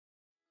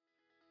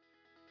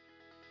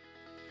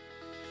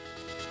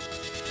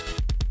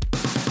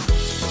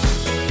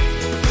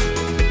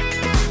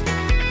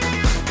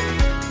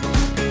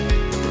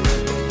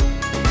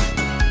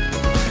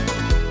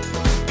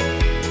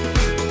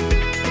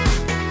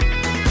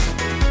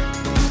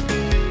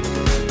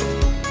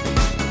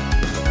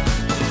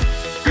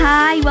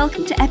Hi,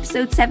 welcome to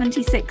episode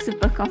 76 of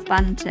Book Off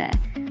Banter.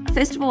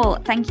 First of all,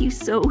 thank you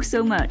so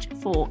much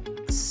for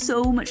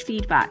so much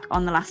feedback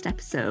on the last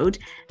episode.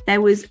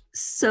 There was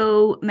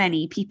so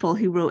many people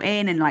who wrote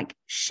in and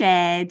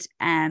shared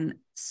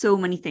so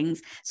many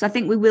things. So I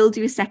think we will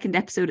do a second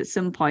episode at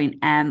some point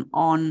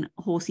on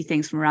horsey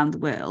things from around the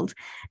world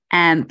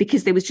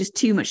because there was just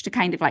too much to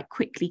kind of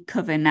quickly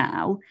cover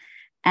now.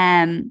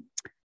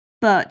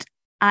 But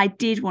I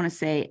did want to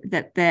say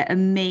that the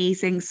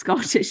amazing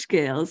Scottish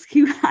girls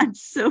who had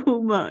so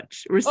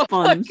much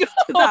response to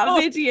that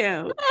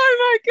video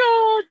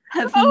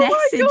have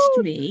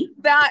messaged me.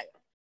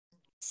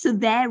 So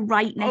they're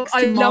right next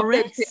to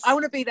Morris. I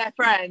want to be their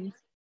friend.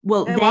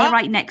 Well, they're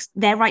right next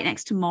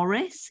to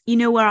Morris. You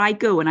know where I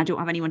go and I don't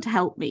have anyone to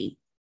help me.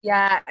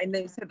 Yeah, and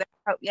they said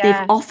they've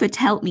offered to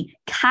help me.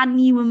 Can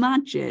you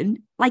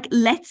imagine?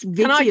 Let's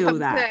video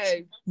that.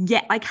 Too?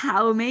 Yeah,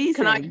 how amazing.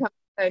 Can I come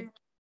too?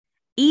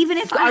 Even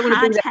if I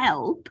had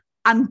help,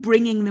 I'm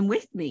bringing them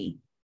with me.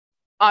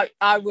 I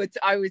would too.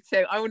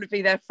 I want to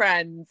be their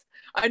friends.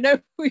 I know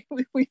we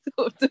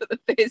sort of took the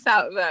piss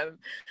out of them.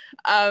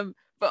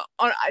 But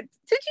did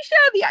you share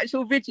the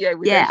actual video?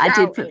 I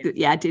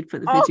did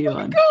put the video on.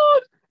 Oh my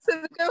God!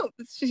 So the girl,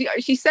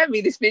 she sent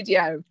me this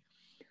video.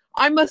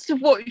 I must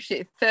have watched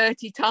it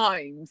 30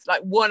 times,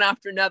 one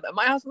after another.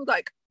 My husband was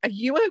like, "Are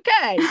you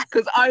okay?"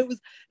 Because I was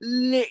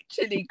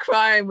literally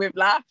crying with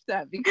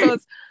laughter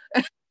because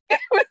it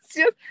was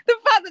just the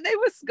fact that they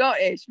were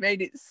Scottish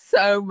made it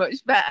so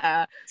much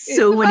better.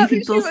 So many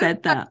people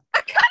said that.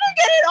 I cannot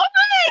get it off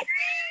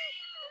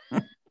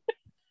me.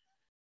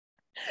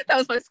 That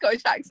was my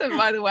Scottish accent,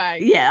 by the way.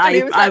 Yeah,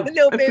 I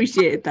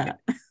appreciated that.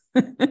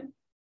 The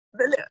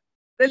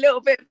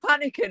little bit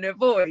panic in her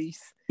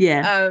voice.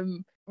 Yeah.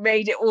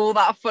 Made it all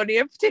that funny,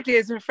 and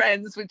particularly as her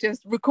friends were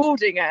just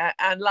recording it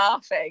and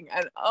laughing.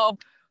 And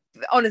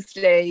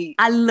honestly,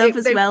 I love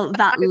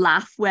that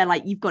laugh where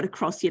you've got to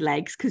cross your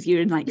legs because you're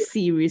in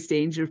serious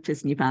danger of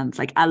pissing your pants.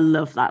 I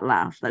love that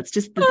laugh. That's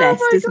just the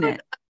best, isn't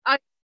it?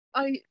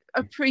 I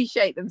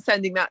appreciate them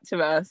sending that to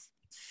us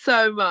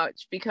so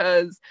much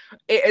because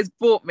it has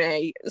brought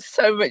me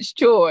so much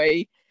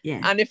joy.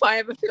 Yeah. And if I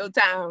ever feel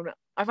down,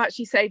 I've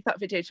actually saved that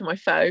video to my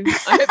phone.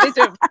 I hope they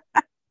don't.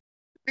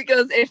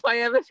 Because if I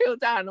ever feel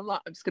down, I'm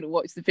just going to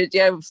watch the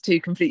video of two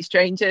complete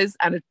strangers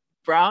and a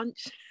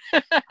branch.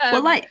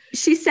 Well,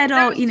 she said,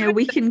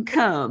 we can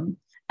come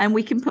and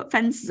we can put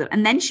fences up.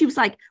 And then she was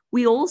like,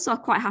 we also are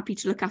quite happy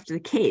to look after the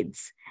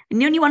kids. And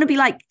you only want to be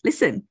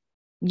listen,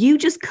 you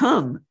just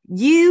come.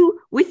 You,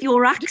 with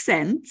your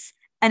accents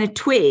and a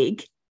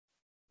twig,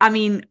 I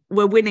mean,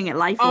 we're winning at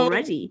life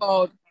already.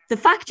 God. The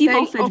fact you've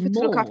offered more. To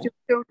look after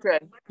your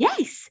children.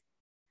 Yes.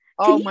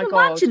 Can you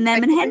imagine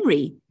them and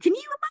Henry? Can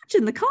you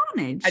imagine the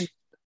carnage?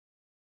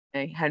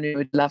 Henry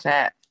would love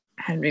it.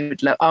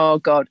 Oh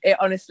God!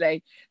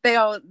 Honestly, they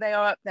are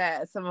up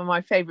there. Some of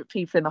my favourite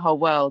people in the whole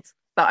world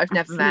that I've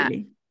never met.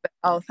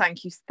 But,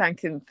 thank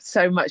him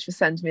so much for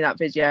sending me that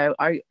video.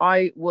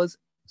 I was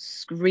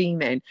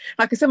screaming.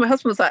 Like I said, my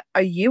husband was like,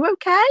 "Are you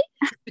okay?"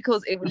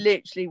 Because it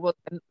literally was,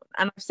 and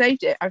I've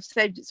saved it. I've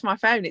saved it to my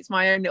phone. It's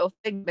my own little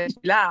thing that makes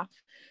me laugh.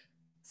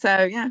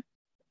 So yeah.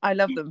 I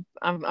love them.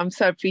 I'm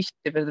so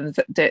appreciative of them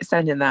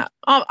sending that.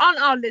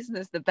 Aren't our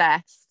listeners the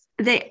best?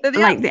 They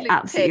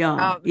absolutely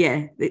are.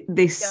 Yeah,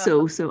 they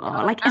so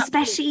are.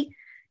 Especially,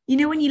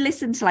 when you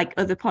listen to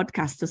other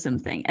podcasts or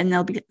something, and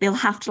they'll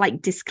have to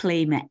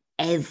disclaimer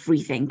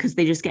everything because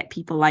they just get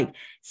people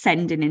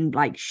sending in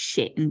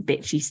shit and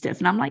bitchy stuff,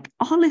 and I'm like,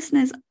 our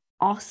listeners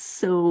are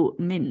so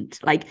mint.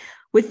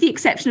 With the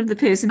exception of the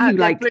person who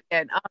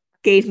brilliant.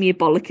 Gave me a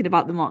bollocking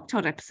about the Mark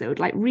Todd episode.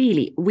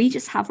 Really, we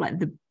just have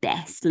the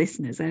best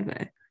listeners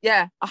ever.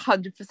 Yeah,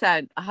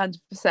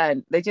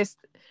 100%.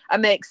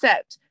 They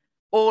accept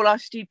all our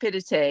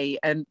stupidity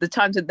and the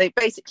times that they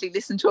basically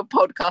listen to a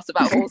podcast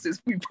about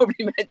horses. We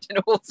probably mention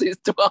horses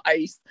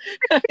twice.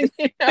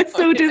 It's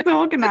so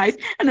disorganized.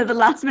 And at the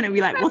last minute,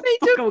 we're what the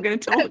fuck are we going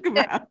to talk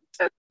about?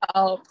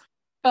 Oh,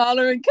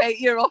 Carla and Kate,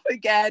 you're off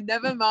again.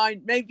 Never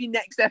mind. Maybe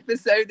next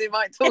episode they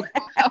might talk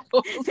about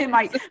horses. They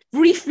might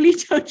briefly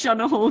touch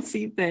on a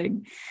horsey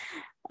thing.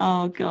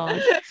 Oh God!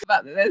 The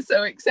fact that they're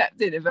so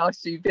accepting of our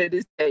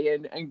stupidity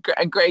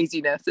and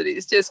craziness, and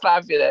it's just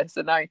fabulous.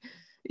 And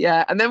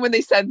and then when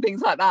they send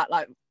things like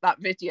that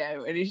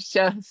video, and it's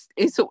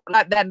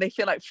then they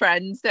feel like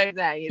friends, don't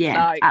they?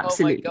 It's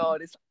absolutely. Oh my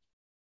God, it's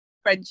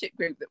friendship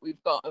group that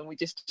we've got, and we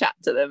just chat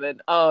to them,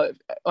 and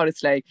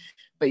honestly.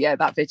 But yeah,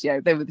 that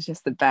video, they were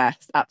just the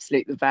best,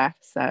 absolute the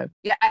best. So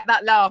yeah,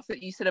 that laugh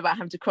that you said about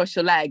having to cross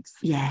your legs,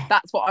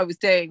 that's what I was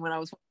doing when I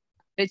was watching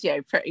the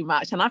video pretty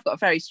much. And I've got a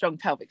very strong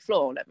pelvic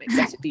floor, let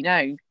it be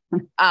known.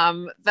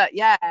 But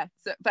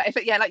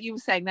if like you were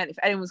saying then, if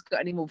anyone's got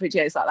any more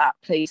videos like that,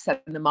 please send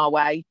them our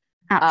way.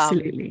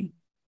 Absolutely.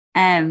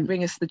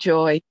 Bring us the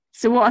joy.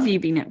 So what have you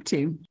been up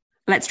to?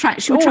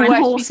 Should we try and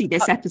horsey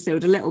this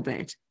episode a little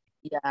bit?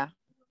 Yeah.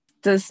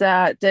 Does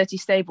Dirty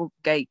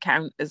Stablegate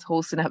count as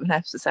horsing up an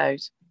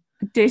episode?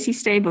 Dirty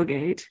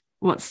Stablegate?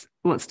 What's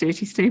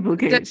Dirty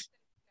Stablegate?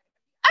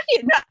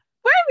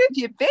 Where have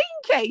you been,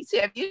 Katie?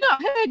 Have you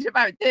not heard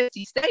about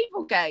Dirty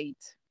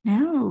Stablegate?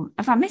 No.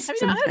 Have I missed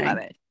something? Have you not heard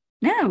about it?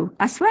 No,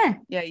 I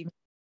swear. Yeah,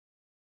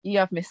 you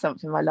have missed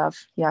something, my love.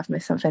 You have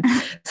missed something.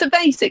 So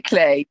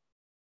basically,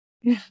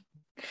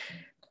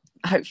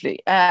 hopefully,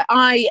 well,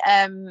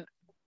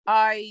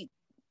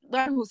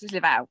 horses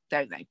live out,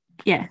 don't they?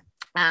 Yeah.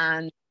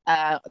 And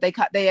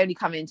they only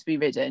come in to be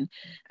ridden.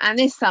 And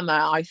this summer,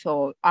 I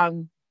thought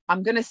I'm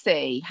going to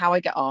see how I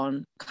get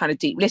on, kind of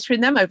deep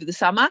littering them over the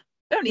summer.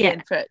 They're only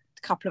in for a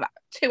couple of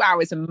 2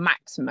 hours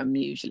maximum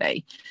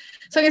usually.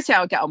 So I'm going to see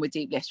how I get on with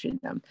deep littering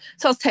them.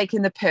 So I was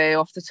taking the poo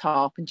off the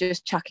top and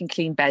just chucking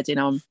clean bedding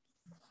on.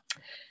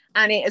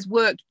 And it has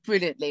worked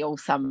brilliantly all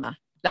summer.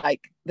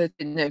 Like, there's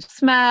been no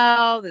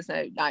smell, there's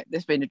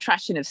been a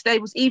trashing of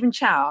stables, even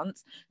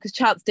Chance, because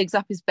Chance digs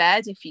up his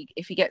bed if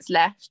he gets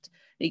left.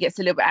 He gets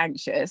a little bit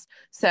anxious.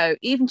 So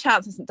even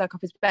Chance hasn't dug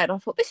up his bed. I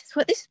thought, this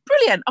is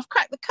brilliant. I've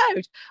cracked the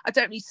code. I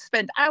don't need to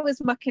spend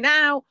hours mucking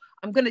out.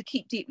 I'm going to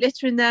keep deep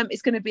littering them.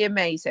 It's going to be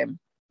amazing.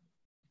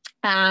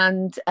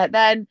 And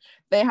then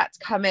they had to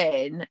come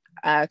in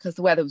because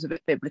the weather was a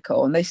bit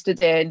biblical, and they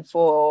stood in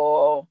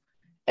for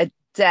a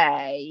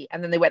day,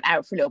 and then they went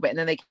out for a little bit, and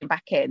then they came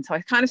back in. So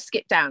I kind of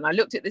skipped down. I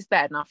looked at this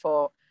bed and I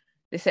thought,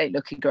 this ain't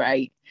looking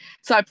great.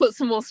 So I put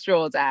some more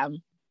straw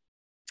down.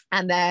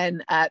 And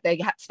then they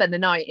had to spend the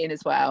night in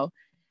as well.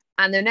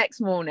 And the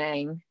next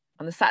morning,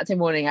 on the Saturday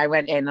morning, I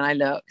went in and I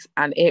looked,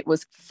 and it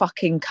was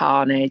fucking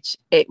carnage.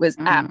 It was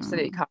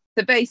absolute carnage.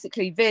 So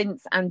basically,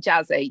 Vince and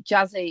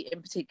Jazzy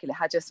in particular,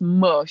 had just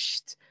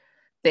mushed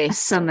this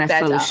summer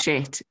full of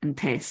shit and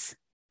piss.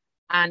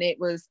 And it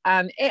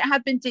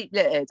had been deep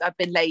littered. I've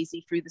been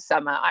lazy through the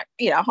summer. I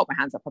hold my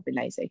hands up. I've been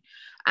lazy,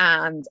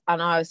 and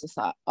I was just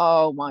like,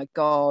 oh my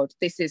God,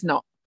 this is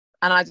not.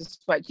 And I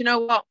just went, you know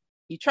what?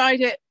 You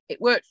tried it. It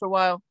worked for a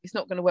while. It's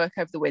not going to work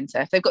over the winter.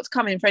 If they've got to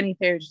come in for any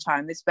period of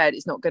time, this bed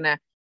is not going to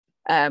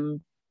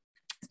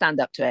stand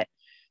up to it.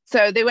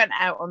 So they went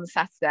out on the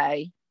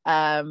Saturday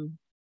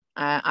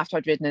after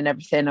I'd ridden and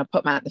everything. I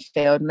put them out in the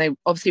field, and they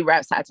obviously were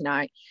out Saturday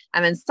night.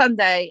 And then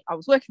Sunday, I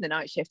was working the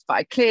night shift, but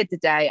I cleared the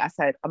day. I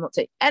said, I'm not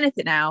taking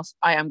anything else.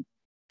 I am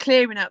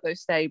clearing out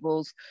those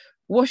stables,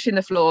 washing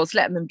the floors,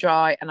 letting them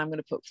dry, and I'm going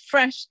to put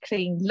fresh,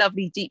 clean,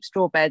 lovely, deep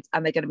straw beds,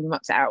 and they're going to be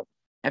mucked out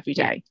every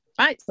day.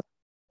 Yeah. Right?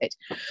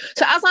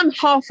 So as I'm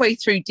halfway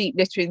through deep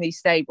littering these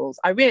stables,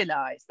 I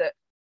realised that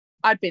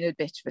I'd been a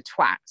bit of a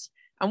twat.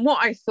 And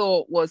what I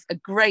thought was a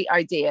great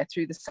idea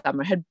through the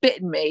summer had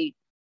bitten me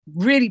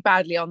really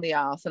badly on the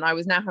arse, and I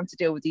was now having to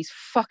deal with these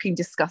fucking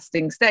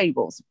disgusting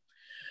stables.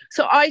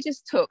 So I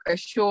just took a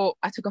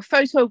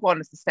photo of one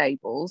of the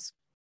stables.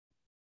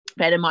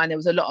 Bear in mind, there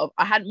was a lot of,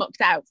 I hadn't mucked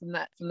out from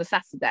the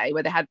Saturday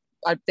where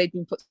they'd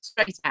been put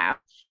straight out.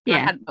 Yeah. I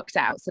hadn't mucked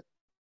out. So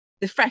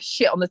the fresh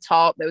shit on the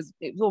top, it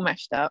was all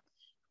meshed up.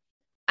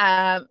 So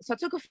I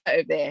took a photo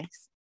of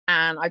this,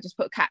 and I just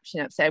put a caption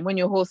up saying, when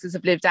your horses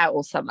have lived out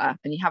all summer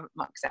and you haven't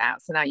mucked it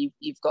out, so now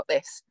you've got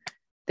this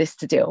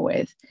to deal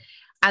with.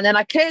 And then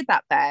I cleared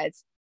that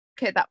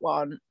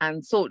one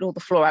and sorted all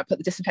the floor out, put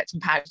the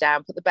disinfectant powder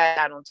down, put the bed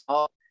down on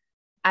top.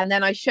 And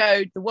then I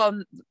showed the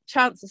one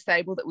Chancellor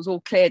stable that was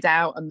all cleared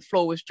out and the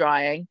floor was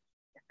drying.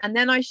 And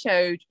then I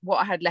showed what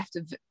I had left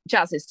of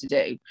Jazz's to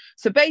do.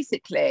 So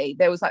basically,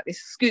 there was like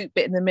this scoop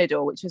bit in the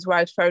middle, which is where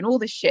I'd thrown all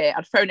this shit.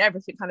 I'd thrown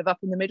everything kind of up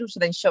in the middle to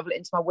then shovel it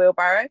into my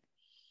wheelbarrow.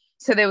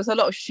 So there was a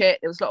lot of shit,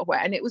 there was a lot of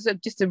wet, and it was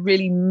just a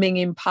really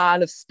minging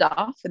pile of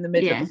stuff in the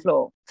middle of the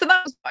floor. So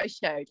that was what I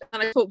showed.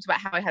 And I talked about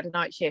how I had a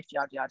night shift,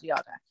 yada, yada,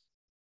 yada.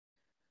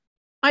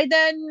 I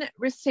then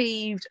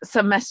received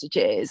some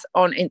messages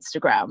on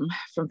Instagram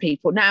from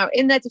people. Now,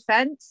 in their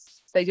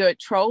defense, they weren't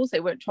trolls. They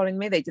weren't trolling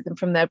me. They did them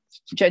from their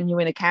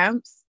genuine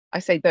accounts. I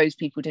say those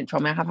people didn't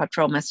troll me. I have had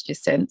troll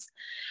messages since.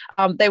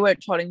 They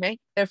weren't trolling me.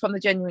 They're from the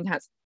genuine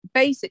accounts.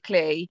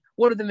 Basically,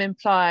 one of them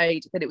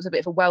implied that it was a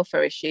bit of a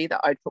welfare issue that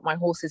I'd put my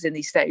horses in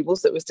these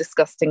stables. That was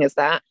disgusting as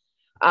that.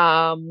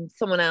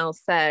 Someone else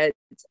said,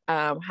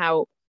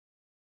 how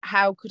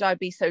could I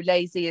be so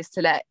lazy as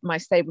to let my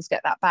stables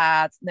get that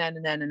bad? No.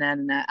 And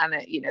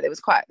there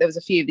was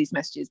a few of these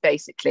messages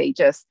basically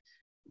just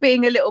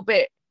being a little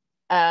bit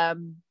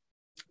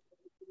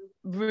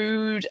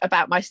rude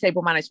about my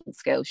stable management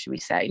skills, should we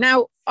say.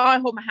 Now, I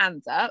hold my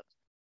hands up.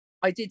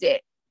 I did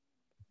it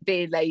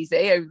being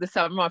lazy over the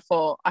summer. I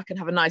thought I can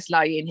have a nice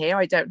lie in here.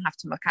 I don't have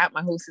to muck out.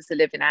 My horses are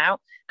living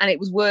out, and it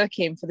was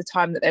working for the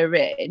time that they were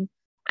in.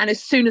 And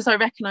as soon as I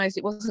recognised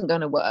it wasn't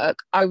going to work,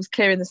 I was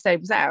clearing the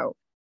stables out.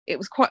 It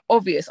was quite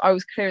obvious I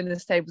was clearing the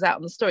stables out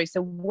on the story.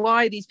 So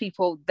why these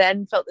people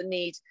then felt the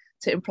need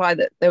to imply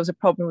that there was a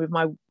problem with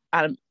my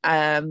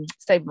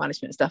stable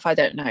management stuff, I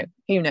don't know.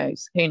 Who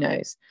knows?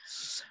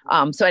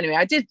 So anyway,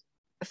 I did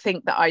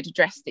think that I'd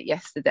addressed it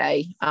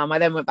yesterday. I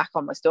then went back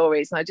on my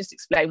stories and I just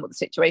explained what the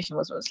situation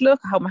was. Look,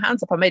 I held my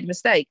hands up. I made a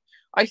mistake.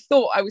 I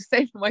thought I was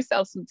saving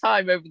myself some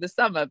time over the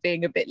summer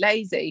being a bit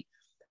lazy,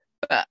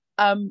 but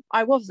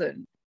I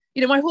wasn't.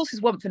 My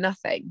horses want for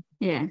nothing.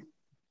 Yeah.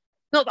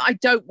 Not that I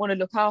don't want to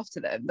look after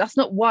them. That's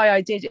not why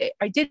I did it.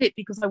 I did it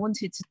because I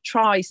wanted to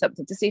try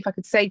something to see if I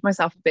could save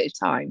myself a bit of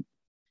time.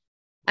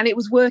 and it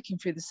was working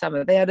through the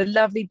summer. They had a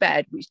lovely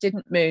bed which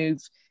didn't move,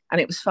 and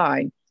it was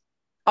fine.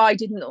 I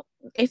didn't.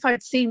 If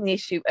I'd seen the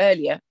issue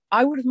earlier,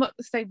 I would have mucked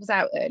the stables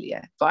out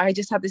earlier. But I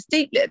just had this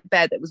deep lit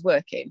bed that was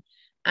working,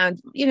 and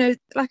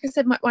like I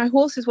said, my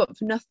horses weren't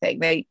for nothing.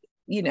 They,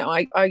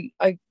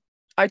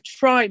 I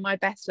try my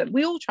best.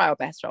 We all try our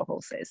best for our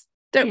horses,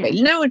 don't we?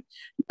 No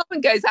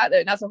one goes out there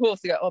and has a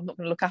horse and go, oh, I'm not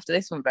going to look after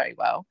this one very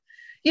well.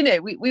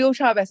 We all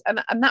try our best,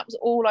 and that was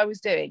all I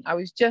was doing. I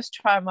was just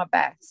trying my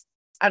best,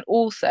 and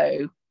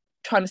also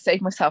trying to save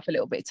myself a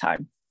little bit of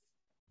time.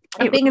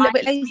 And being a little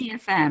bit lazy.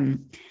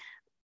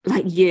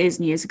 Like years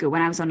and years ago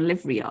when I was on a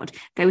livery yard,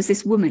 there was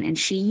this woman and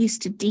she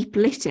used to deep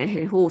litter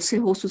her horse.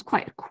 Her horse was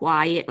quite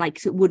quiet, like,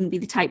 so it wouldn't be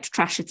the type to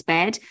trash its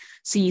bed.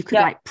 So you could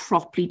like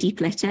properly deep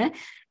litter.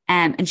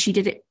 And she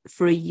did it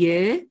for a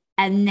year.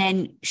 And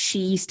then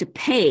she used to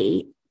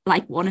pay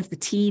like one of the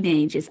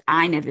teenagers.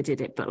 I never did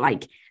it, but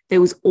like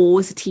there was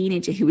always a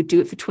teenager who would do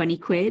it for 20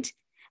 quid.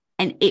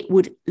 And it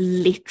would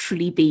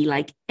literally be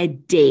like a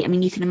day. I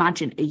mean, you can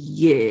imagine a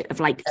year of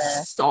like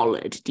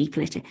solid deep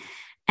litter.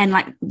 And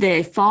like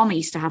the farmer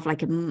used to have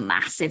like a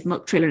massive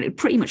muck trailer, and it would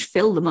pretty much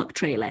fill the muck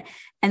trailer.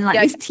 And like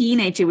this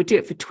teenager would do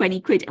it for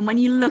 20 quid. And when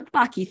you look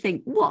back, you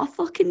think, what a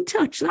fucking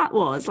touch that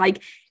was.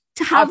 Like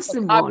to have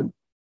someone.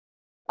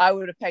 I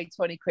would have paid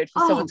 20 quid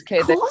for someone to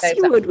clear this. Of course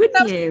you would,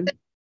 wouldn't you?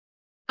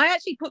 I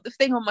actually put the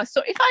thing on my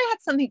story. If I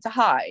had something to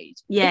hide.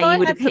 Yeah, you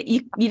would have hit,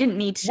 you didn't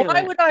need to show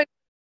Why would I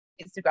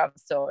Instagram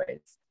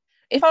stories?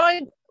 If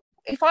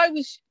I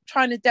was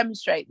trying to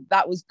demonstrate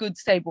that was good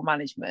stable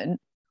management,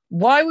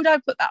 why would I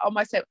put that on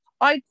myself?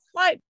 I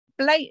quite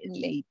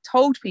blatantly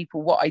told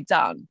people what I'd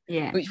done,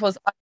 which was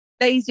I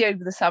was lazy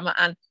over the summer,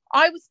 and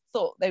I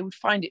thought they would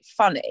find it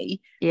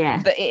funny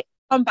that it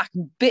come back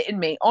and bitten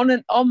me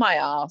on my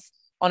ass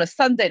on a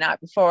Sunday night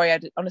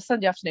on a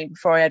Sunday afternoon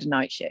before I had a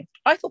night shift.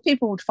 I thought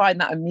people would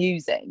find that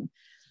amusing,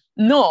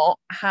 not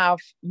have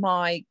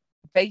my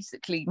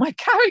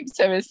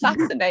character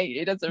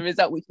assassinated as a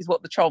result, which is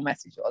what the troll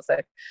message was. So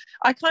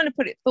I kind of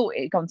thought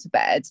it had gone to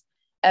bed.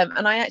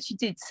 And I actually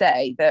did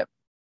say that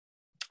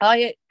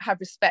I have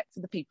respect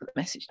for the people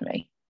that messaged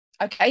me.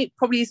 Okay, it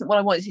probably isn't what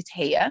I wanted to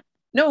hear.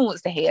 No one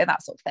wants to hear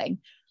that sort of thing.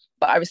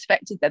 But I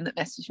respected them that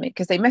messaged me,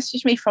 because they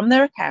messaged me from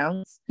their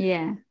accounts.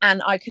 Yeah.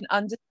 And I can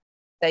understand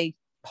they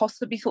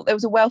possibly thought there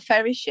was a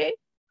welfare issue.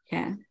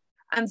 Yeah.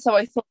 And so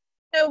I thought,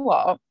 you know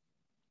what?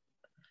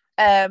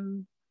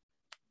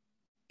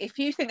 If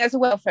you think there's a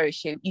welfare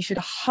issue, you should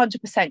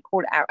 100%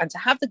 call it out. And to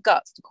have the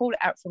guts to call it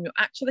out from your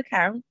actual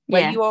account,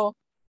 where you are,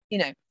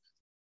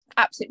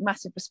 absolute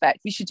massive respect.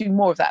 We should do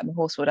more of that in the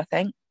horse world, I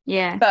think.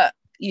 Yeah. But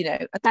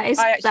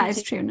that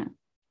is true now.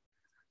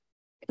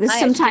 There's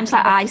sometimes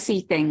like I see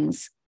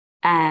things,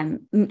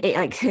 it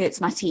like hurts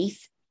my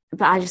teeth,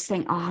 but I just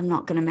think, I'm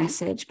not going to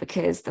message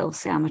because they'll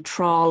say I'm a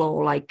troll,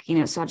 or like,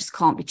 so I just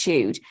can't be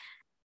chewed.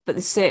 But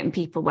there's certain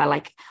people where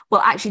like,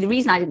 well, actually the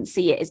reason I didn't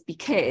see it is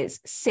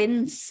because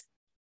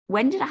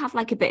when did I have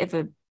like a bit of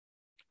a,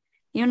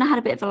 I had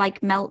a bit of a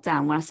like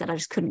meltdown when I said I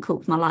just couldn't cope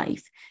with my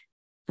life.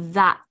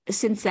 That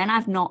since then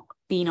I've not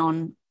been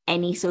on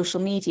any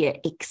social media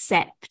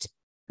except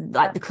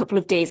like the couple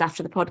of days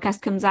after the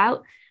podcast comes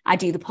out. I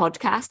do the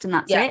podcast and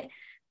that's it.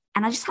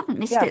 And I just haven't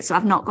missed it. So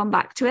I've not gone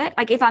back to it.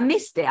 Like if I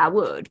missed it, I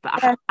would,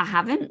 but I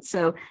haven't.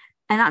 So,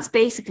 and that's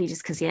basically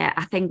just because,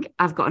 I think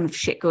I've got enough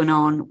shit going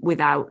on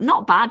without,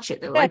 not bad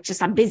shit though, like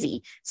just I'm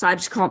busy. So I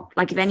just can't,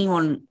 like if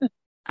anyone,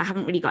 I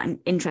haven't really got an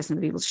interest in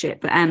people's shit,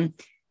 but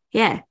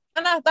yeah.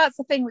 And that's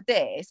the thing with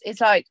this,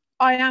 it's like,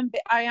 I am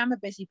a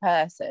busy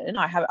person.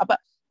 But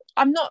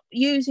I'm not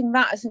using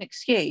that as an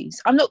excuse.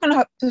 I'm not going to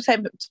have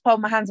to hold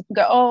my hands up and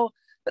go,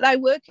 but I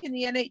work in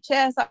the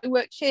NHS, I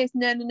work shifts.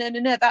 No.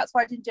 That's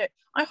why I didn't do it.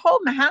 I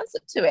hold my hands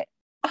up to it.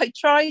 I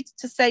tried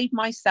to save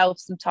myself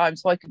some time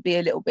so I could be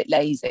a little bit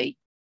lazy.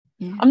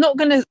 Yeah. I'm not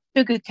going to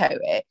sugarcoat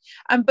it.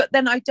 But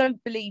then I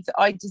don't believe that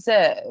I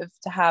deserve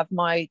to have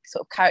my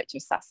sort of character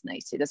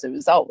assassinated as a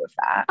result of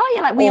that. Oh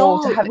yeah, like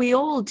we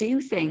all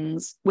do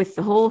things with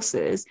the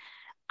horses.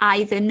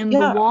 Either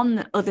number one,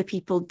 that other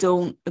people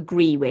don't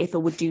agree with or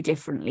would do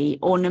differently,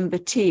 or number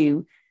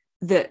two,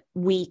 that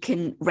we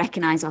can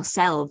recognize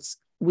ourselves,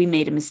 we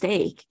made a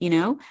mistake,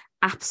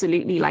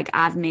 absolutely. Like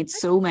I've made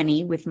so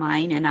many with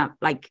mine, and I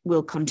like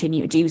will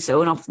continue to do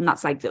so. And often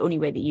that's like the only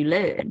way that you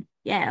learn.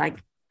 Yeah,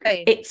 like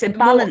it's a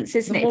balance,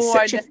 isn't it? It's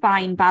such a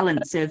fine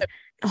balance of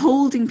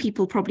holding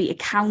people probably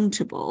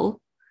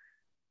accountable.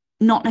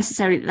 Not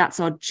necessarily that that's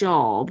our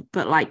job,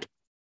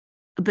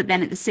 but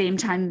then at the same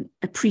time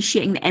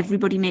appreciating that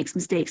everybody makes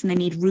mistakes and they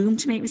need room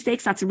to make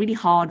mistakes. That's a really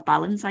hard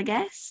balance, I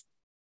guess.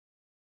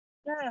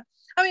 Yeah.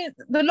 I mean,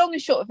 the long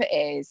and short of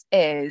it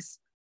is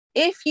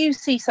if you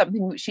see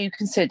something which you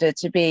consider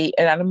to be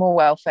an animal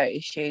welfare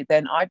issue,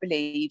 then I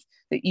believe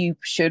that you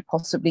should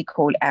possibly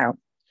call it out.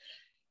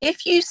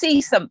 If you see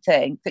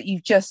something that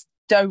you just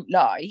don't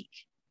like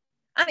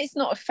and it's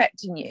not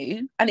affecting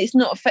you and it's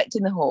not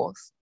affecting the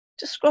horse,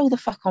 just scroll the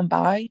fuck on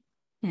by.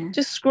 Yeah.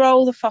 Just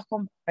scroll the fuck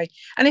on by.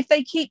 And if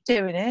they keep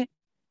doing it,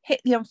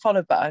 hit the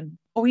unfollow button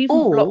or even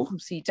block them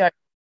so you don't.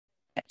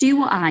 Do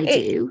what I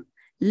do.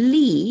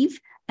 leave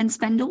and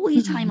spend all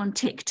your time on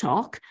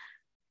TikTok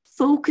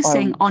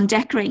focusing on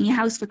decorating your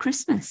house for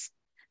Christmas.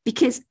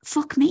 Because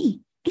fuck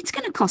me, it's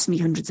going to cost me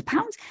hundreds of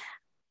pounds.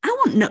 I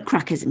want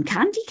nutcrackers and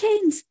candy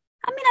canes.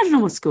 I mean, I don't know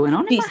what's going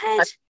on in my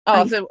head.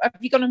 So have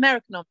you gone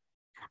American on?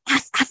 I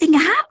think I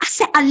have.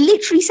 I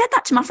literally said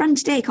that to my friend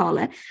today,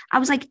 Carla. I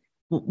was like,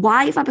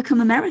 why have I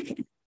become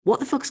American? What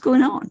the fuck's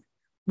going on?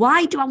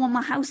 Why do I want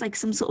my house like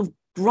some sort of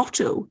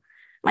grotto,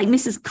 like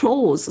Mrs.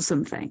 Claus or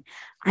something?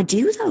 I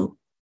do, though.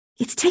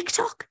 It's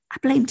TikTok. I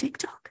blame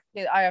TikTok.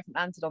 Yeah, I haven't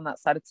answered on that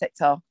side of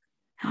TikTok.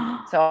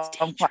 So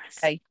I'm quite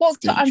okay.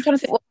 I'm trying to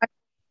think what my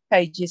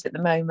page is at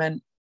the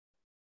moment.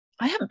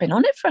 I haven't been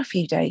on it for a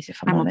few days, if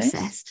I'm honest.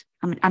 Obsessed.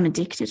 I'm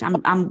addicted.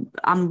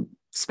 I'm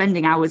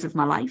spending hours of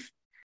my life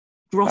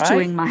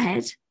grottoing my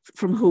head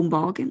from Home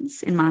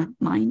Bargains in my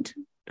mind.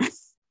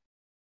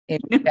 Here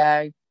we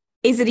go.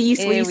 Is it a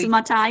useful use of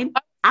my time?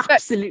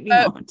 Absolutely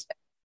not.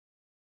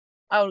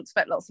 I would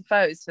expect lots of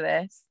photos for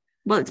this.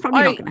 Well, it's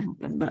probably not going to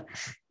happen, but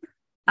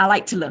I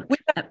like to look.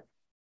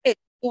 We've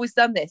always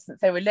done this since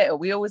they were little.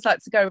 We always like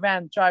to go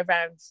around, drive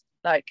around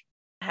like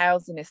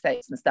housing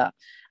estates and stuff,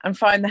 and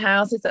find the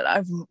houses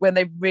that when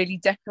they've really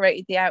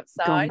decorated the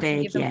outside.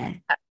 Big, yeah.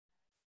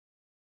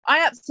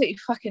 I absolutely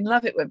fucking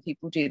love it when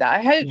people do that.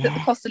 I hope that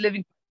the cost of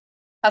living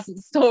hasn't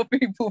stopped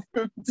people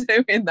from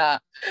doing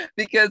that,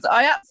 because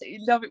I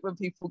absolutely love it when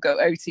people go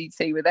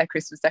OTT with their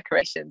Christmas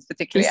decorations,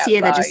 particularly this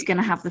year. They're just going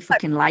to have the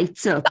fucking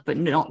lights up but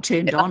not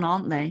turned on,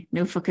 aren't they?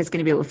 No fucker's going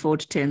to be able to afford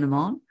to turn them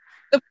on.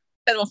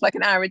 Turn off like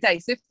an hour a day.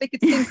 So if they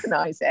could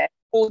synchronize it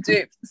or do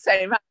it for the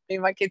same amount,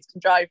 my kids can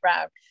drive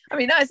around. I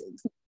mean,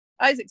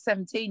 Isaac's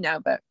 17 now,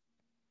 but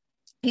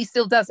he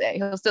still does it.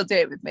 He'll still do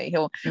it with me.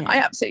 I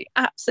absolutely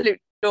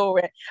adore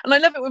it. And I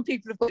love it when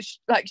people have got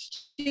like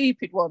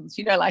stupid ones,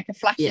 like a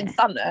flashing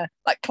Santa,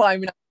 like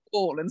climbing up the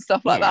wall and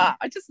stuff like that.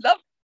 I just love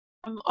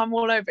it. I'm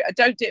all over it. I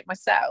don't do it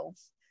myself,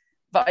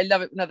 but I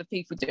love it when other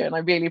people do it, and I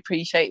really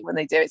appreciate it when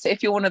they do it. So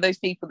if you're one of those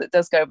people that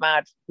does go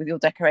mad with your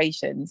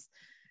decorations,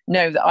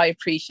 know that I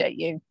appreciate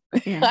you.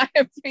 I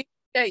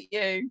appreciate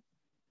you.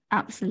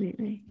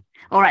 Absolutely.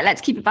 All right,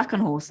 let's keep it back on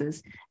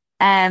horses.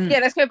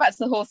 Let's go back to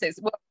the horses.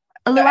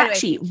 Although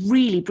actually,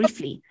 really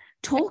briefly,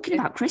 talking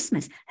about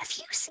Christmas, have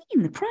you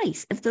seen the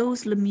price of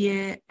those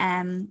Lemure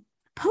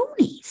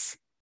ponies?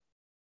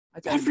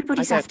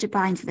 Everybody's after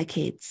buying for their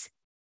kids.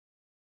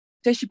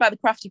 They should buy the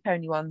crafty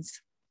pony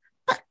ones.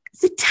 But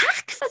the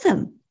tack for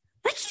them,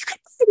 like you could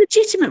buy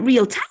legitimate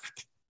real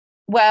tack.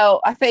 Well,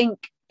 I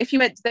think if you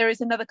went, there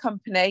is another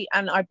company,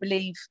 and I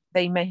believe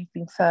they may have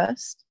been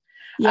first.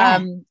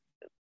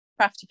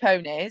 Crafty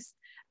ponies,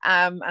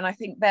 and I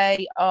think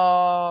they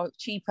are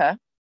cheaper,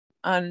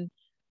 and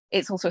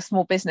it's also a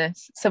small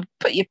business. So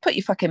put your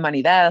fucking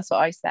money there. That's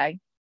what I say.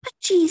 But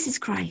Jesus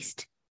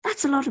Christ,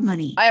 that's a lot of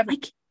money. I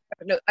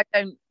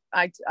don't.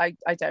 I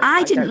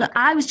didn't look.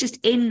 I was just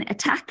in a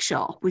tack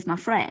shop with my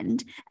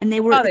friend, and they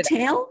were at the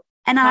till,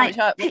 and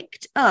I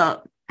picked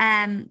up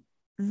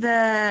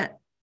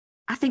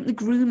I think the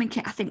grooming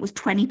kit was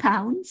 £20.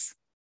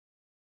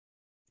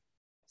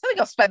 I think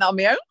I've spent that on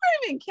my own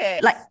grooming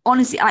kit. Like,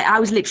 honestly, I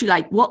was literally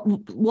like, what?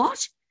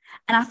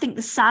 And I think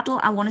the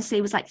saddle, I want to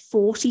say, was like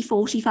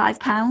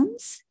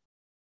 £45.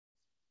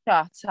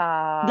 Shut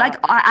up. Like,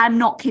 I'm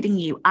not kidding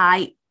you.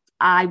 I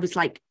was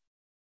like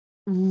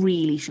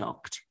really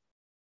shocked.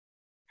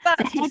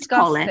 That's the head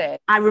disgusting. Collar,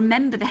 I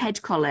remember the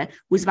head collar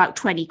was about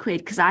 20 quid,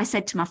 because I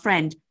said to my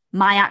friend,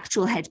 my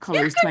actual head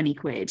collar is 20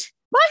 quid.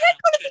 My head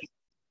collar,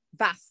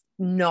 that's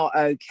not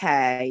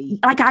okay.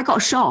 Like, I got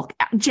a shock.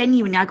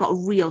 Genuinely, I got a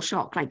real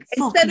shock. Like,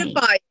 instead of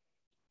buying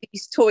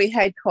these toy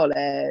head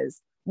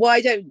collars,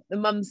 why don't the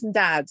mums and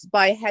dads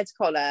buy a head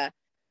collar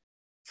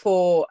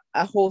for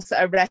a horse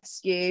at a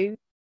rescue?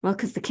 Well,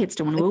 because the kids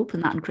don't want to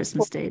open that on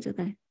Christmas Day, do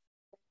they?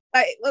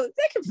 Well,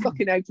 they can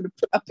fucking open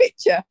a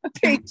picture.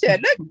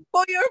 Look,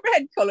 bought you a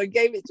red collar and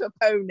gave it to a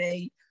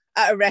pony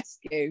at a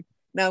rescue.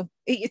 Now,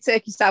 eat your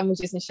turkey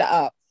sandwiches and shut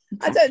up.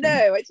 Exactly. I don't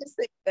know. I just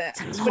think that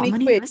 20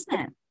 quid, isn't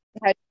it?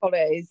 Head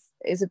collar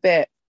is a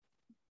bit.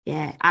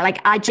 Yeah,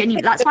 I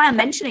genuinely. That's why I'm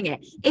mentioning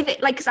it. If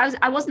it because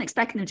I wasn't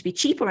expecting them to be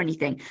cheap or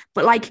anything,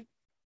 but like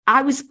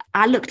I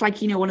looked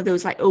like one of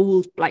those like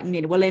old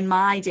well in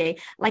my day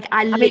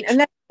actually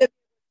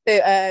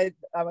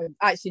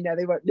no,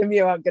 they won't.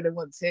 Lemure aren't going to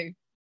want to.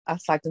 I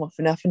slagged them off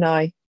enough, and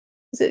I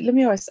was it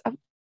Lemure?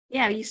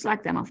 Yeah, you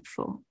slagged them off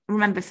before. I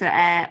remember for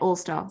All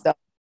Star.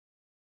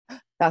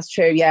 That's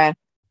true. Yeah.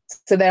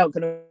 So they aren't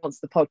going to sponsor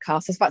the podcast. I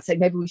was about to say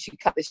maybe we should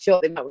cut this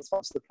short. They might want to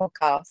sponsor the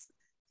podcast,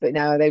 but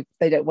no,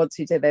 they don't want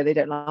to, do they? They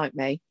don't like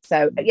me.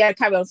 So yeah,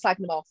 carry on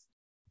slagging them off.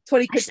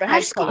 20 quid for a head. I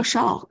just got a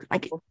shock.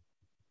 Like,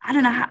 I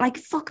don't know how. Like,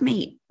 fuck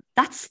me.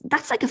 That's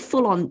like a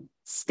full on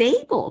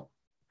stable.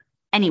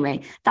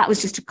 Anyway, that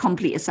was just a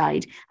complete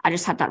aside. I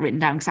just had that written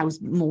down because I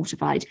was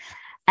mortified.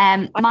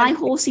 My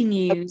horsey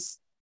news.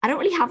 I don't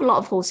really have a lot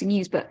of horsey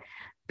news, but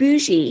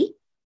Bougie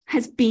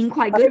has been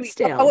quite good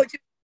still.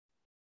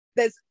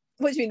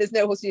 What do you mean there's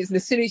no horsey news? And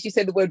as soon as you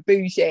say the word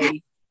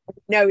Bougie,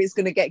 it's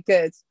going to get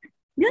good.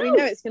 No, we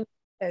know it's going to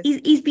get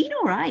good. He's been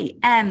all right.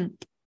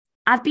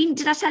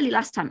 did I tell you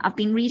last time, I've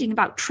been reading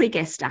about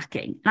trigger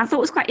stacking, and I thought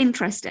it was quite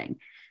interesting.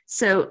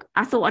 So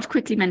I thought I'd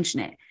quickly mention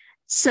it.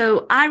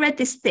 So I read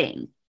this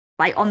thing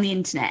like on the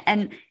internet,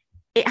 and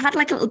it had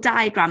like a little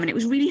diagram, and it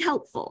was really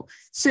helpful.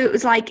 So it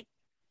was like,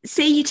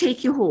 say you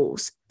take your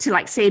horse to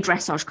like, say, a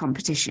dressage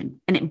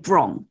competition, and it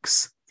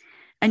broncs,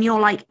 and you're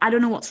like, I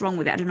don't know what's wrong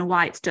with it. I don't know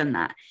why it's done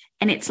that.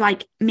 And it's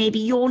like, maybe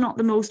you're not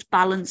the most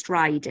balanced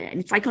rider, and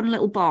it's like on a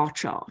little bar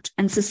chart.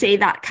 And so say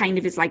that kind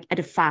of is like at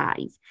a 5,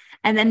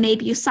 and then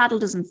maybe your saddle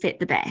doesn't fit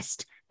the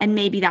best, and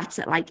maybe that's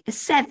at like a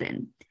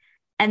 7.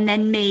 And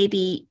then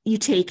maybe you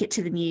take it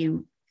to the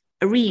new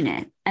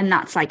arena, and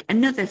that's like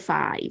another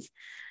 5.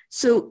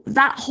 So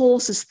that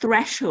horse's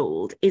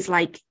threshold is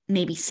like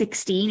maybe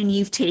 16, and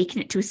you've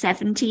taken it to a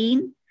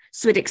 17.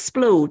 So it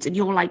explodes, and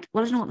you're like,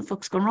 well, I don't know what the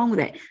fuck's gone wrong with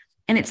it.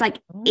 And it's like,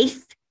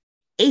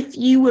 if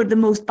you were the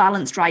most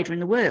balanced rider in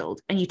the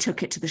world and you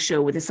took it to the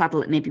show with a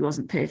saddle that maybe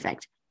wasn't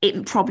perfect,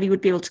 it probably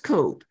would be able to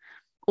cope.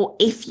 Or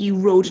if you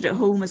rode it at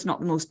home as not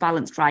the most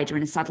balanced rider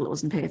in a saddle that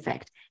wasn't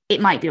perfect, it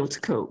might be able to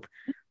cope.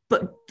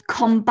 But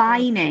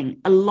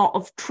combining a lot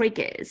of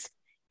triggers,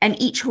 and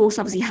each horse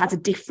obviously has a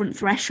different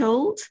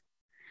threshold.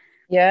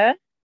 Yeah.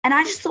 And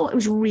I just thought it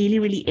was really,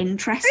 really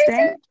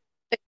interesting.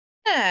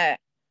 Yeah.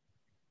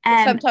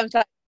 Sometimes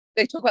like,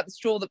 they talk about the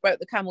straw that broke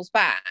the camel's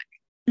back.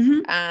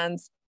 Mm-hmm. And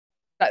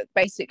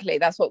basically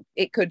that's what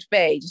it could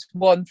be. Just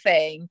one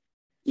thing.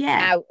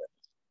 Yeah.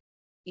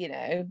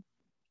 Now,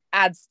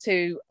 adds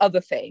to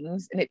other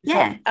things. And it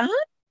becomes,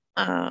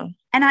 And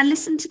I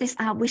listened to this.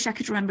 I wish I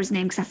could remember his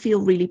name, because I feel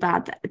really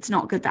bad that it's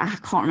not good that I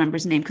can't remember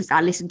his name, because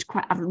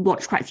I've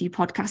watched quite a few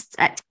podcasts,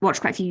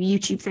 watched quite a few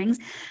YouTube things.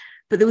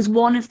 But there was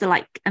one of the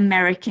like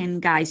American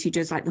guys who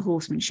does like the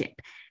horsemanship.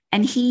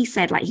 And he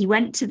said like he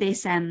went to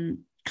this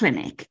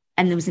clinic,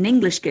 and there was an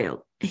English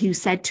girl who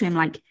said to him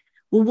like,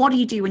 well, what do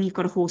you do when you've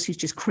got a horse who's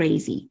just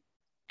crazy?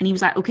 And he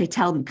was like, okay,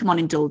 tell me, come on,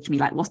 indulge me.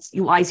 Like,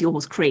 why is your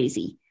horse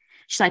crazy?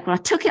 She's like, well, I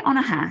took it on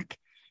a hack,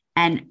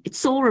 and it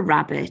saw a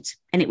rabbit,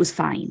 and it was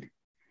fine.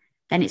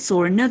 Then it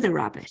saw another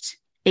rabbit.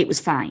 It was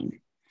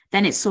fine.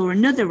 Then it saw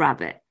another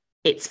rabbit.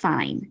 It's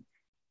fine.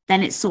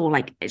 Then it saw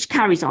like, it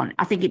carries on.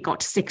 I think it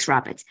got to 6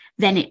 rabbits.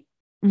 Then it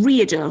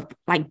reared up,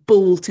 like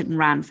bolted and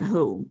ran for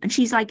home. And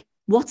she's like,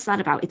 what's that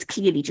about? It's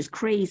clearly just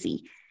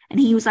crazy. And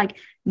he was like,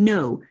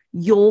 no,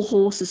 your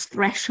horse's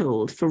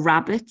threshold for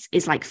rabbits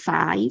is like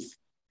 5.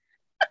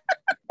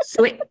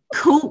 So it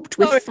coped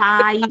with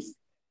 5.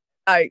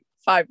 Like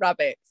 5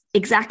 rabbits.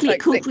 Exactly. Like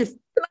it coped 6. with.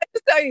 Can I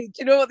just tell you, do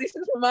you know what this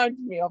has reminded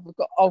me of?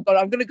 Oh God,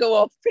 I'm going to go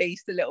off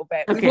piece a little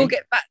bit. Okay. We will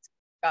get back to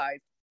it, guys.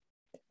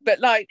 But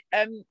like,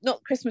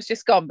 not Christmas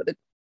just gone, but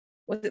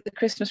was it the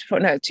Christmas before?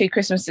 No, 2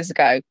 Christmases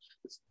ago.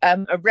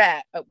 A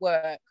rep at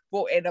work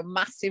brought in a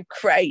massive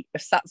crate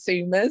of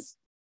Satsumas.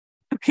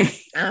 Okay.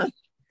 And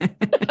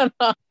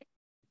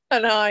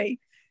I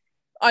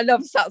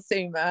love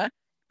Satsuma,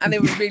 and they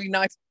were really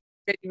nice,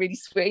 really, really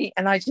sweet.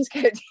 And I just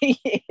kept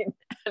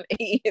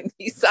eating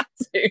these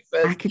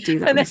Satsumas. I could do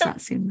that with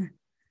Satsuma.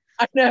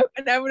 I know.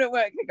 And everyone at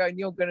work are going,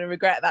 you're going to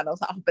regret that. And I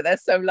was like, but they're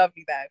so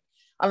lovely though.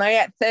 And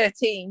I ate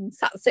 13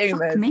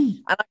 Satsumas.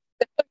 And I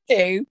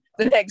knew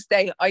the next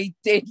day I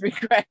did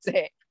regret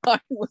it. I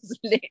was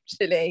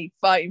literally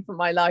fighting for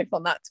my life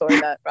on that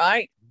toilet,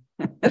 right?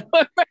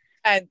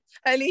 And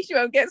at least you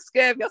won't get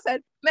scurvy. I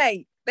said,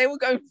 mate, they were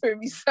going through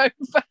me so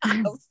fast.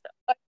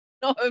 I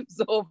did not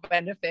absorb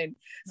anything.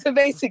 So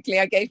basically,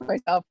 I gave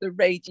myself the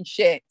raging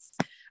shits.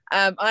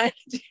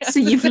 So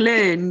you've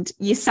learned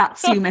your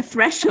Satsuma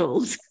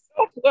threshold.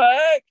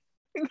 Work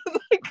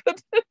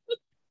because I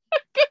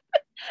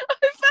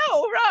felt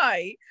all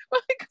right,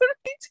 but I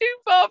couldn't be too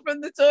far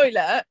from the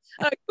toilet.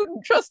 And I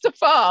couldn't trust a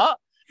fart.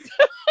 So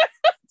I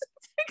had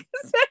to take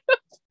a set.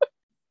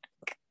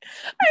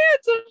 I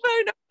had to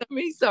phone up to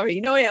me. Sorry,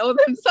 you know, I had all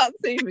them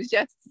Satsumas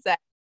yesterday.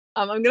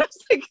 I'm going to have to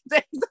take a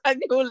day's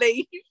annual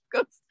leave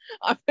because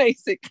I'm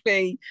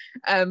basically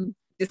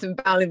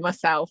disemboweling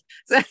myself.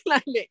 So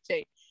like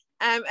literally.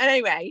 And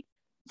anyway,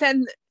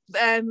 then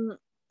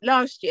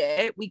last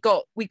year we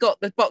got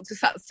the box of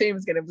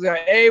Satsumas. Going to go.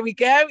 Here we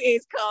go.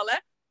 Here's Carla,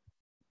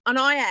 and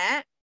I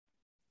ate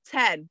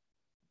 10.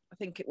 I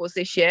think it was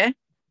this year, and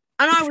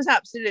I was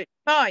absolutely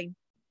fine.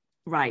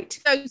 Right.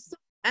 So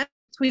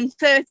between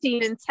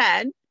 13 and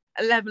 10,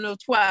 11 or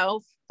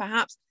 12,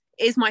 perhaps,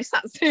 is my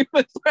Satsuma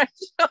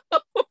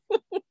threshold.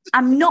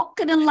 I'm not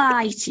going to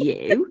lie to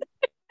you.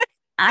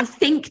 I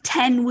think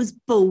 10 was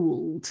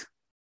bold.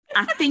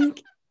 I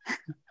think.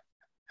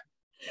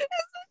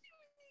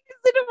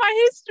 Consider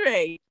my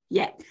history.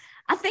 Yeah.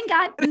 I think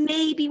I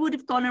maybe would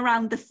have gone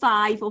around the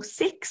 5 or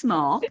 6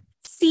 mark,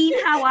 seen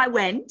how I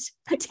went,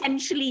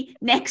 potentially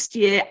next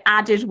year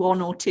added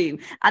 1 or 2.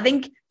 I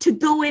think to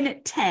go in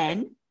at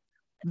 10,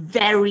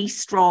 very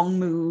strong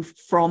move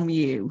from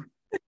you.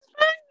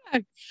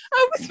 I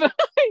was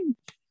fine.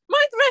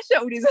 My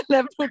threshold is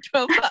 11 or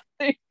 12.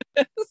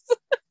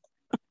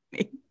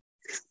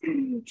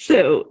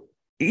 So,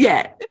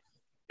 yeah,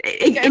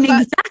 in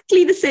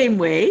exactly the same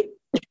way,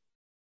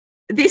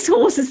 this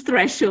horse's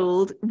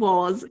threshold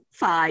was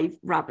 5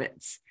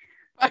 rabbits.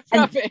 5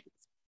 rabbits.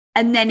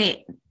 And then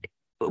it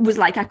was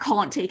like, I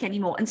can't take any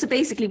more. And so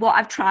basically what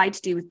I've tried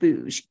to do with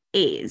Bouge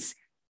is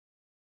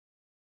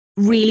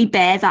really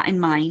bear that in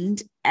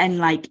mind, and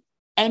like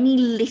any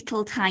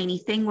little tiny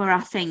thing where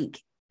I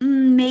think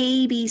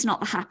maybe he's not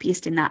the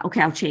happiest in that,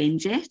 okay, I'll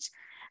change it.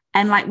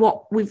 And like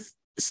what we've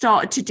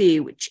started to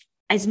do, which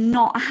is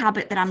not a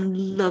habit that I'm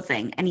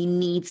loving, and he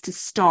needs to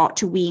start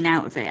to wean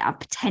out of it. I've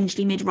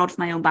potentially made a rod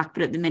for my own back,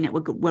 but at the minute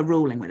we're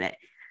rolling with it.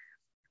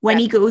 When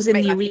he goes in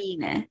the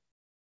arena,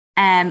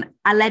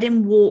 I let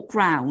him walk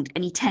round,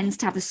 and he tends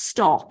to have a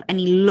stop, and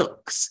he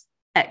looks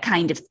at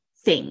kind of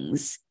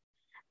things,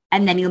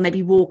 and then he'll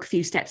maybe walk a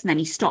few steps, and then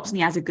he stops and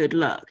he has a good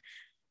look.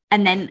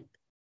 And then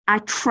I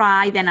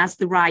try then, as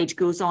the ride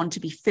goes on, to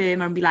be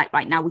firmer and be like,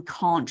 right, now we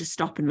can't just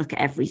stop and look at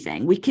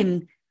everything. We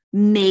can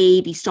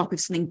maybe stop if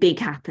something big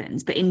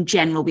happens, but in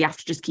general, we have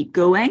to just keep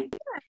going.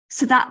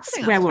 So that's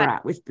where we're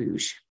at with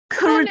Bouge.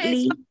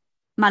 Currently,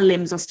 my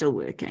limbs are still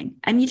working,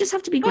 and you just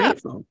have to be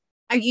grateful.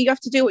 You have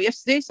to do what you have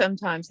to do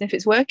sometimes. And if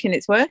it's working,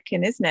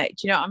 isn't it?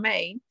 Do you know what I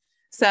mean?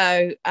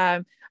 So,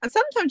 and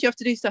sometimes you have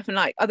to do stuff and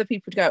like other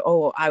people go,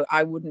 oh,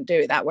 I wouldn't do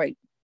it that way.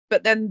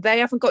 But then they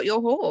haven't got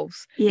your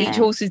horse. Yeah. Each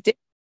horse is different.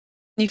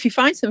 If you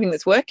find something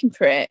that's working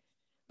for it,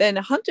 then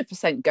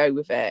 100% go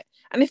with it.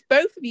 And if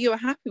both of you are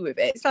happy with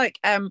it, it's like...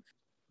 And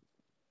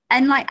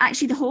like,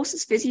 actually, the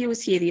horse's physio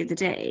was here the other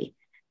day.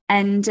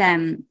 And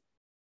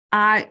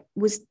I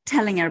was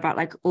telling her about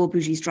like all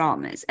Bouge's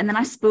dramas. And then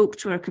I spoke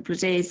to her a couple of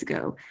days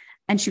ago,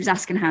 and she was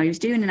asking how he was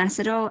doing. And I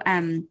said,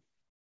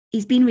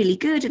 he's been really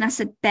good. And I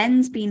said,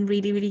 Ben's been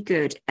really, really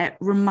good at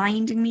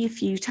reminding me a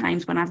few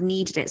times when I've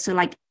needed it. So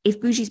like, if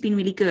Bouge's been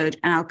really good,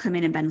 and I'll come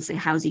in and Ben will say,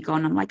 how's he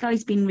gone? I'm like, oh,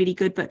 he's been really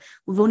good, but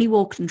we've only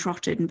walked and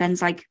trotted. And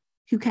Ben's like,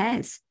 who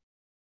cares?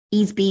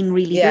 He's been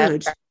really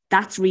good.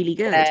 That's really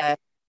good.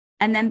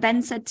 And then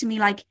Ben said to me,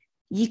 like,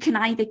 you can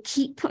either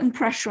keep putting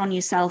pressure on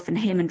yourself and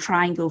him and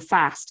try and go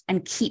fast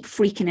and keep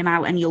freaking him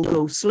out and you'll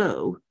go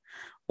slow,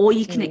 or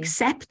you can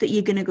accept that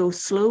you're going to go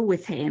slow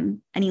with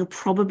him and he'll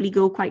probably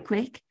go quite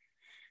quick.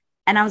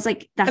 And I was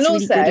like, that's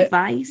really good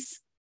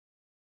advice.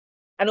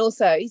 And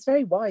also, he's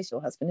very wise,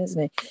 your husband,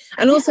 isn't he?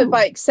 And also,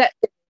 by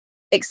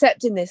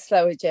accepting this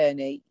slower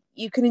journey,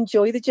 you can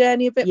enjoy the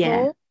journey a bit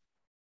more.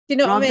 Do you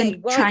know what I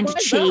mean? Trying to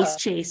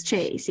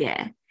chase.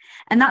 Yeah.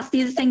 And that's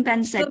the other thing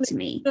Ben said to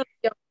me.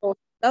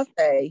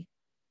 Lovely.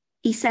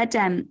 He said,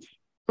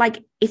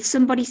 like, if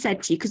somebody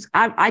said to you, because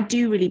I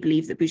do really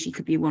believe that Bougie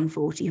could be a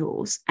 140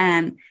 horse.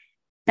 Ben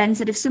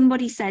said, if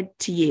somebody said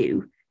to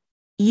you,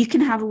 you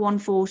can have a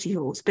 140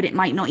 horse, but it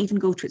might not even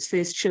go to its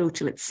first show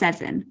till it's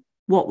 7.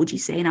 What would you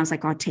say? And I was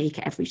like, I'd take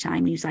it every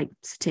time. He was like,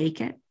 so take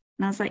it.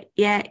 And I was like,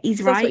 yeah,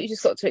 he's right. That's what you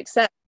just got to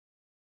accept.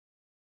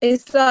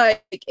 It's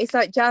like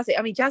Jazzy.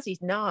 I mean,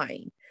 Jazzy's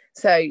 9.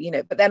 So, you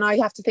know, but then I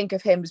have to think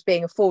of him as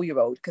being a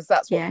 4-year-old, because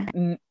that's what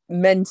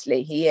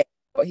mentally he is,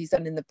 what he's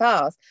done in the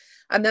past.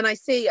 And then I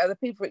see other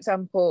people, for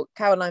example,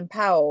 Caroline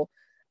Powell,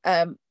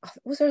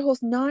 was her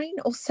horse 9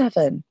 or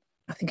 7?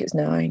 I think it was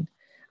 9.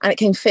 And it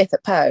came 5th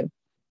at Poe,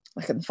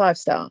 like at the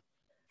 5-star.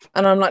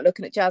 And I'm like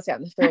looking at Jazzy out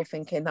in the field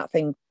thinking that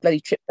thing bloody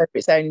tripped over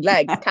its own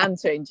legs,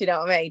 cantering, do you know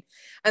what I mean?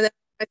 And then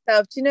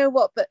myself, do you know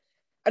what?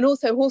 And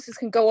also horses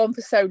can go on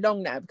for so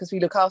long now because we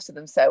look after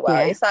them so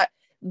well. It's like,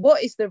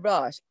 what is the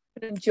rush? I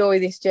could enjoy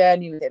this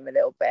journey with him a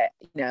little bit.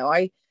 You know,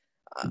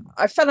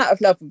 I fell out of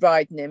love with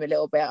riding him a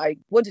little bit. I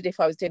wondered if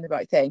I was doing the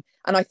right thing.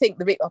 And I think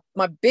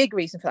my big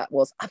reason for that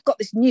was I've got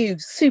this new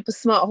super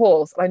smart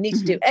horse. I need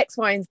to do X,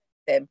 Y, and Z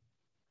with him.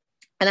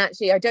 And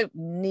actually, I don't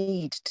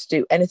need to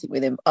do anything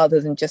with him other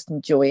than just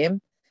enjoy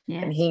him.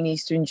 Yeah. And he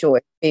needs to enjoy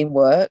being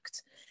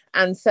worked.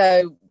 And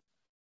so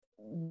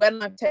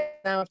when I've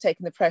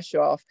taken the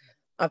pressure off,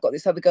 I've got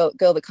this other girl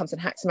that comes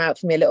and hacks him out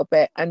for me a little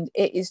bit. And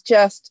it's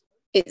just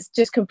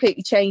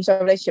completely changed our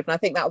relationship. And I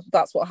think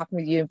that's what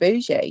happened with you and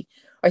Bougie.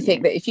 I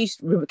think that if you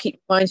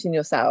keep reminding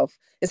yourself,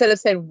 instead of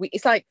saying,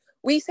 it's like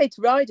we say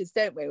to riders,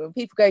 don't we? When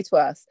people go to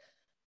us,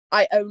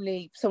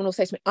 someone will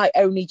say to me, I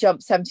only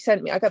jumped 70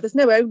 centimeters. I go, there's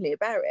no only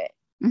about it.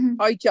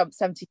 Mm-hmm. I jumped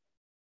 70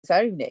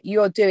 centimeters, own it.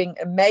 You are doing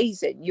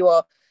amazing. You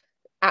are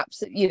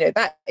absolutely, you know,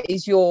 that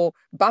is your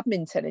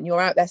badminton and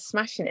you're out there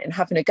smashing it and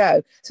having a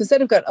go. So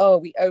instead of going, oh,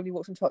 we only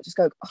walked and trot, just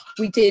go, oh,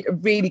 we did a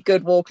really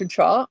good walk and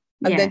trot,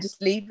 and then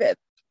just leave it.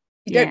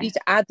 You don't need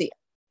to add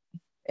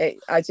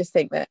I just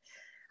think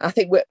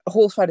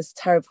horse riders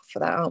are terrible for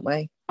that, aren't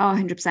we? Oh,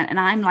 100%. And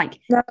I'm like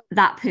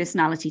that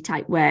personality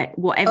type where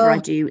whatever I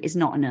do is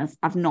not enough.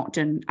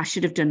 I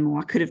should have done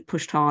more. I could have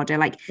pushed harder.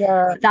 Like,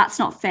 that's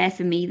not fair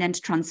for me then to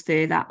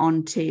transfer that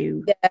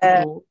onto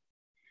the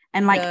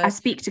And like, I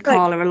speak to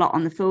Carla a lot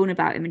on the phone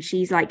about him, and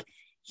she's like,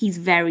 he's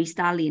very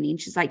stallion-y. And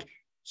she's like,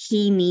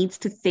 he needs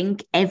to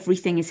think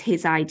everything is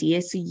his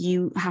idea. So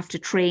you have to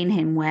train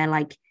him where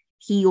like,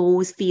 he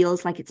always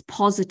feels like it's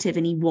positive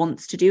and he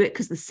wants to do it,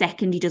 because the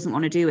second he doesn't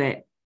want to do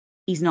it,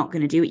 he's not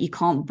going to do it. You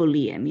can't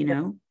bully him, you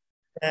know?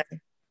 Yeah.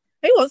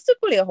 Who wants to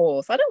bully a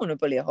horse? I don't want to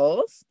bully a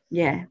horse.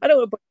 Yeah. I don't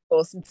want to bully a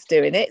horse into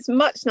doing it. It's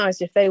much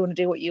nicer if they want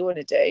to do what you want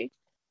to do.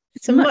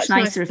 It's much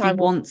nicer if he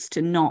wants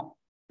to not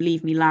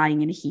leave me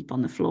lying in a heap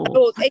on the floor.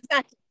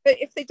 Exactly.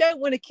 if they don't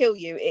want to kill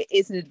you, it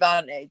is an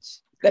advantage.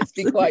 Let's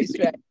be quite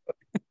straight.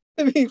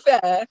 To be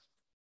fair,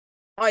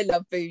 I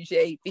love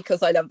Bougie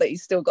because I love that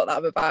he's still got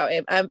that about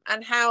him.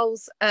 And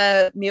how's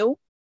Mule?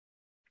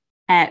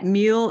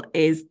 Mule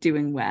is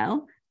doing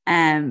well.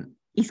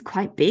 He's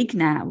quite big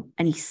now,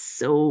 and he's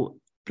so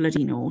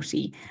bloody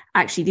naughty.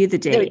 Actually, the other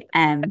day,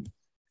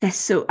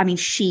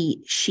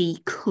 she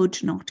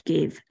could not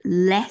give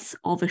less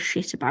of a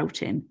shit about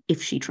him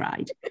if she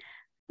tried.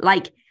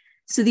 Like,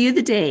 so the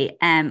other day,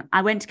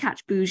 I went to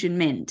catch Bougie and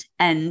Mint,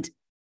 and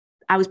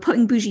I was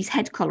putting Bougie's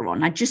head collar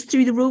on. I just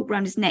threw the rope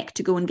around his neck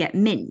to go and get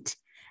Mint,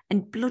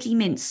 and bloody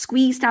Mint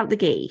squeezed out the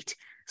gate.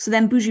 So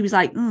then Bougie was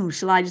like, "Oh,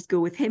 shall I just go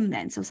with him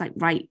then?" So I was like,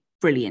 "Right,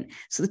 brilliant."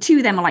 So the two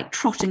of them are like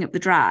trotting up the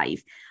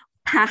drive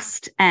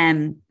past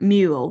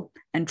Mule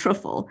and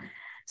Truffle.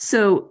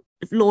 So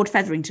Lord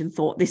Featherington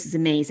thought, this is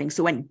amazing,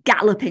 so went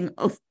galloping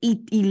up.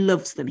 He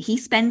loves them. He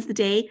spends the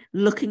day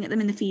looking at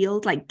them in the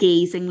field, like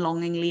gazing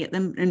longingly at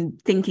them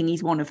and thinking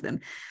he's one of them.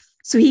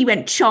 So he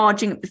went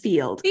charging up the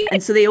field,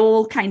 and so they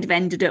all kind of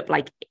ended up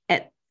like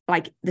at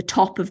like the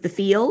top of the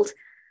field.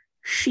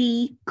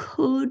 She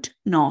could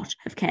not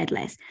have cared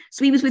less.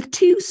 So he was with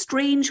two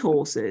strange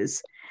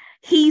horses.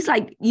 He's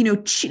like,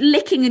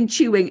 licking and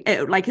chewing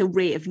at like a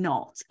rate of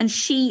knots, and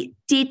she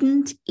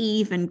didn't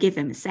even give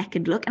him a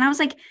second look. And I was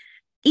like,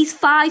 he's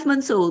 5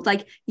 months old.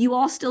 Like, you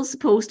are still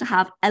supposed to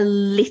have a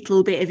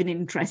little bit of an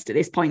interest at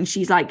this point. And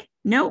she's like,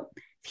 no,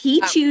 he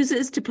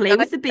chooses to play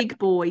with the big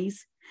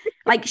boys.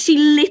 Like, she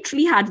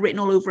literally had written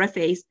all over her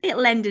face,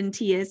 it'll end in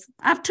tears.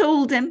 I've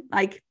told him,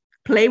 like,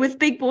 play with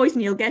big boys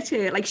and you'll get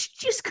hurt. Like, she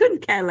just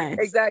couldn't care less.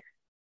 Exactly.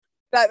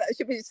 That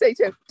should be say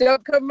to him,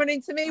 don't come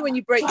running to me when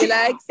you break your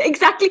legs.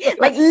 Exactly.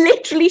 Like,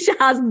 literally, she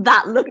has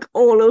that look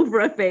all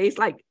over her face.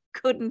 Like,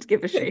 couldn't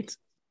give a shit.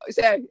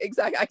 Yeah,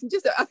 exactly. I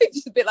think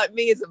she's a bit like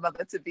me as a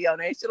mother, to be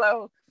honest. You're like,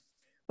 oh,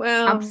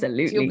 well,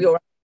 absolutely. You'll be all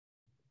right.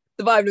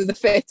 Survival of the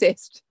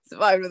fittest.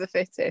 Survival of the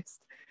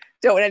fittest.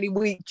 Don't want any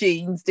weak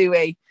genes, do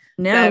we?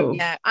 No. So,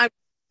 yeah,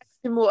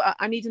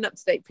 I need an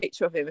up-to-date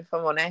picture of him, if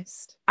I'm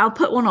honest. I'll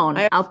put one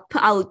on.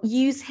 I'll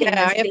use him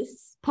as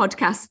this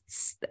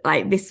podcast's,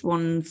 like, this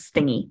one's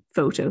thingy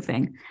photo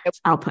thing.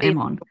 I'll put him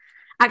on.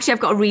 Actually, I've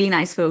got a really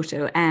nice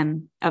photo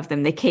of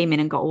them. They came in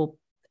and got all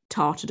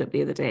tarted up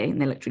the other day, and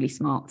they looked really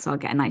smart, so I'll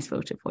get a nice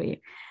photo for you.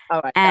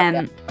 All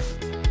right.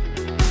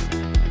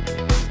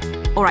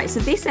 All right,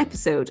 so this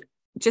episode,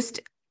 just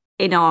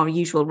in our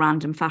usual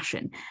random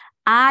fashion,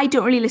 I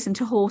don't really listen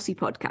to horsey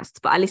podcasts,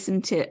 but I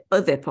listen to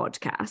other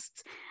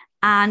podcasts,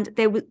 and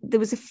there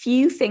was a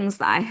few things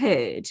that I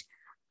heard,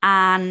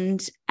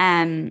 and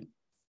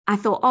I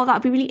thought, oh,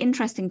 that'd be really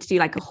interesting to do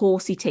like a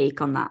horsey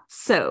take on that.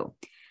 So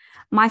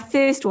my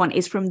first one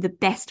is from the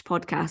best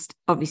podcast,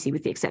 obviously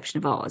with the exception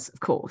of ours, of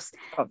course.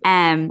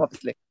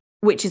 Obviously.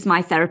 Which is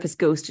My Therapist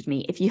Ghosted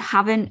Me. If you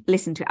haven't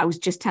listened to it, I was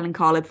just telling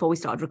Carla before we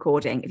started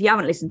recording, if you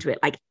haven't listened to it,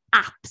 like,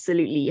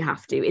 absolutely you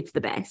have to. It's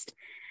the best.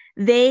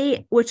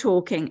 They were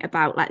talking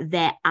about like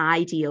their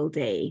ideal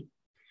day.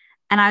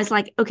 And I was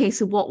like, okay,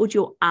 so what would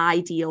your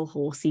ideal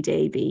horsey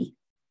day be?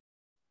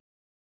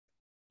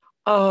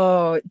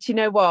 Oh, do you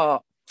know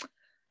what?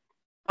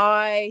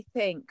 I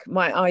think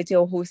my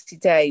ideal horsey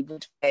day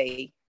would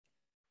be,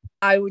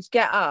 I would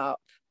get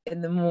up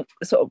in the morning,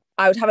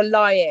 I would have a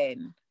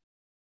lie-in.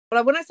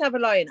 Well, when I say have a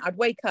lie-in, I'd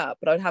wake up,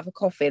 but I'd have a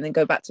coffee and then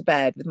go back to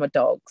bed with my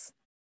dogs.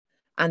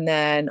 And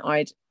then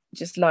I'd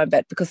just lie in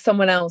bed because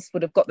someone else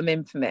would have got them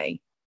in for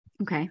me.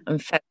 Okay.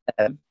 And fed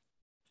them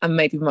and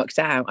maybe mucked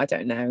out. I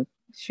don't know.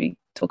 Should we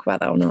talk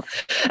about that or not?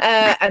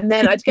 And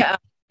then I'd get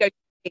up, go to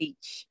the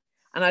beach,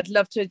 and I'd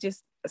love to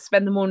just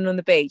spend the morning on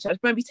the beach. I'd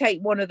maybe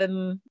take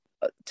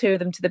two of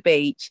them to the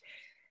beach,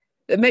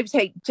 maybe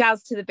take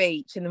Jazz to the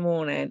beach in the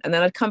morning, and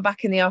then I'd come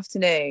back in the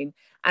afternoon,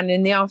 and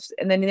in the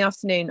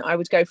afternoon I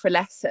would go for a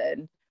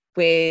lesson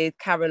with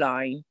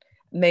Caroline,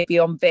 maybe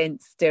on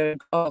Vince, doing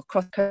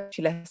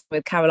cross-country lesson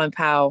with Caroline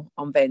Powell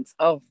on Vince.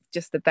 Oh,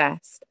 just the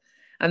best.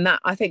 And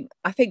that I think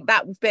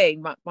that would be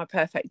my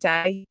perfect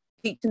day.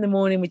 Beach in the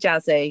morning with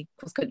Jazzy,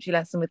 cross-country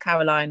lesson with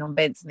Caroline on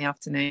Vince in the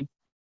afternoon.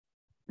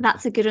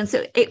 That's a good one.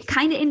 So it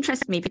kind of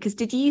interested me because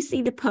did you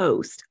see the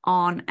post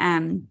on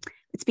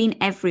it's been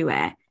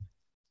everywhere?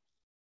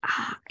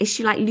 Is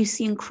she like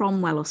Lucian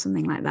Cromwell or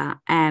something like that?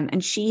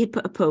 And she had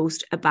put a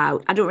post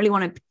about, I don't really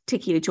want to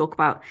particularly talk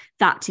about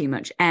that too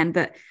much,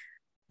 but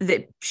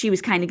that she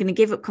was kind of going to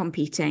give up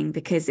competing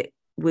because it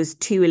was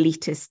too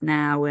elitist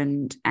now,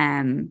 and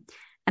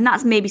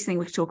that's maybe something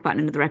we could talk about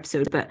in another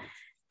episode, but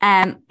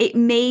it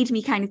made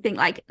me kind of think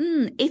like,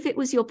 if it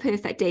was your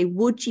perfect day,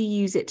 would you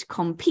use it to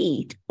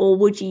compete, or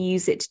would you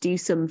use it to do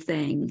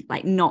something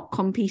like not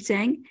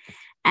competing?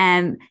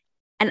 And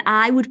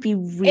I would be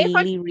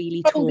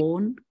really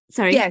torn.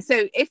 Sorry. Yeah.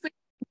 So if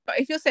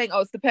you're saying, oh,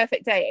 it's the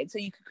perfect day, and so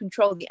you could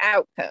control the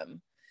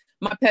outcome,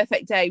 my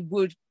perfect day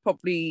would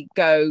probably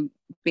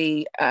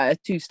be a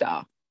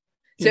 2-star.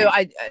 So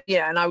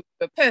yeah. And I would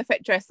do a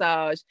perfect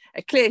dressage,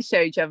 a clear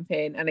show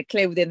jumping, and a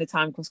clear within the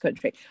time cross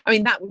country. I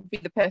mean, that would be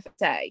the perfect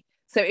day.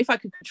 So if I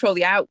could control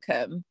the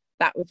outcome,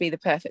 that would be the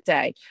perfect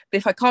day. But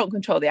if I can't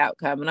control the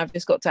outcome and I've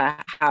just got to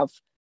have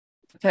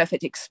the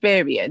perfect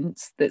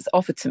experience that's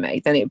offered to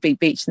me, then it would be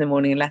beach in the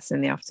morning and lesson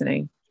in the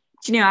afternoon.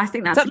 Do you know, I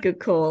think that's a good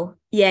call.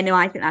 Yeah, no,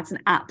 I think that's an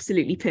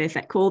absolutely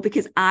perfect call,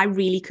 because I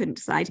really couldn't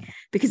decide.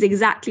 Because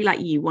exactly like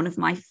you, one of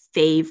my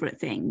favourite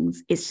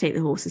things is to take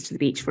the horses to the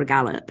beach for a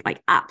gallop.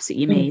 Like,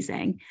 absolutely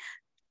amazing.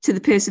 To the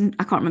person,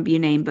 I can't remember your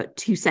name,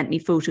 but who sent me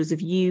photos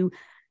of you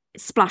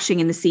splashing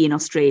in the sea in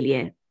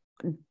Australia,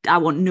 I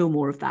want no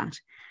more of that.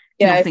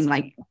 Yeah, nothing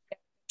like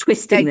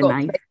twisting the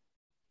knife.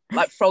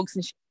 Like frogs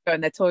and shit go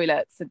in their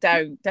toilets. So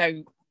don't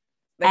they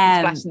can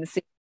splash in the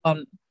sea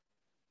on.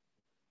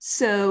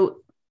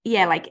 So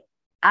yeah, like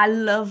I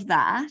love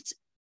that.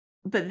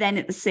 But then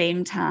at the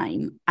same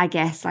time, I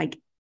guess like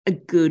a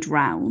good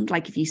round,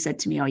 like if you said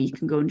to me, oh, you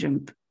can go and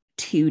jump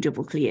 2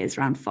 double clears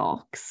around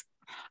Fox,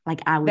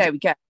 like I would. There we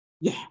go.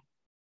 Yeah.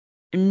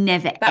 I'm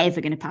never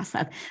ever going to pass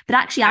that. But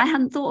actually, I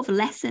hadn't thought of a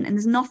lesson, and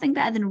there's nothing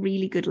better than a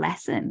really good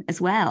lesson as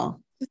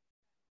well.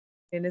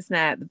 Isn't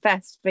it the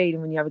best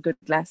feeling when you have a good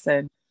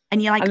lesson?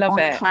 And you're like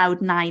on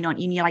cloud 9, aren't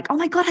you? And you're like, oh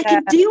my God, I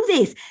can do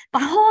this.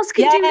 My horse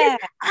can do this.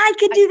 I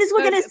can do this.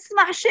 We're going to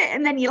smash it.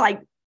 And then you're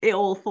like, it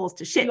all falls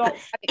to shit. But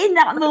in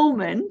that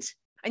moment.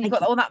 And you've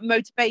got all that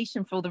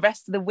motivation for all the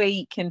rest of the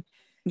week. And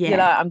you're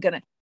like, I'm going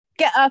to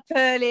get up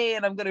early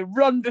and I'm going to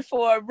run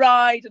before I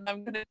ride. And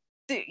I'm going to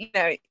do,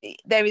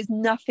 there is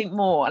nothing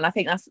more. And I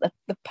think that's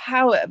the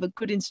power of a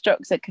good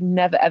instructor can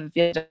never, ever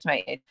be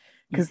underestimated.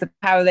 Because the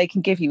power they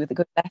can give you with a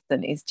good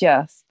lesson is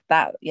just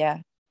that,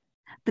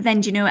 But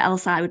then do you know what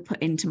else I would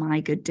put into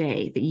my good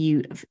day that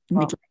you have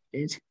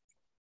neglected?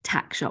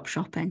 Tack shop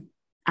shopping.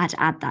 I'd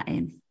add that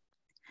in.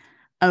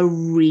 A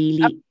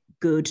really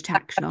good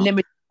tack shop.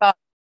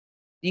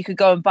 You could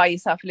go and buy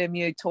yourself a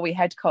Lemieux toy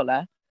head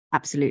collar.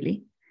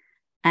 Absolutely.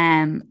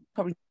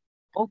 Probably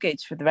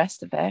mortgage for the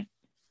rest of it.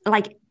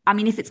 Like, I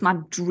mean, if it's my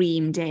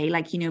dream day,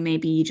 like,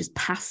 maybe you just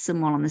pass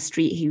someone on the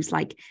street who's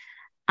like,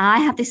 I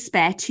have this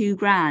spare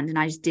 $2,000 and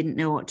I just didn't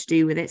know what to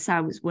do with it. So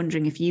I was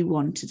wondering if you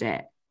wanted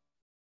it.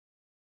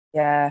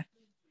 Yeah.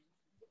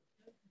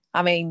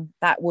 I mean,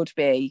 that would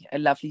be a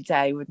lovely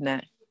day, wouldn't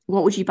it?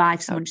 What would you buy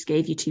if someone just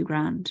gave you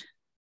 $2,000?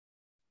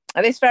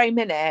 At this very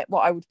minute,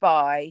 what I would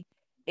buy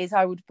is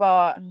I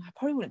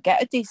probably wouldn't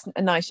get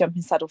a nice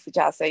jumping saddle for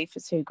Jazzy for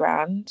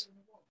 $2,000.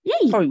 Yeah,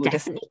 you probably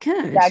definitely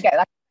could.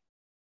 Yeah,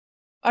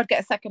 I'd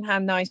get a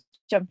second-hand nice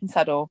jumping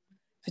saddle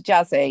for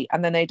Jazzy,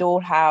 and then they'd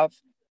all have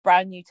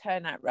brand new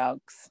turnout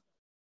rugs.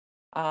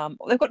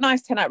 They've got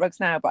nice turnout rugs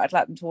now, but I'd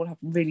like them to all have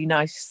really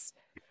nice.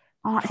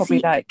 I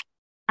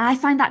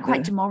find that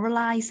quite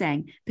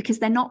demoralising because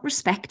they're not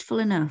respectful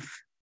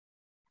enough.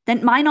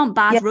 Then mine aren't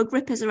bad rug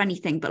rippers or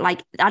anything, but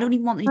like I don't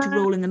even want them to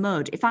roll in the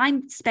mud. If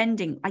I'm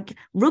spending, like,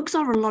 rugs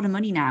are a lot of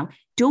money now,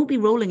 don't be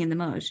rolling in the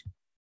mud.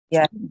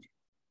 Yeah.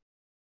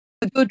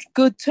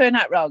 Good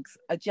turnout rugs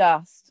are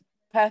just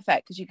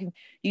perfect because you can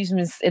use them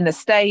in the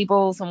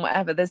stables and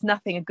whatever. There's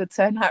nothing a good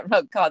turnout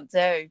rug can't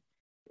do.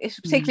 It's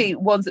particularly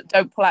ones that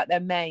don't pull out their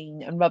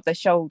mane and rub their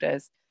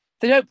shoulders.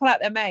 If they don't pull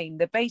out their mane,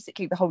 they're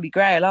basically the holy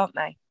grail, aren't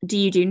they? Do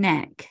you do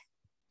neck?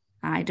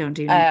 I don't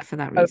do neck for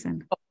that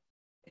reason.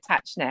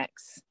 Detached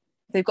necks.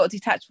 If they've got a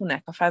detachable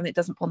neck, I found that it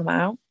doesn't pull them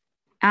out.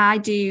 I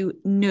do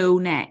no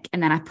neck,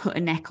 and then I put a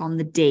neck on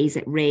the days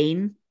it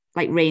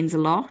rains a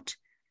lot.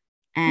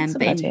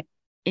 But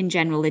in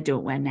general, they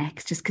don't wear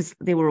necks just because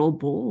they were all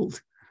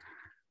bald.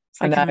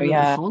 It's like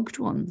the hogged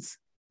ones.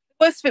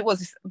 The worst of it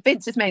was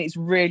Vince's mane is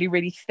really,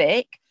 really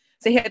thick.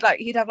 So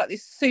he'd have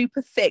this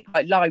super thick,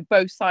 line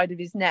both sides of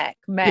his neck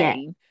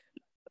mane,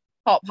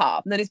 top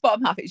half, and then his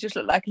bottom half, it just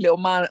looked like a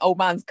little old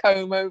man's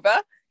comb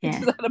over. Yeah.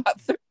 He just had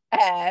about 3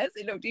 hairs.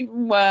 It looked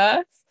even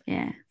worse.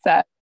 Yeah.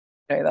 So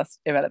that's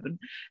irrelevant.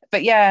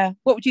 But yeah,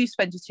 what would you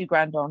spend your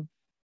 $2,000 on?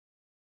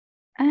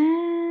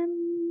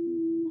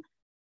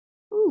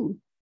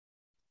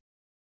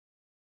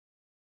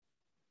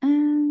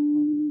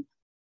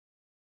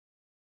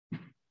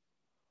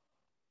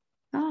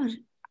 God,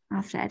 I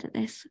have to edit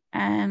this.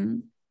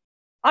 I'm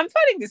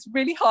finding this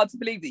really hard to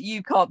believe that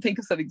you can't think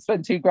of something to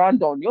spend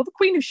 $2,000 on. You're the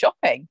queen of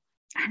shopping.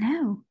 I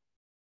know.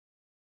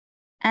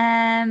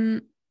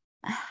 Have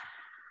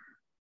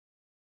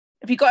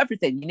you got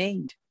everything you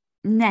need?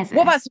 Never.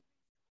 What about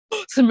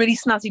some really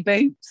snazzy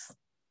boots?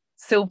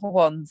 Silver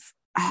ones.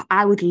 Oh,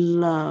 I would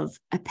love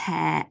a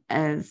pair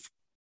of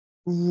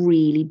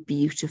really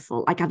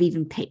beautiful, like I've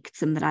even picked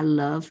some that I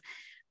love,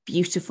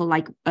 beautiful,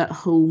 like at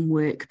home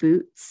work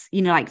boots,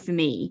 like for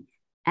me.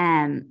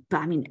 But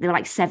I mean, they're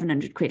like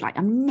 700 quid. Like,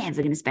 I'm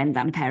never going to spend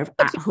that on a pair of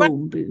at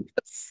home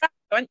boots.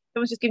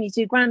 Someone's just giving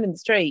you $2,000 in the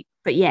street.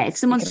 But yeah, if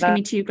someone's just giving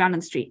me $2,000 on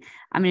the street,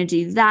 I'm going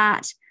to do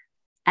that.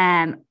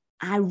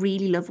 I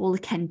really love all the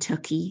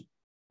Kentucky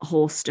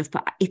horse stuff,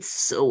 but it's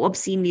so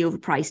obscenely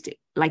overpriced,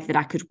 like that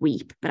I could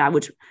weep. But I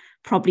would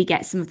probably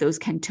get some of those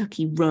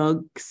Kentucky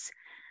rugs.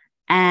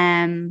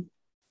 I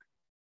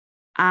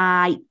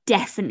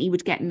definitely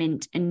would get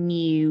Mint a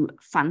new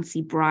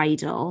fancy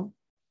bridle.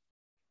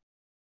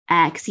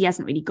 Because he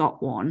hasn't really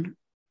got one.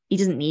 He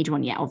doesn't need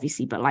one yet,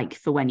 obviously, but like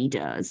for when he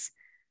does.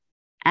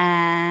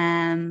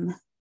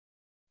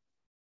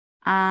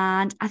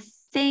 And I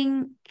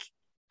think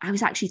I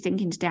was actually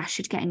thinking today I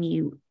should get a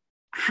new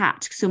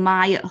hat. So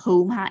my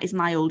home hat is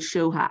my old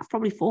show hat. I've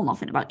probably fallen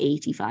off it about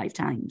 85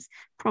 times.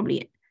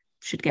 Probably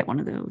should get one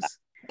of those.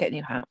 Get a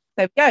new hat.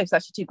 There we go. So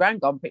that's your £2,000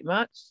 gone pretty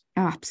much.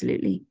 Oh,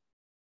 absolutely.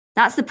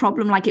 That's the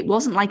problem. Like, it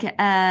wasn't like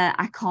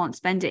I can't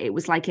spend it. It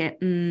was like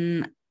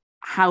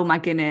how am I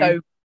gonna?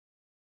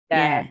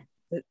 Yeah.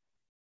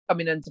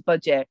 Coming under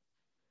budget.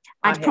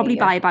 I'd probably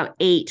buy about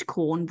 8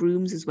 corn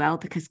brooms as well,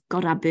 because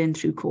God, I burn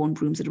through corn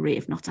brooms at a rate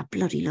of knots. I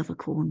bloody love a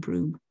corn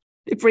broom.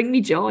 They bring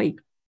me joy.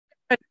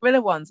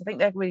 Gorilla ones, I think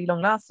they're really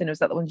long lasting. Or is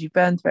that the ones you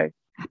burn through?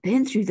 I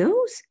burn through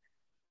those.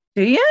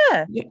 Do you?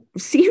 Yeah,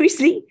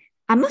 seriously.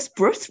 I must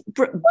brush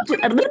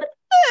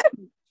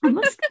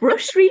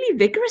really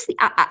vigorously.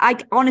 I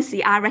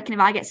honestly, I reckon if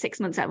I get 6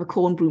 months out of a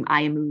corn broom,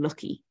 I am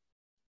lucky.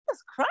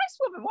 Jesus Christ,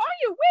 woman, why are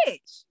you a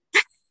witch?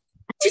 I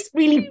just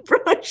really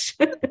brush.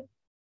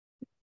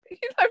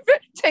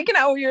 Taking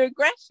out all your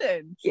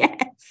aggression.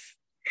 Yes.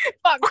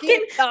 Fuck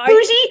you,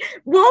 Bougie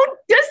won't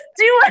just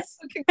do us.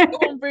 Fucking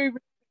corn broom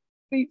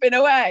sleeping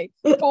away.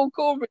 Poor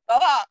corn broom.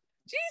 Oh,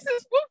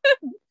 Jesus,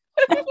 woman.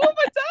 What have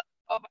I done?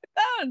 What have I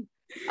done?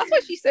 That's why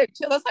she's so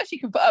chill. That's how she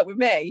can put up with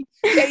me.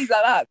 Days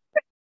like that.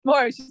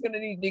 Tomorrow she's going to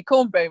need a new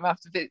corn broom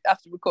after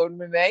recording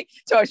with me.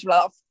 Tomorrow she'll be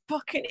like, oh,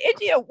 fucking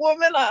idiot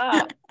woman like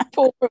that.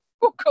 Poor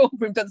corn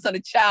broom doesn't stand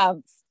a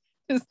chance.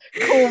 Just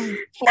corn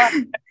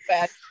flying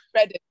everywhere,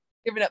 ready,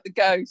 giving up the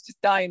ghost,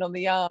 just dying on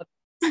the yard.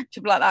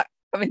 She'll be like that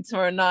coming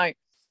tomorrow night.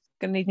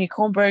 Gonna need a new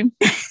corn broom.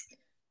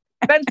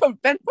 Ben probably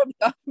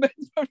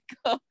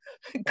got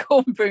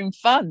corn broom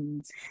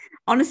fund.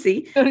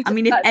 Honestly, I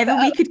mean, if ever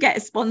we could get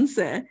a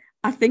sponsor,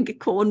 I think a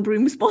corn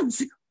broom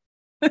sponsor.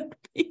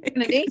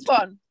 Gonna need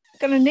one.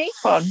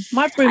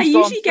 My broom's I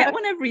usually get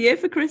one every year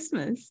for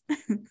Christmas.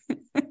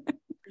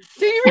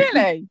 Do you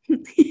really?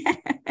 Yeah.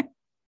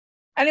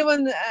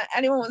 Anyone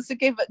wants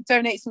to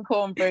donate some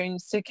corn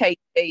brooms to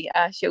Katie?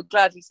 She'll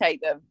gladly take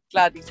them.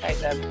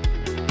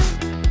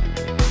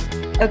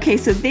 Okay,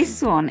 so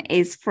this one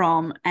is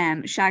from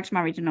Shagged,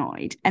 Married,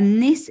 Annoyed.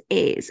 And this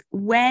is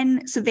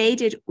when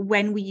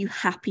were you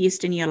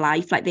happiest in your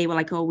life? Like, they were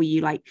like, oh, were you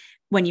like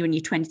when you were in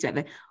your 20s,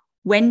 whatever.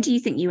 When do you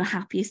think you were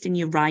happiest in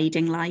your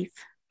riding life?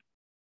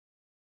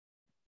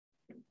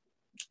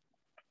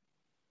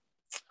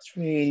 It's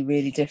really,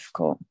 really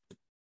difficult.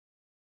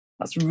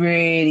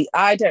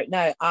 I don't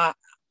know.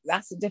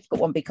 That's a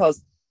difficult one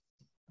because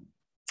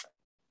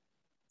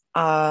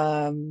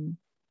there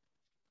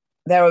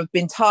have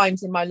been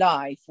times in my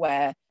life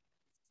where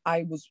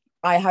I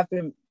have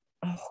been,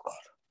 oh God,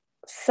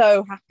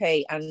 so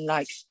happy and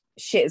like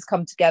shit has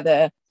come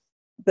together.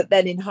 But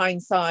then in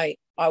hindsight,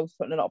 I was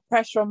putting a lot of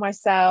pressure on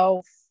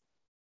myself.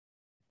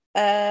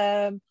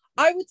 I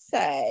would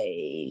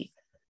say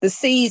the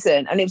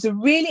season, and it was a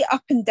really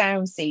up and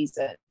down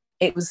season.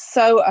 It was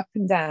so up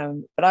and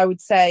down, but I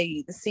would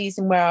say the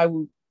season where I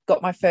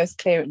got my first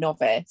clear at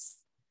novice.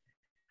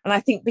 And I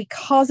think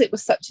because it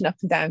was such an up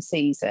and down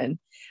season,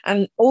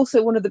 and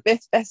also one of the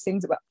best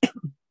things about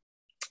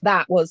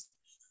that was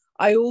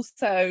I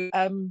also,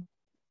 I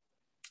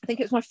think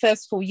it was my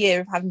first full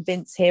year of having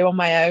Vince here on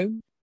my own.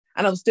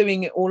 And I was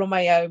doing it all on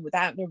my own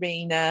without an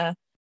arena.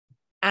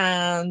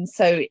 And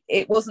so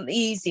it wasn't the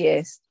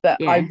easiest, but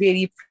yeah. I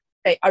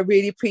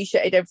really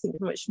appreciated everything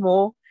much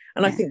more.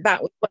 And I think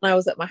that was when I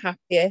was at my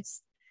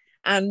happiest.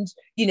 And,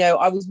 you know,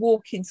 I was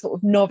walking sort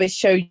of novice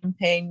show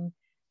jumping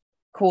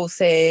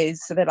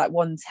courses. So they're like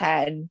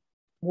 110,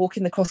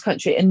 walking the cross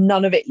country, and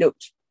none of it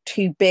looked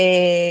too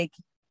big.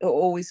 It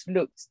always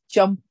looked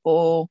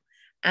jumpable.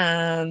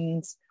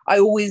 And it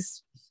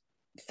always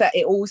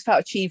felt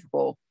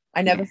achievable.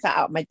 I never sat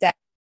out my depth.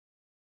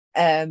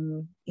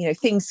 You know,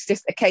 things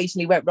just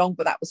occasionally went wrong,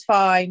 but that was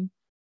fine.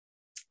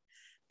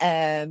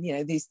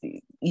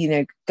 You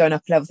know, going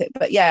up a level thing.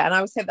 But yeah, and I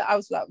would say that I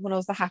was like, when I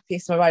was the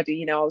happiest in my riding,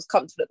 you know, I was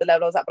comfortable at the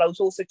level I was at, but I was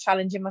also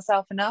challenging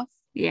myself enough.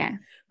 Yeah.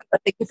 I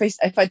think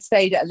if I'd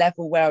stayed at a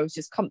level where I was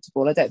just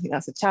comfortable, I don't think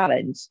that's a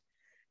challenge.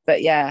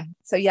 But yeah,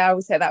 so yeah, I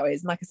would say that way.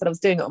 And like I said, I was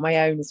doing it on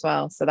my own as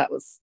well. So that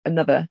was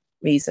another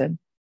reason.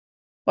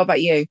 What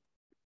about you?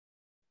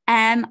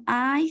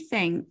 I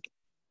think,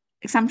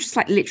 because I'm just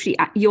like literally,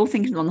 you're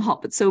thinking on the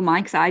hop, but so am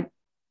I, because I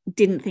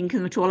didn't think of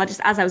them at all. I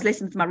just, as I was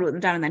listening to them, I wrote them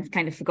down and then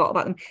kind of forgot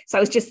about them. So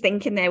I was just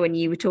thinking there when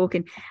you were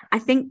talking. I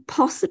think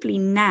possibly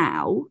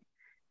now,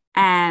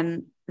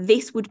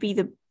 this would be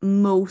the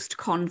most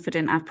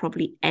confident I've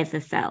probably ever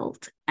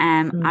felt.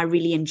 I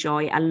really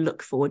I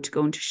look forward to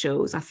going to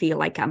shows. I feel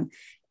like I'm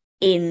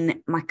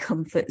in my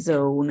comfort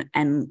zone,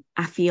 and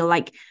I feel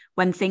like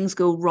when things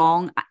go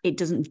wrong, it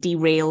doesn't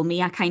derail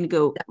me. I kind of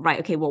go, right,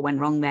 okay, what went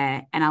wrong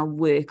there? And I'll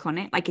work on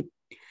it,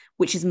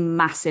 which is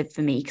massive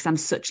for me because I'm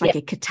such like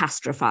a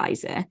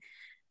catastrophizer.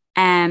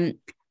 And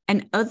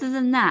other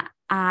than that,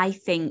 I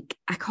think,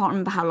 I can't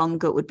remember how long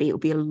ago it would be. It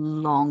would be a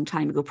long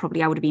time ago.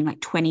 Probably I would have been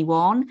like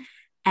 21.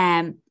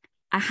 I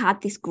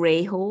had this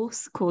grey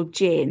horse called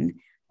Gin,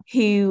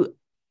 who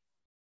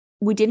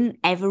we didn't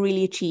ever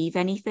really achieve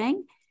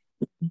anything.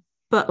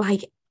 But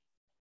like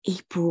he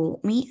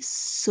brought me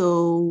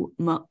so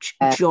much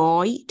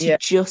joy to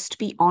just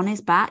be on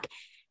his back.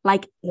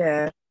 Like,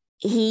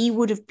 he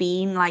would have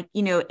been like,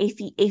 you know,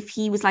 if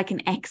he was like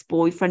an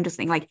ex-boyfriend or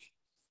something, like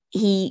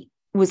he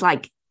was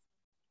like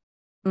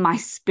my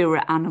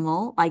spirit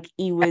animal. Like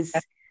he was,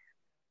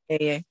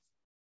 he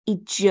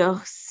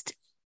just,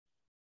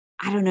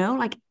 I don't know,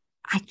 like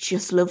I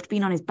just loved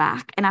being on his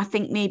back. And I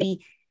think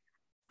maybe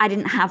I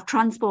didn't have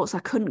transport, so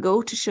I couldn't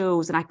go to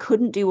shows and I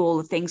couldn't do all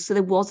the things. So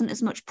there wasn't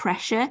as much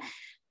pressure.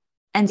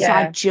 And so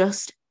I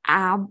just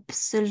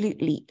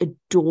absolutely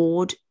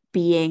adored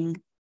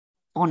being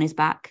on his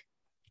back.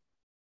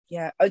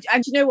 Yeah.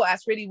 And you know what?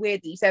 That's really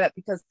weird that you say that,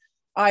 because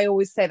I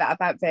always say that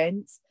about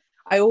Vince.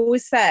 I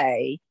always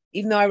say,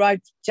 even though I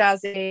ride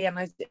Jazzy and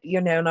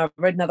and I've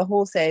ridden other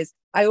horses,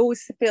 I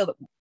always feel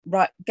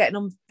that getting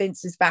on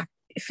Vince's back,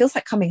 it feels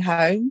like coming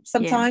home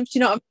sometimes. Yeah.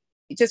 You know what I mean?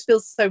 It just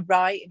feels so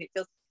right,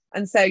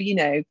 and so, you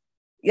know,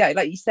 yeah,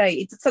 like you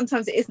say,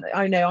 sometimes it isn't.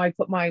 I know I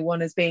put my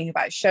one as being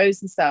about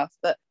shows and stuff,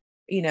 but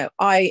you know,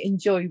 I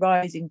enjoy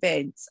riding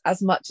Vince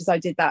as much as I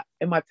did that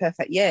in my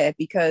Perfect Year,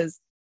 because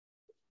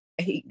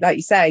he, like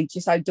you say,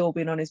 just I adore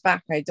being on his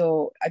back. I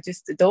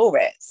just adore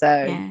it.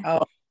 So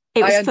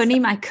it was funny.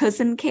 My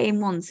cousin came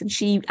once and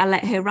I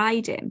let her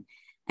ride him,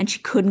 and she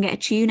couldn't get a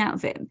tune out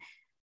of him.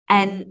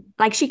 And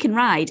like, she can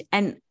ride,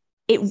 and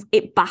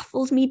it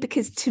baffled me,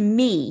 because to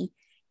me,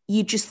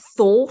 you just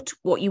thought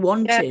what you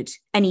wanted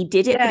and he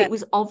did it, but it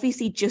was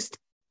obviously just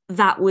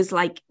that was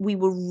like we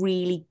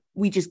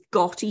just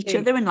got each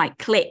other and like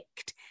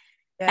clicked.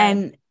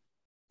 And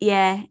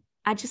I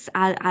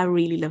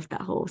really loved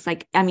that horse.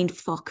 Like, I mean,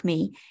 fuck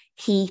me,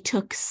 he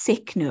took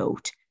Sick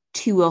Note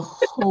to a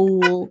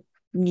whole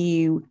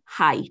new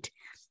height.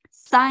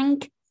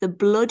 Thank the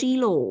bloody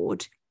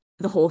Lord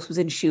the horse was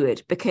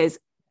insured, because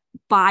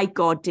by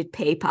God did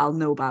PayPal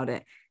know about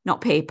it.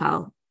 Not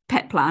PayPal,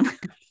 Pet Plan.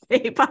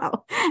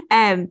 PayPal.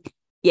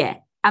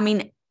 I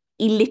mean,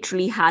 he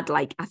literally had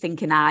like, I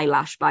think, an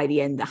eyelash by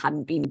the end that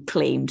hadn't been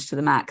claimed to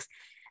the max.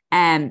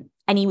 And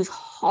he was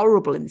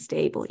horrible in the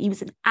stable. He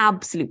was an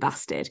absolute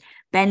bastard.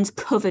 Ben's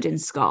covered in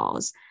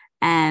scars.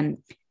 But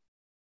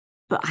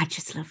I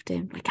just loved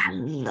him. Like, I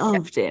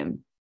loved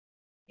him.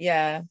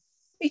 Yeah.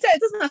 It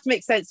doesn't have to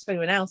make sense to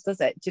anyone else, does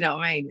it? Do you know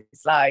what I mean?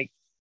 It's like,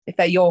 if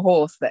they're your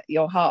horse, that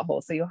your heart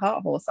horse, they're your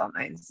heart horse, aren't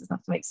they? It doesn't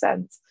have to make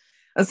sense.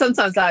 And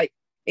sometimes, like,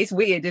 it's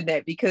weird, isn't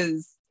it?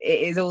 Because it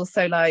is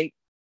also like,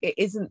 it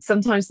isn't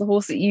sometimes the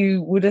horse that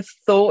you would have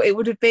thought it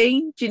would have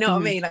been. Do you know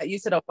what I mean? Like you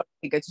said, oh,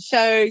 you go to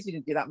shows, you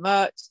didn't do that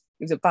much.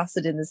 He was a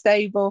bastard in the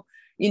stable,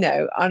 you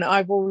know. And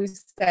I've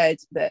always said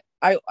that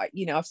I've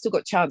still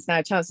got Chance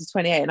now. Chance is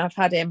 28, and I've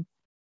had him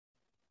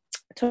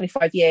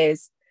 25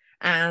 years,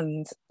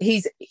 and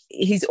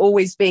he's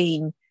always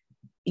been,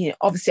 you know,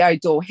 obviously I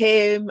adore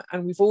him,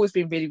 and we've always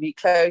been really, really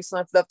close, and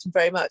I've loved him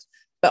very much.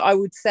 But I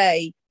would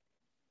say,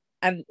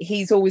 and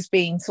he's always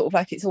been sort of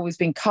like, it's always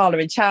been Carla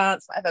and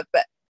Chance, whatever,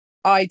 but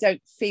I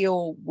don't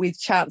feel with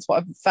Chance what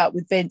I've felt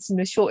with Vince in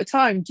a shorter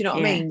time. Do you know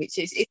what I mean? Which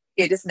is, it's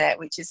good, isn't it?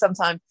 Which is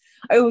sometimes,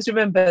 I always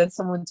remember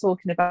someone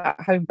talking about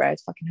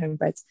fucking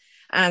homebreds.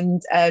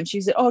 And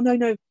she said, oh,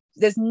 no,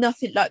 there's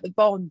nothing like the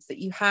bond that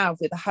you have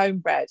with a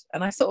homebred.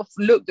 And I sort of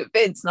looked at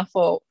Vince and I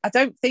thought, I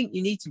don't think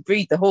you need to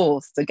breed the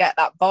horse to get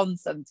that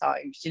bond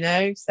sometimes, you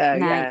know? So,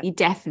 no, you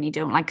definitely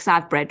don't. Like, because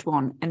I've bred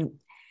one, and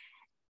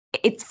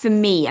it's, for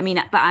me, I mean,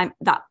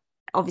 that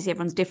obviously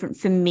everyone's different.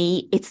 For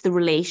me, it's the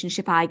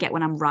relationship I get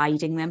when I'm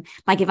riding them.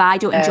 Like, if I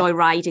don't enjoy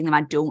riding them,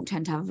 I don't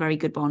tend to have a very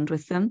good bond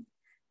with them.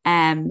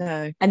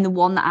 No. And the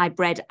one that I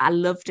bred, I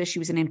loved her. She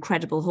was an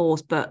incredible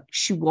horse, but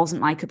she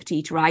wasn't my cup of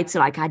tea to ride. So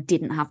like, I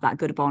didn't have that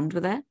good a bond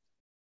with her.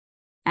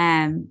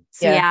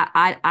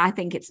 I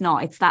think it's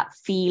that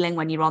feeling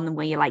when you're on them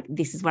where you're like,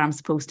 this is where I'm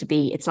supposed to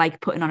be. It's like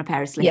putting on a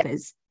pair of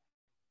slippers,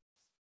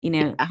 you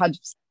know?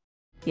 100%.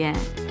 Yeah.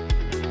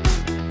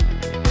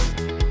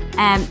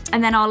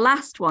 And then our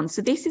last one.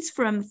 So this is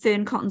from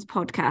Fern Cotton's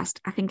podcast.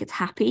 I think it's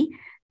Happy.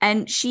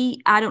 And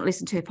I don't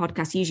listen to her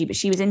podcast usually, but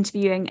she was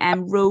interviewing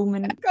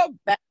Roman.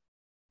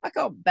 I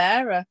can't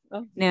bear her.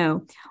 Oh.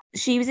 No,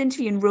 she was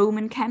interviewing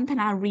Roman Kemp,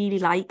 and I really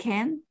like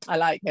him. I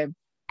like him.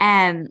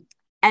 And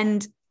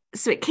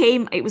so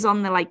it was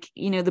on the, like,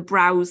 you know, the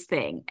browse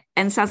thing.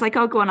 And so I was like,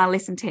 oh, go on, I'll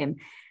listen to him.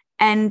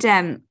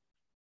 And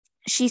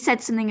she said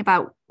something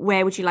about,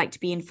 where would you like to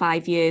be in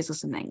 5 years or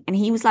something? And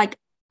he was like,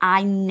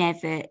 I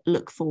never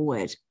look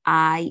forward.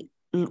 I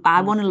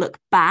want to look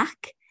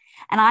back.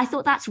 And I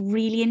thought that's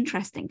really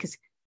interesting, because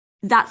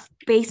that's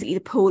basically the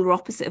polar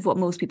opposite of what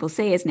most people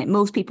say, isn't it?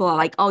 Most people are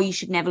like, oh, you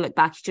should never look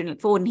back, you shouldn't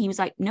look forward. And he was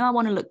like, no, I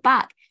want to look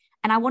back,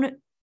 and I want to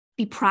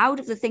be proud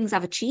of the things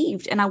I've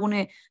achieved, and I want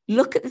to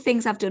look at the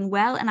things I've done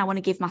well, and I want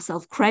to give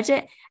myself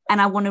credit,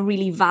 and I want to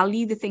really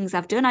value the things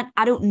I've done.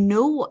 I don't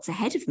know what's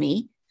ahead of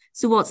me.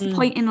 So what's the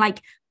point in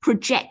like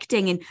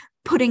projecting and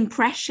putting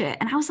pressure?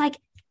 And I was like,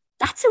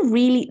 that's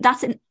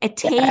a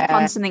take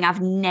on something I've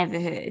never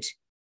heard.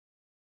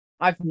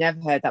 I've never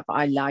heard that, but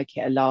I like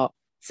it a lot.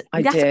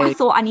 That's what I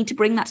thought. I need to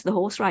bring that to the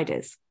horse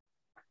riders.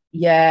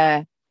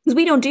 Yeah. Because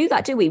we don't do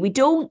that, do we? We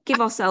don't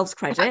give ourselves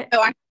credit.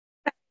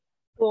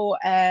 saw,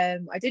 I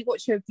didn't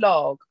watch her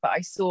vlog, but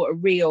I saw a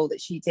reel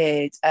that she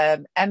did.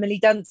 Emily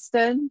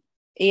Dunstan,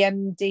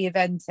 EMD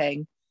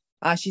Eventing.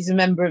 She's a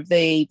member of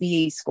the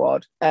BE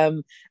squad.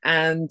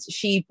 And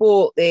she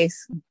bought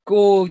this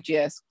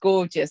gorgeous,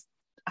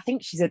 I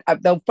think she said,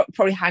 they'll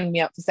probably hang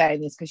me up for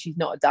saying this because she's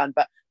not a done,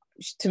 but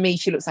to me,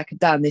 she looks like a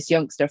done, this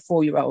youngster,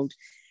 4-year-old.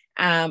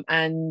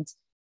 And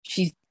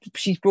she's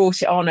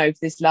brought it on over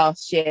this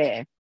last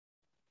year.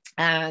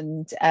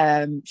 And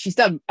she's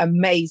done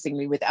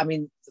amazingly with it. I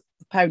mean,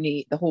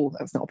 the horse,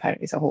 it's not a pony,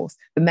 it's a horse.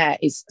 The mare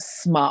is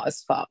smart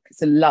as fuck.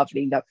 It's a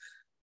lovely love.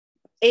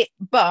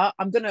 But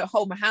I'm going to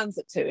hold my hands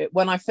up to it.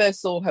 When I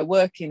first saw her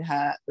working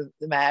the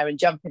mare and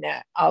jumping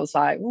it, I was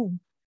like, ooh,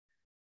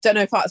 don't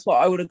know if that's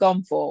what I would have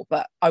gone for,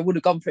 but I would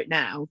have gone for it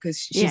now because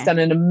she's done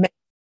an amazing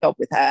job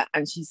with her.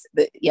 And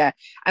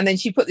and then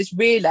she put this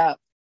reel up,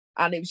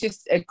 and it was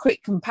just a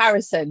quick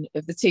comparison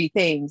of the two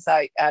things,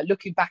 like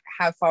looking back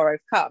at how far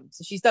I've come.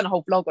 So she's done a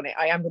whole vlog on it.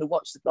 I am going to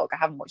watch the vlog. I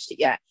haven't watched it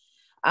yet.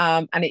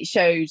 And it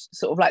showed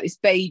sort of like this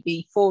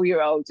baby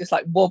 4-year-old just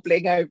like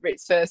wobbling over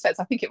its first steps.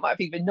 I think it might have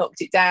even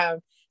knocked it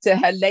down, to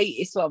her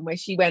latest one where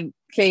she went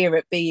clear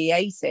at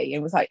BE80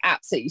 and was like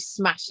absolutely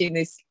smashing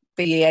this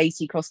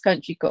BE80 cross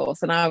country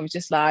course. And I was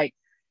just like,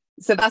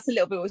 so that's a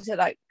little bit was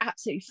like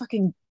absolutely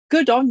fucking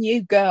good on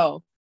you,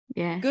 girl.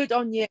 Yeah, good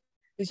on you.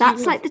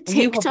 That's like the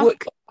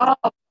TikTok.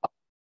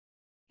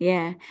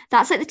 Yeah,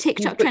 that's like the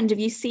TikTok trend. Have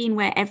you seen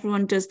where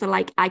everyone does the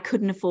like, I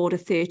couldn't afford a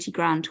 30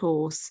 grand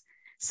horse,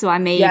 so I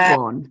made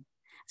one?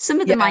 Some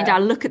of them, I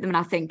look at them and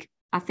I think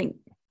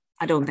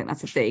I don't think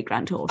that's a 30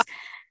 grand horse.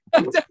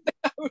 I don't think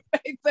I would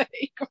pay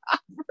 30 grand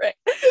for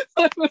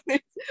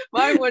it.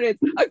 My one is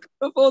I can't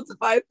afford to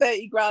buy a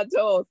 30 grand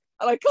horse,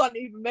 and I can't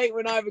even make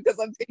one either because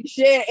I'm too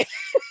shit.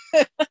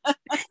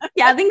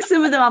 Yeah, I think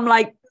some of them I'm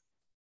like,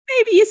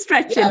 maybe you're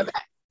stretching.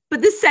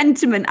 But the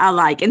sentiment I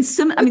like. And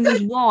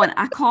there's one,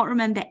 I can't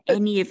remember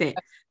any of it,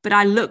 but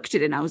I looked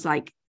at it and I was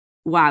like,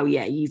 wow,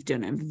 yeah, you've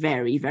done a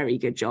very, very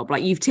good job.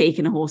 Like, you've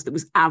taken a horse that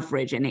was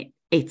average and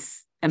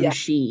it's a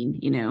machine,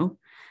 you know.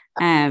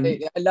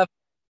 Absolutely. I love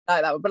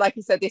like that one. But like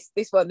you said,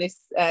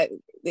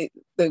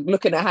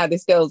 looking at how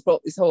this girl's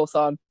brought this horse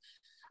on,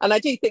 and I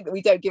do think that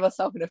we don't give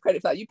ourselves enough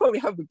credit for that. You probably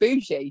have with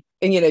Bougie,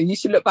 and you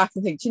should look back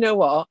and think, do you know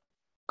what?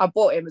 I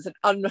bought him as an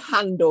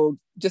unhandled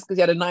just because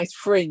he had a nice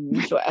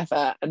fringe,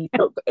 whatever. And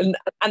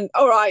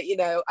all right,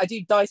 I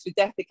do dice with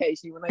death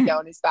occasionally when I get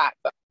on his back,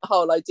 but on the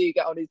whole, I do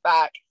get on his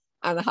back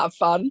and I have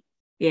fun.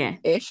 Yeah.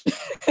 Ish.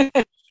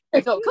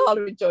 If not,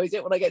 Carla enjoys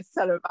it when I get to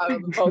tell her about it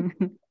on the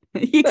pod.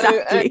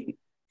 Exactly.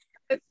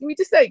 So, we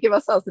just don't give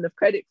ourselves enough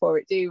credit for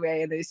it, do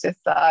we? And it's just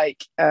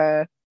like,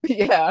 I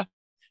do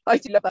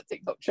love that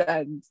TikTok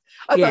trend.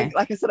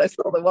 Like I said, I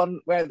saw the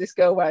one where this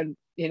girl went,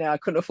 I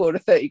couldn't afford a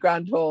 30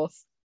 grand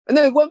horse. And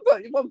then one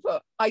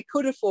foot, I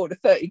could afford a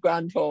 30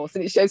 grand horse,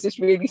 and it shows this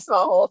really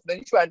smart horse. And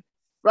then she went,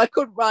 but I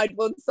couldn't ride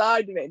one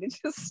side of it, and it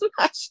just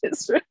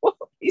smashes through all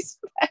these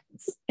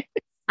fences.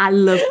 I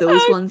love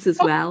those ones as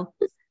well.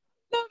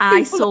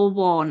 I saw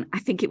one, I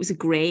think it was a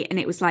grey, and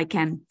it was like,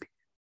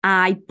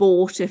 I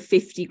bought a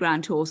 50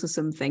 grand horse or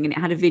something, and it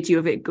had a video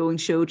of it going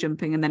show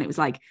jumping, and then it was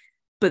like,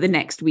 but the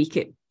next week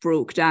it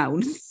broke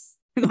down.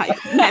 Like,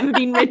 never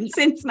been ridden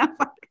since. Now,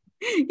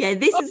 yeah,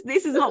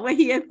 this is what we're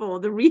here for.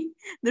 The real.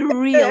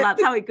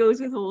 That's how it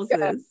goes with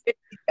horses.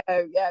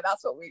 Yeah,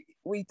 that's what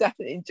we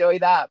definitely enjoy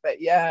that.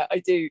 But yeah, I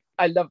do.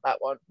 I love that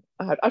one.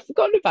 I'd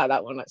forgotten about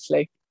that one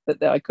actually.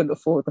 That I couldn't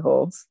afford the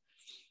horse.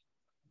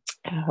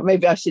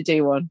 Maybe I should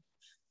do one.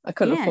 I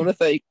couldn't afford a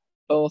 30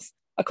 horse.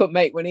 I couldn't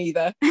make one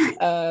either.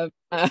 So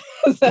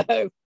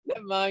never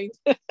mind.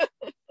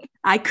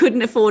 I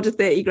couldn't afford a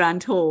 30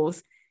 grand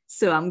horse.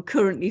 So I'm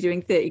currently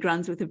doing 30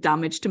 grand's worth of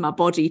damage to my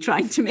body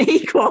trying to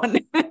make one.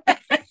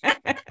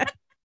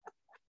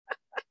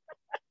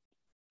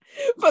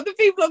 But the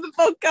people on the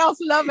podcast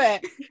love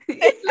it.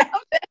 They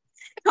love it.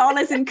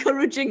 Carla's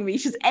encouraging me.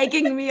 She's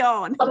egging me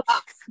on.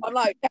 I'm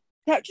like,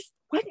 just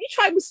why don't you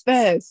try with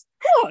Spurs?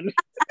 Come on.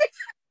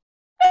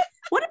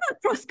 What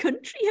about cross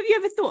country? Have you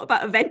ever thought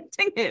about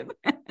eventing him?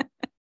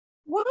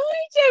 Why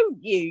don't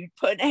you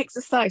put an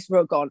exercise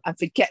rug on and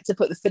forget to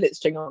put the fillet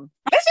string on?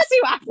 Let's just see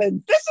what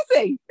happens. Let's just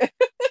see.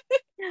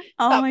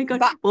 Oh my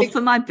God. Well,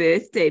 for my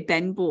birthday,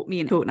 Ben bought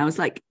me a coat and I was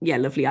like, yeah,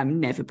 lovely. I'm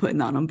never putting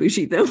that on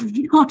Bougie though.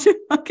 Not a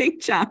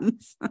fucking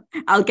chance.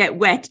 I'll get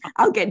wet.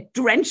 I'll get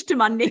drenched to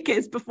my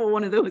knickers before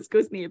one of those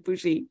goes near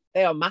Bougie.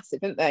 They are massive,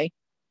 aren't they?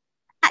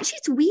 Actually,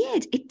 it's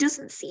weird. It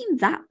doesn't seem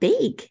that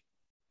big.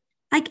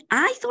 Like,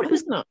 I thought it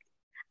was not.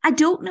 I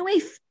don't know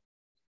if,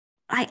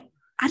 I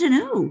don't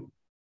know.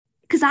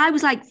 Because I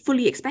was like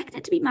fully expecting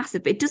it to be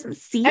massive, but it doesn't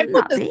seem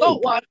that big.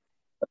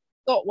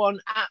 Got one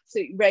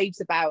absolutely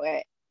raves about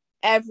it.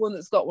 Everyone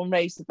that's got one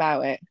raves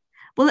about it.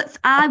 Well,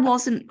 I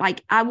wasn't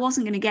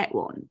going to get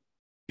one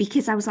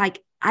because I was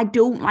like, I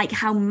don't like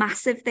how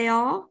massive they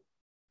are.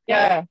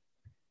 Yeah.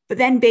 But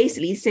then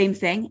basically the same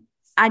thing.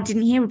 I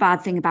didn't hear a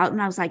bad thing about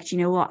them. I was like, do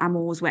you know what? I'm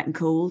always wet and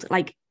cold.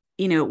 Like,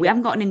 we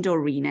haven't got an indoor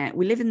arena.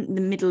 We live in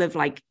the middle of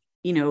like,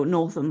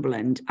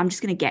 Northumberland. I'm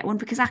just going to get one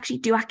because actually,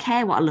 do I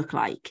care what I look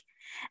like?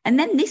 And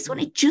then this one,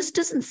 it just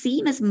doesn't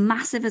seem as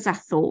massive as I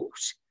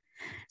thought.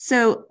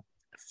 So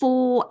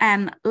for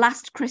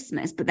last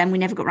Christmas, but then we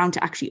never got around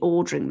to actually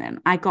ordering them,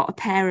 I got a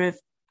pair of,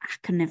 I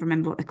can never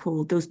remember what they're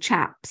called, those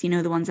chaps, you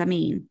know, the ones I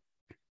mean?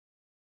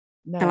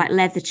 No. They're like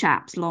leather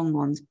chaps, long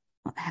ones.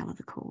 What the hell are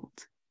they called?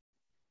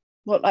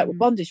 What, like what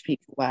bondage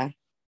people wear?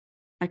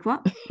 Like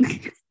what?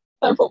 Like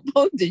what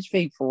bondage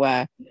people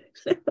wear?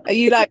 Are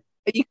you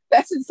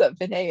confessing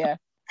something here?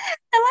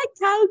 They're like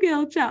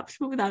cowgirl chaps,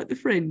 but without the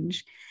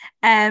fringe.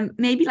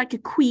 Maybe like a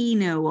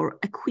Quino or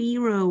a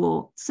Quiro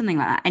or something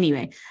like that.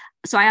 Anyway,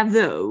 so I have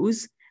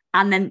those,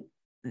 and then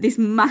this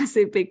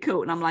massive big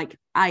coat, and I'm like,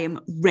 I am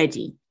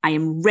ready. I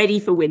am ready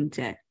for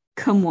winter.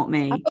 Come what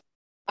may. I've got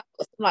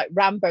some like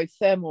Rambo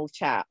thermal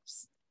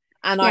chaps,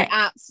 and I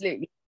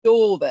absolutely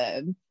adore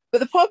them. But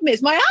the problem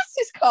is, my ass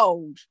is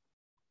cold.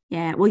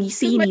 Yeah, well, you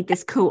see, you need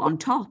this coat on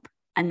top,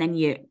 and then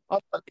you're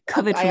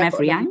covered from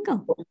every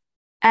angle.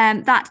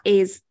 That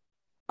is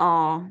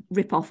our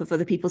rip-off of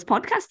other people's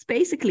podcasts,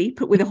 basically,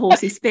 but with a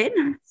horsey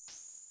spin.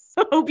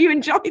 So I hope you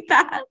enjoyed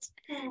that.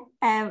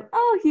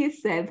 Oh,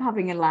 here's Seb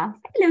having a laugh.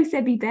 Hello,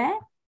 Sebby Bear.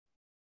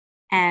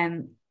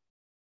 Are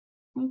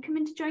you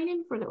coming to join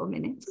in for a little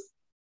minute?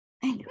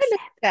 Hello,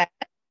 Seb.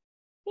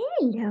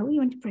 Hello, you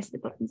want to press the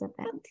buttons up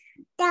there?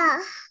 Da.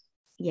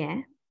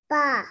 Yeah.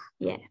 Ba.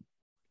 Yeah.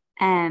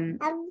 Ba.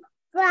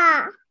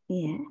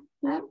 Yeah.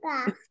 Ba.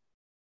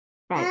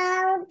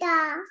 Right.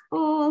 Da.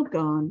 All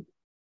gone.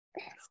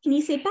 Can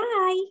you say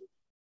bye?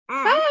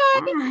 Bye.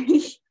 Bye.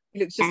 It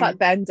looks just like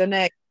Ben, doesn't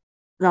it?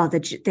 Oh,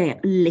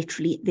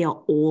 they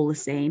are all the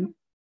same.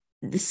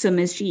 The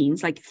summer's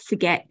jeans, like,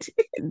 forget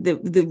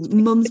the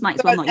mums might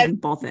as well not even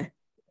bother.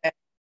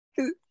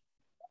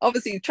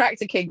 Obviously,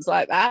 Tractor King's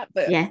like that,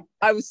 but yeah,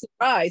 I was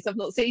surprised. I've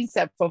not seen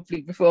Seb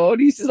properly before,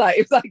 and he's just like,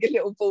 it was like a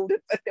little bald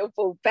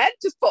bed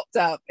just popped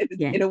up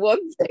in a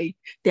onesie.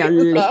 They are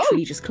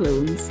literally just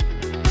clones.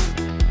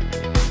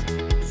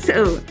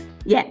 So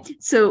yeah,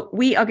 so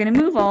we are going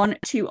to move on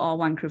to our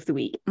wanker of the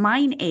week.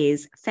 Mine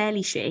is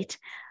fairly shit,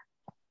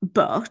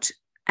 but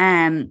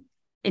in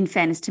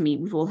fairness to me,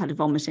 we've all had a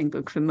vomiting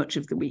bug for much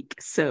of the week.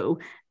 So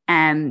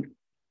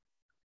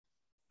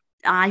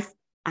I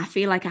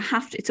feel like I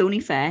have to, it's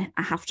only fair,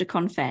 I have to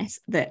confess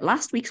that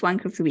last week's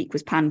wanker of the week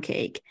was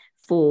Pancake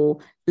for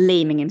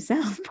laming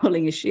himself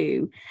pulling a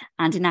shoe.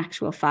 And in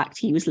actual fact,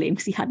 he was lame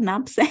because he had an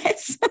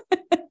abscess.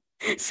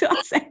 So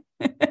I said,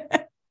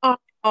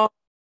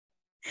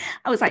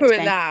 I was like,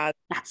 that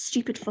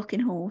stupid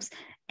fucking horse,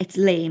 it's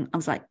lame. I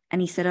was like,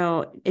 and he said,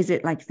 oh, is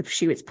it like the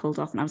shoe it's pulled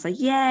off? And I was like,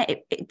 yeah,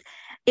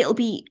 it'll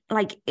be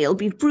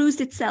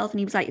bruised itself. And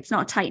he was like, it's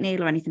not a tight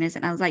nail or anything, is it?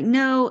 And I was like,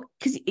 no,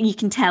 because you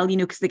can tell, you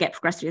know, because they get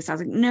progressive. So I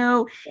was like,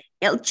 no,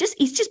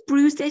 he's just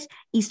bruised it.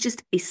 He's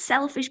just a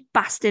selfish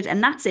bastard.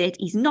 And that's it.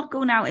 He's not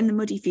going out in the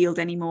muddy field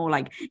anymore.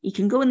 Like, he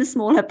can go in the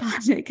smaller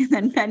paddock. And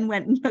then Ben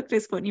went and looked at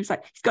his foot and he was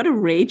like, he's got a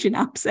raging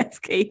abscess,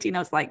 Katie. And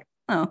I was like,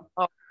 oh.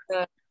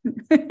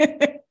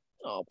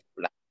 Oh,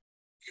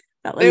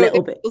 that a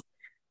little bit.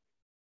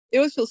 They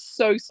always feel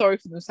so sorry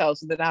for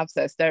themselves with an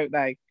abscess, don't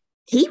they?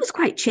 He was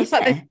quite chipper.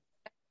 Like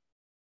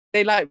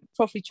they like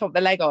properly chopped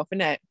the leg off,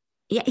 innit?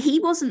 Yeah, he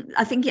wasn't.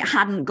 I think it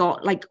hadn't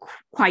got like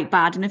quite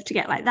bad enough to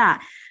get like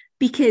that,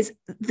 because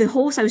the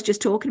horse I was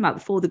just talking about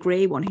before, the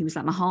grey one, who was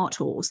like my heart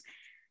horse,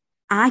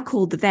 I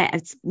called the vet.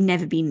 It's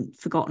never been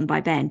forgotten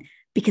by Ben,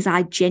 because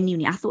I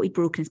thought he'd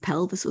broken his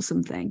pelvis or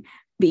something,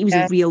 but he was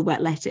a real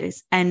wet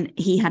lettuce and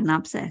he had an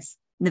abscess.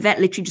 And the vet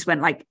literally just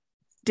went like,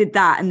 did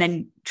that and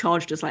then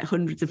charged us like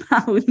hundreds of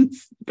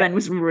pounds. Ben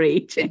was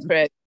raging.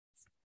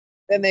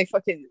 Then they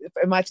fucking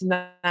imagine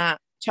that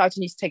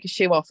charging you to take a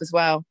shoe off as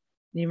well.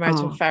 You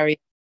imagine ferry.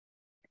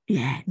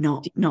 Yeah,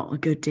 not a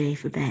good day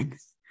for Ben.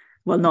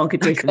 Well, not a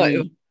good day for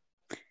me.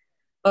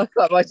 I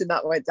can't imagine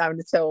that went down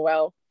at all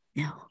well.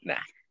 No. Nah.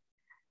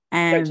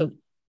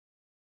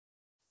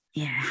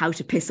 Yeah, how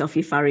to piss off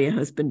your farrier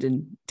husband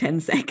in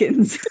 10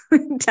 seconds.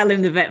 Tell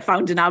him the vet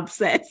found an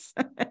abscess.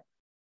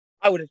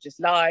 I would have just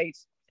lied.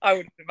 I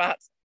would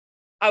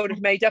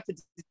have made up a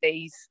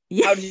disease.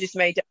 Yeah. I would have just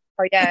made up.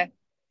 Oh yeah.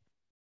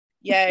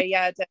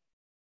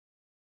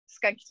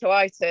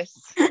 Skankytoitis.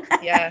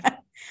 Yeah.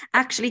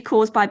 Actually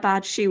caused by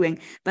bad shoeing,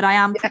 but I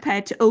am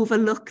prepared to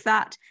overlook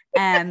that.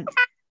 And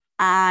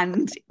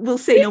we'll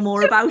say no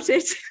more about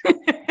it. Because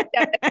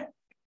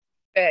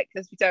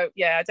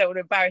I don't want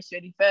to embarrass you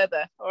any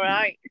further. All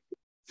right.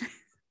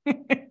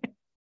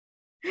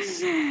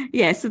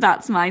 Yeah, so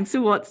that's mine.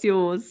 So what's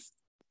yours?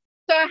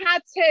 So I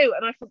had two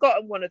and I've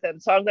forgotten one of them.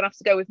 So I'm going to have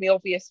to go with the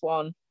obvious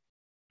one,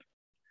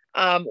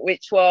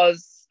 which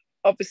was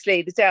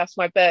obviously the day after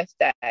my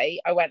birthday.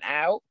 I went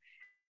out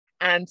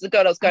and the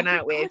girl I was going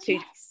out with, 2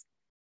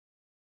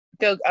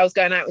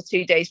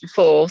 days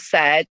before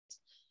said,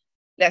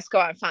 let's go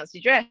out and fancy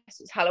dress.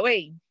 It's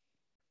Halloween.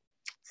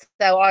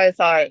 So I was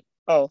like,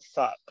 oh,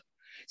 fuck.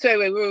 So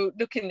anyway, we were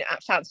looking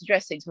at fancy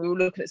dressings. We were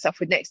looking at stuff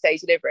with next day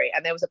delivery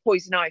and there was a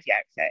poison ivy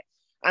outfit.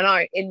 And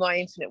I, in my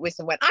infinite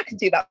wisdom, went, I can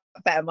do that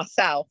better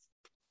myself.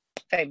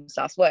 Famous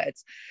last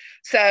words.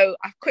 So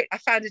I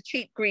found a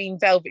cheap green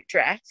velvet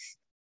dress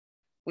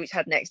which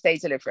had next day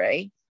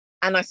delivery.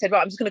 And I said,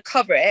 right, I'm just going to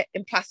cover it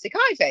in plastic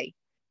ivy.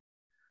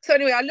 So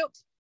anyway, I looked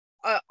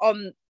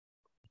on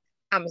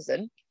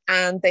Amazon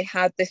and they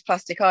had this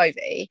plastic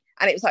ivy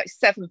and it was like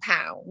 £7.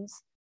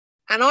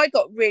 And I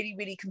got really,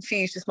 really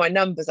confused with my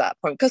numbers at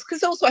that point.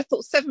 Because also I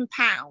thought £7,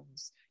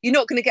 you're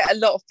not going to get a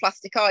lot of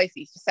plastic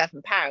ivy for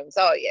 £7,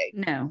 are you?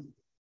 No.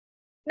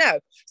 No.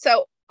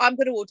 So I'm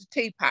going to order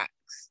 2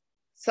 packs.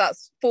 So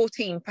that's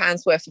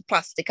 £14 worth of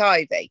plastic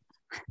ivy.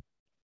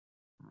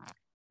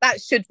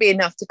 That should be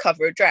enough to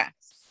cover a dress.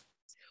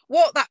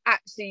 What that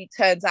actually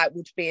turns out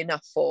would be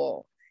enough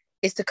for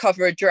is to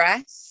cover a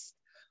dress,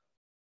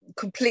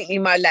 completely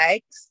my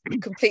legs,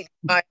 completely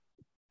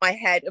my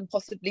head, and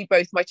possibly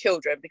both my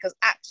children, because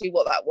actually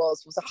what that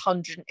was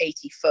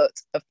 180 foot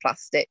of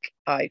plastic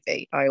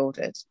ivy I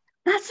ordered.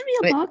 That's a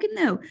real bargain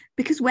though,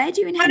 because we're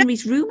doing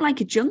Henry's room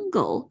like a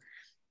jungle,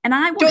 and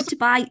I wanted to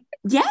buy.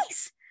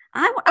 Yes,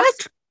 I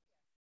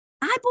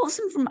bought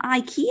some from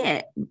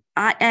IKEA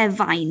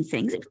Vine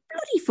things. It's a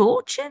bloody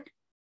fortune.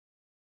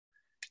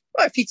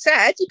 Well, if you'd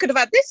said, you could have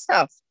had this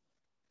stuff.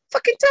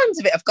 Fucking tons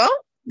of it I've got.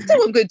 That's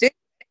what I'm going to do.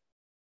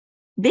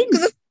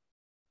 Vince.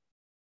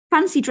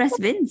 Fancy dress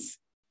Vince.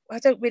 I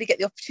don't really get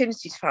the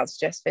opportunity to fancy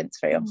dress Vince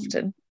very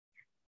often.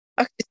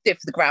 I could just do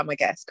it for the gram, I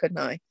guess, couldn't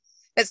I?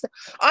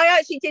 I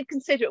actually did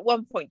consider at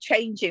one point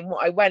changing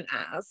what I went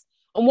as.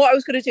 And what I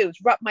was going to do was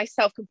wrap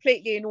myself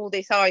completely in all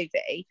this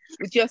ivy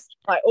with just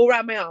like all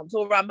around my arms,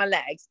 all around my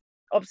legs,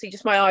 obviously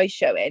just my eyes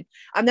showing.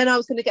 And then I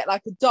was going to get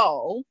like a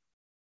doll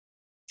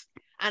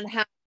and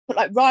put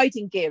like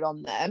riding gear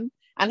on them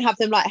and have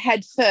them like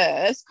head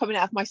first coming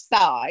out of my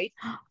side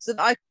so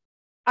that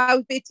I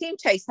would be a team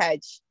chase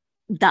hedge.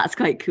 That's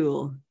quite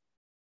cool.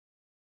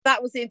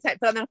 That was the intent.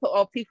 But then I thought,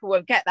 oh, people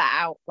won't get that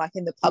out like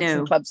in the pubs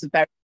and clubs of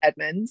Bury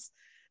Edmonds.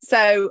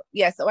 So,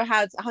 yeah, so I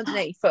had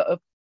 180 foot of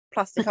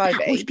plastic ivy.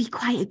 That would be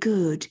quite a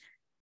good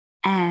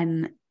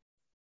fancy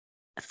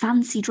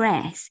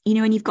dress. You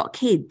know, when you've got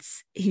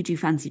kids who do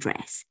fancy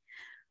dress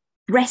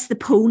the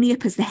pony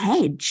up as the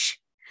hedge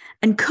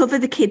and cover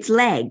the kid's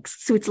legs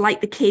so it's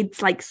like the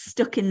kid's like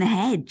stuck in the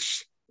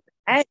hedge.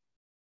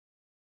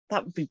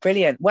 That would be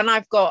brilliant. When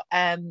I've got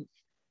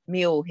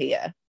Mule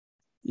here,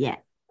 yeah,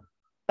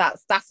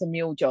 that's a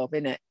Mule job,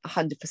 isn't it?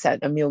 100%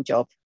 a Mule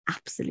job.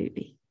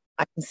 Absolutely.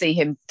 I can see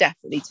him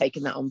definitely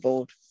taking that on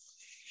board.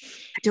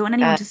 I don't want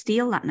anyone to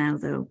steal that now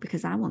though,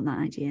 because I want that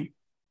idea.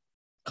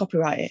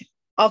 Copyright it.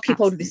 I'll keep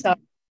hold of this stuff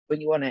when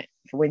you want it.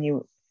 Will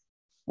you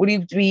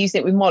be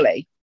using it with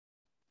Molly?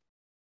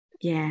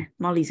 Yeah,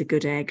 Molly's a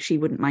good egg. She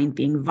wouldn't mind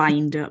being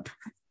vined up.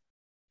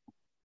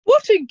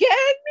 What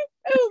again?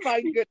 Oh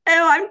my goodness.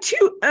 Oh, I'm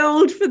too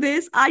old for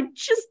this. I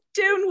just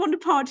don't want to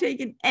partake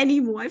in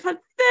anymore. I've had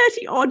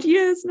 30 odd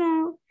years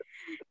now.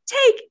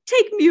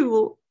 Take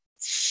Mule.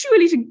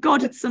 Surely to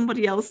God it's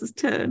somebody else's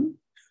turn.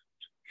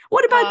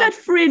 What about that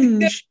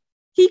fringe?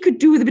 He could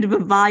do with a bit of a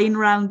vine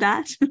around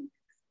that.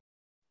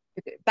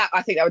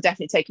 I think that would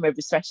definitely take him over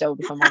his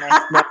threshold, if I'm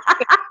honest. No.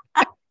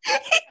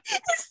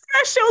 His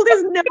threshold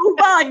is no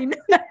vine.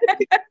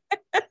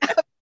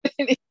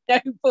 No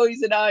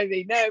poison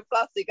ivy, no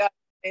plastic ivy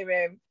near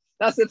him.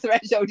 That's the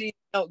threshold he's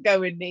not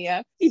going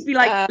near. He'd be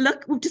like,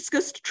 look, we've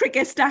discussed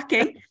trigger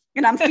stacking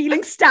and I'm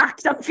feeling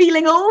stacked. I'm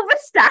feeling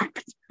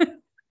overstacked.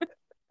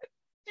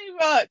 Too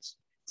much.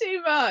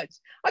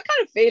 I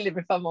kind of feel him,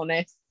 if I'm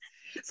honest.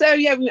 So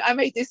yeah, I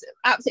made this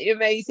absolutely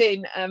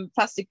amazing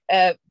plastic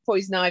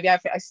poison ivy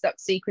outfit. I stuck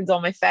sequins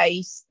on my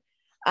face.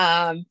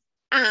 And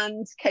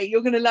Kate,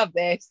 you're going to love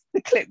this.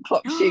 The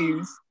clip-clop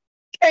shoes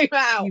came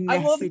out. You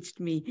messaged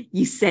me.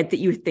 You said that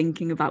you were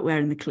thinking about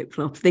wearing the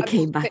clip-clops. They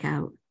came back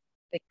out.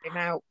 They came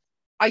out.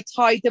 I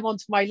tied them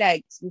onto my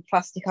legs with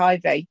plastic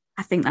ivy.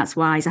 I think that's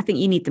wise. I think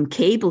you need them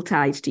cable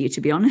tied to you,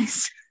 to be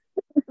honest.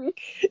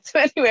 So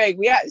anyway,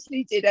 we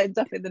actually did end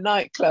up in the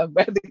nightclub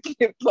where the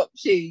clip-clop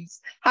shoes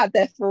had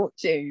their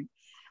fortune.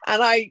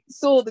 And I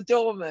saw the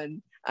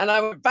doorman and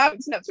I went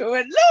bouncing up to him and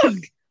went, look,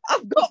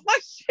 I've got my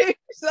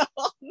shoes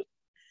on. And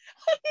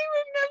he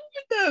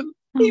remembered them.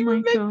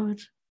 Oh my God.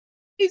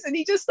 And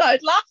he just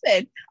started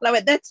laughing. And I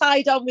went, they're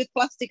tied on with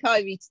plastic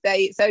ivy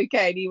today. It's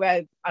okay. And he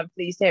went, I'm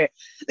pleased to hear it.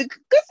 The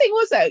good thing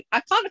was, though,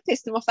 I kind of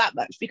pissed him off that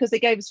much because they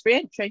gave us free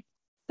entry.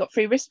 Got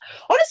free wrist.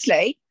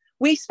 Honestly,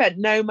 we spent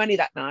no money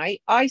that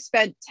night. I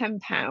spent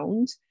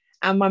 £10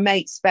 and my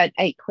mate spent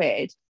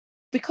 £8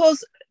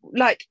 because,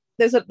 like,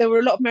 there were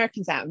a lot of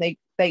Americans out and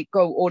they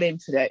go all in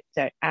for it.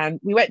 And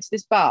we went to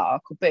this bar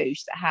called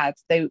Boosh that had,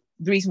 the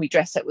reason we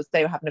dressed up was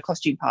they were having a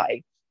costume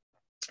party.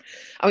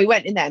 And we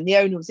went in there and the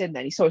owner was in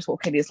there and he saw us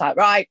walk in. He was like,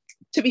 right,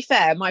 to be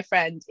fair, my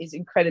friend is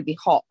incredibly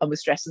hot and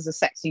was dressed as a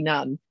sexy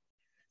nun.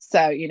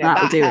 So, you know,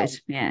 that'll do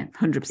it. Yeah,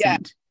 100%. Yeah.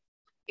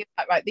 He's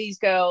like, right, these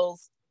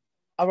girls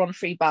are on a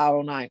free bar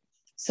all night.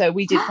 So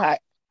we did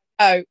that.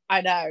 Oh,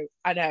 I know.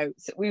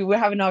 So we were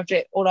having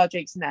all our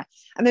drinks in there.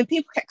 And then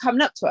people kept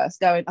coming up to us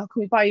going, oh,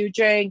 can we buy you a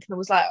drink? And I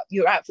was like,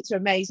 your outfits are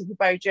amazing. Can we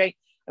buy you a drink?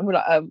 And we're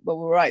like, well,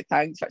 we're all right,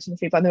 thanks. For actually, the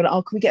free bar. And they were like,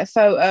 oh, can we get a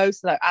photo?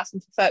 So like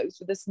asking for photos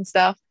with us and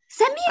stuff.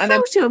 Send me a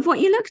photo of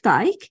what you looked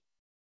like.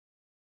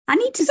 I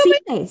need to see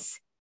this.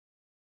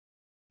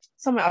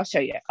 somewhere. I'll show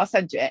you it. I'll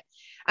send you it.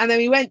 And then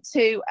we went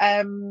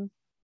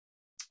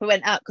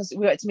up because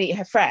we went to meet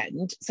her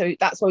friend. So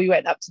that's why we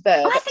went up to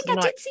Verve. Oh, I think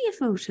I did see a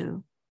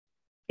photo.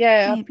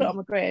 Yeah, I'll put it on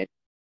my grid.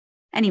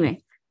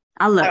 Anyway,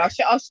 I'll look.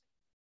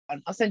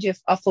 I'll send you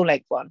a full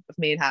length one of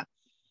me and her.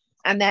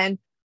 And then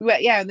we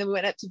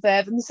went up to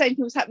Verve, and the same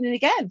thing was happening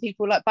again.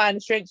 People were like buying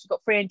us drinks. We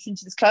got free entry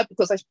into this club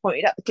because I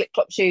pointed out the Clip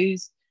Clop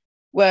shoes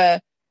were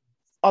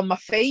on my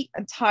feet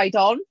and tied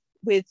on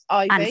with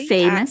ivy.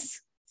 And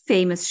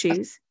famous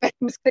shoes.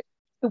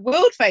 The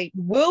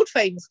world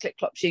famous Clip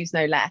Clop shoes,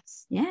 no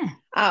less. Yeah.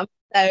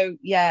 So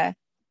yeah.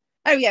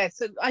 Oh yeah.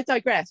 So I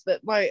digress,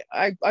 but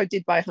I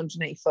did buy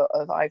 180 foot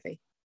of ivy.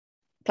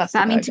 Plus,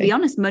 I mean, to be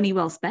honest, money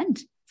well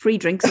spent. Free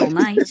drinks all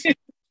night. To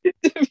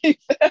be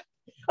fair.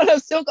 And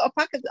I've still got a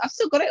pack of. I've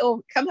still got it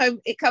all. Come home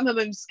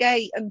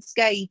unscathed.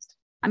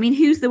 I mean,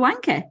 who's the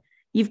wanker?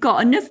 You've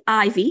got enough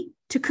ivy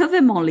to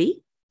cover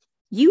Molly.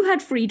 You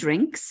had free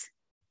drinks.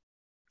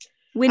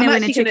 Winner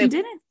chicken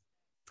dinner.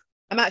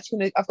 I'm actually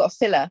gonna. I've got a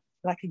filler,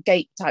 like a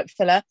gate type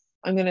filler.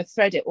 I'm gonna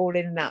thread it all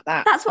in and out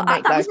that. That's what.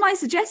 That was my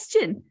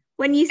suggestion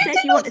when you said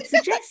you wanted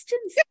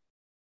suggestions.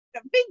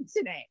 Vince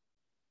in it.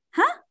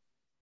 Huh?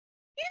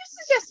 You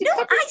suggested.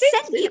 No,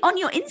 I sent you on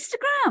your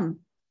Instagram.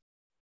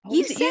 Oh,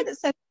 you said that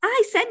said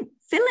I sent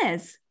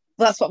fillers.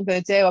 Well, that's what I'm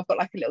going to do. I've got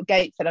like a little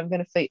gate that I'm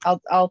going to feed.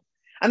 I'll,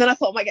 and then I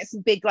thought I might get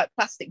some big like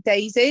plastic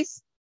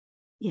daisies.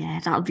 Yeah,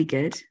 that'll be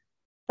good.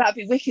 That'd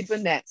be wicked,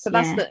 wouldn't it? So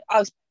that's I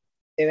was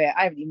do it.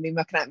 I haven't even been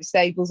mucking out my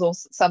stables or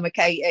summer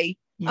Katie.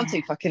 Yeah. I'm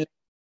too fucking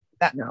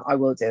that now. I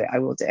will do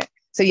it.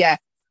 So yeah,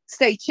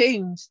 stay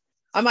tuned.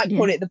 I might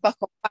call it the Buck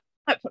Off. I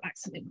might put like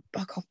something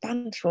Buck Off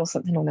Banter or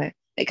something on it.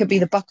 It could be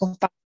the Buck Off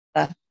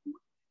Banter.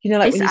 You know,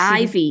 like this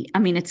ivy. I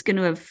mean, it's going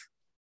to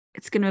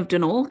have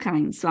done all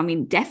kinds. So I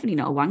mean, definitely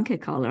not a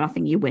wanker collar. I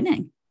think you're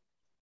winning.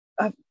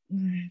 I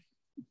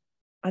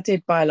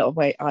did buy a lot of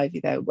weight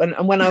ivy though. When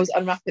I was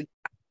unwrapping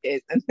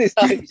it, and this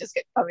ivy just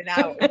kept coming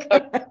out.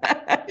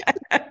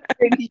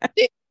 Really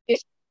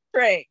shit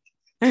trick.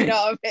 You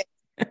know what I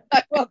mean?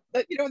 Like, well,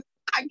 you know, the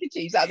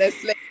handkerchiefs out there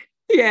slick.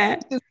 Yeah.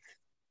 Just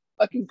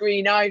fucking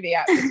green ivy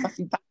out this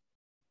fucking pack.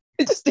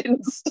 It just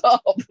didn't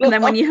stop. And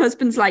then when your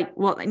husband's like,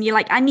 what? And you're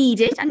like, I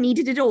needed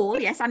it all.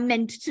 Yes, I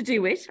meant to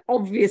do it,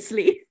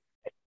 obviously.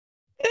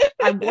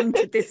 I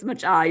wanted this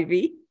much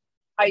ivy.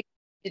 I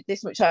did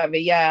this much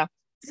ivy, yeah.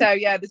 So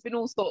yeah, there's been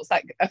all sorts,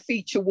 like a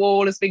feature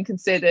wall has been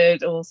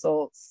considered, all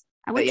sorts.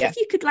 I wonder if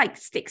you could like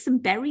stick some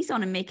berries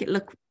on and make it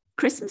look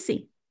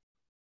Christmassy.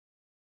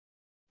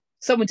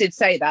 Someone did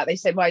say that. They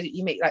said, why don't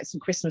you make like some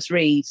Christmas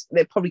wreaths?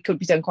 They probably could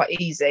be done quite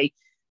easy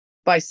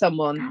by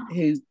someone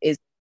who is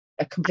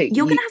a complete.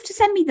 You're going to have to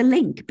send me the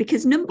link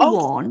because number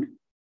one,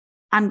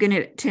 I'm going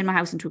to turn my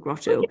house into a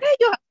grotto.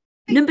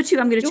 Number two,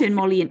 I'm going to turn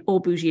Molly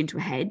or Bougie into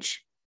a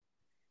hedge.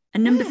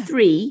 And number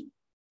three,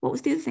 what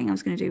was the other thing I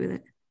was going to do with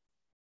it?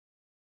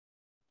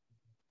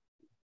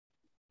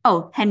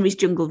 Oh, Henry's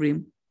Jungle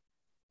Room.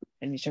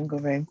 Henry's Jungle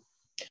Room.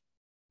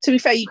 To be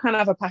fair, you can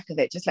have a pack of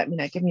it. Just let me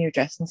know. Give me your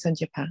address and I'll send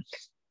you a pack.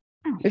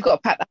 Oh. We've got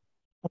a pack that's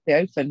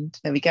probably opened.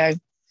 There we go.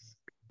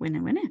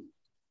 Winner.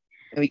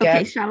 There we go.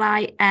 Okay, shall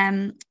I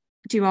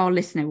do our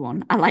listener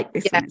one? I like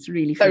this one. It's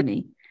really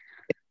funny.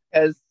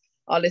 Because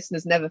our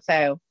listeners never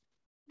fail.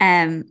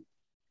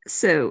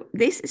 So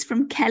this is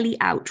from Kelly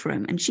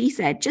Outram, and she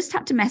said, just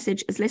had to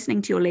message as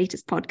listening to your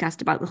latest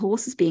podcast about the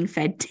horses being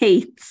fed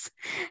dates.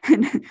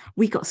 And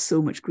we got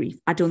so much grief.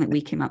 I don't think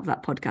we came out of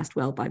that podcast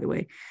well, by the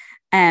way.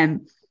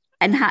 And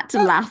had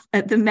to laugh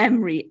at the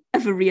memory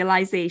of a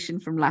realization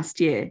from last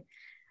year.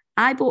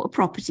 I bought a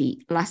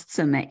property last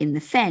summer in the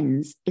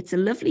Fens. It's a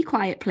lovely,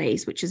 quiet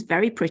place, which is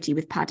very pretty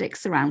with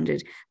paddocks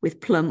surrounded with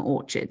plum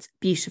orchards.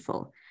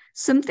 Beautiful.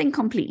 Something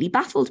completely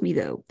baffled me,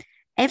 though.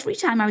 Every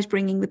time I was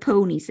bringing the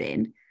ponies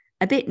in,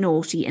 a bit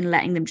naughty and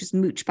letting them just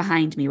mooch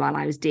behind me while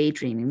I was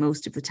daydreaming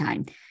most of the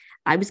time,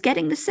 I was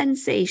getting the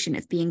sensation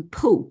of being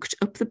poked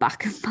up the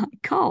back of my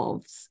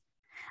calves.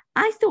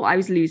 I thought I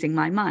was losing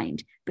my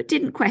mind, but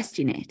didn't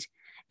question it.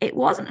 It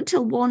wasn't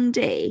until one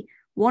day,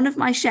 one of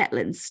my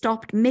Shetlands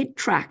stopped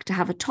mid-track to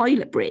have a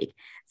toilet break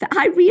that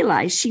I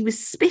realised she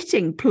was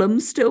spitting plum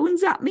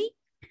stones at me.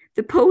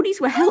 The ponies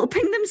were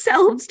helping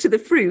themselves to the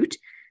fruit,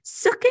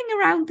 sucking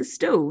around the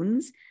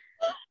stones,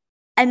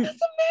 and that's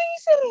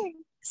amazing.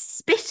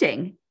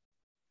 Spitting.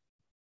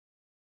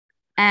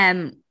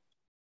 I've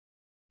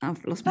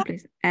lost my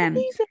place.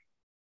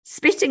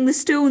 Spitting the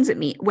stones at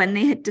me when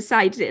they had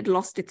decided it had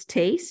lost its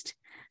taste.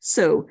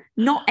 So,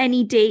 not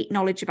any date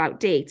knowledge about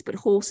dates, but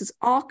horses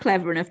are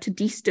clever enough to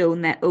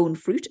destone their own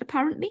fruit,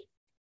 apparently.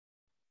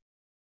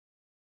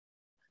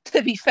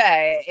 To be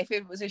fair, if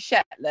it was a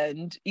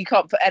Shetland, you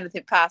can't put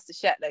anything past a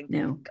Shetland.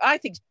 No. I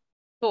think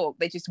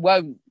they just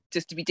won't,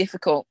 just to be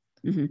difficult.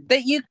 Mm-hmm.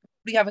 That you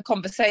could have a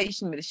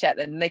conversation with a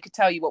Shetland and they could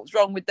tell you what was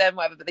wrong with them,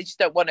 whatever, but they just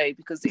don't want to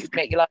because it would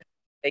make your life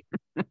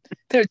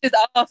They're just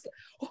arse.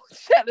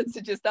 Shetlands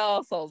are just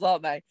arseholes,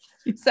 aren't they?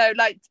 So,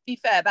 like, to be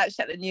fair, that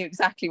Shetland knew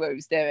exactly what it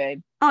was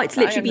doing. Oh, it's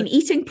literally been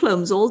eating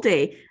plums all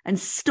day and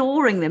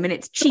storing them in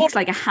its cheeks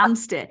like a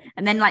hamster,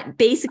 and then like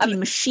basically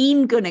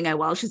machine gunning her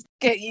while she's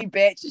get you,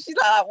 bitch. And she's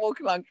like that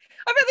walking along.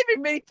 I bet they've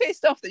been really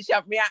pissed off that she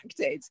hadn't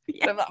reacted.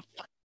 Yeah. I'm like,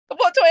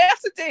 what do I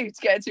have to do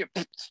to get into?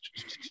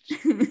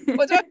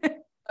 What do I?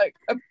 Like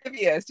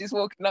oblivious, just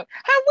walking along.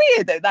 How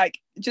weird though! Like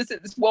just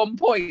at this one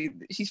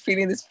point, she's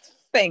feeling this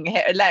thing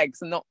hit her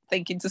legs and not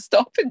thinking to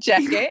stop and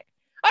check it.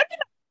 I'd be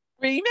like,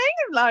 screaming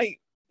and like,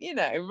 you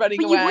know,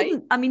 running away.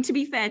 I mean, to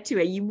be fair to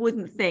her, you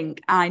wouldn't think,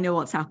 I know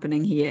what's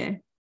happening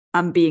here.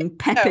 I'm being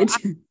peppered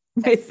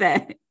with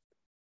their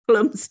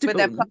plum stones. With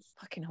their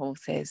fucking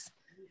horses.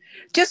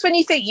 Just when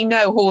you think you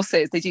know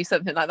horses, they do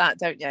something like that,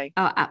 don't you?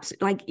 Oh,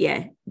 absolutely. Like,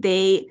 yeah,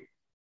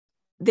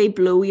 they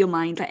blow your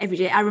mind like every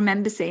day. I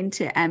remember saying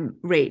to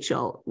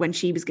Rachel when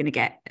she was going to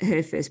get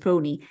her first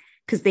pony,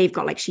 because they've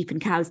got like sheep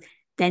and cows,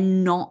 they're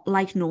not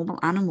like normal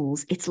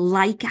animals. It's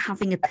like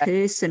having a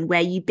person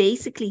where you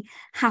basically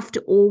have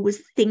to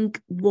always think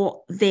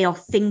what they are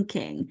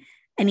thinking.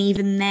 And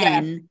even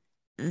then,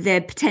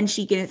 they're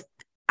potentially going to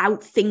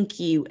outthink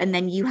you. And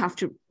then you have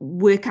to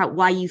work out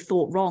why you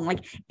thought wrong.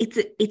 Like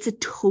it's a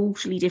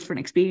totally different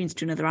experience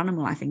to another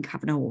animal, I think,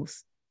 having a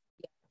horse.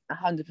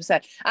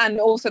 100%. And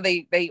also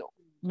they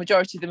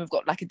majority of them have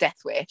got like a death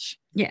wish.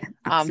 Yeah,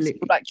 absolutely.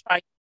 So like trying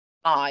to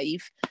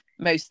survive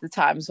most of the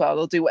time as well.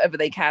 They'll do whatever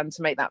they can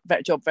to make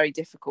that job very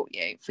difficult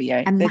for you.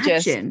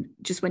 Imagine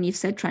just when you've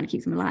said trying to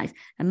keep them alive,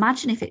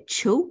 imagine if it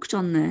choked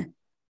on the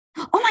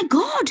oh my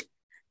god,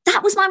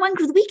 that was my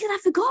wanker of the week and I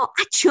forgot.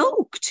 I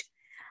choked.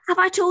 Have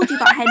I told you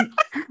about Henry?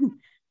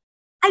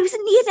 I was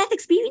a near-death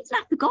experience and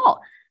I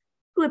forgot.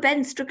 Poor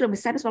Ben's struggling with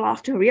Seb as well. I'll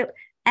have to hurry up.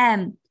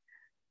 Have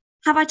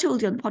I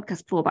told you on the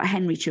podcast before about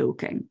Henry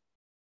choking?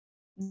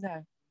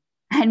 No.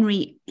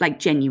 Henry, like,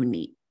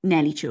 genuinely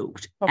nearly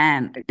choked.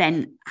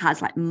 Ben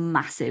has like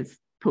massive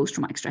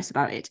post-traumatic stress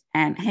about it.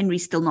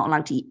 Henry's still not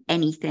allowed to eat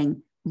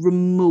anything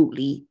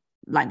remotely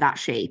like that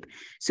shape.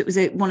 So it was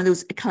one of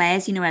those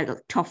eclairs, you know, where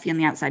got toffee on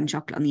the outside and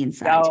chocolate on the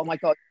inside. Oh my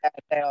god,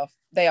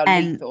 they are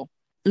lethal.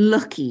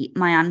 Lucky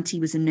my auntie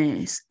was a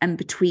nurse, and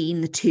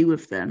between the two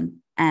of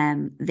them,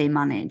 they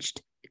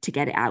managed to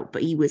get it out.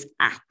 But he was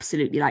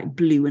absolutely like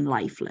blue and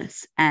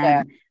lifeless.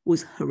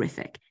 Was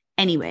horrific.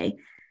 Anyway,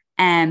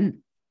 so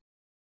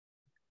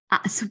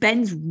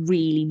Ben's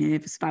really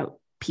nervous about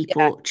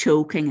people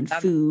choking and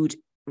food.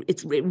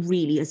 It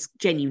really has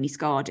genuinely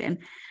scarred him.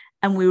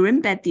 And we were in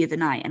bed the other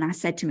night and I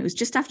said to him, it was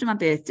just after my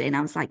birthday, and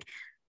I was like,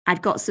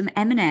 I'd got some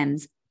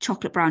M&M's,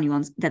 chocolate brownie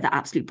ones. They're the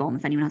absolute bomb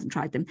if anyone hasn't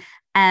tried them.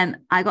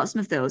 I got some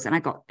of those and I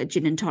got a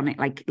gin and tonic,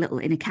 like little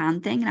in a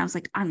can thing. And I was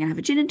like, I'm going to have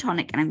a gin and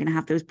tonic and I'm going to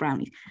have those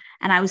brownies.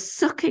 And I was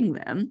sucking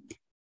them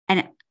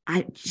and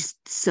I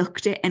just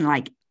sucked it and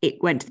like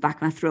it went to the back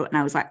of my throat and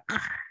I was like,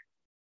 ah.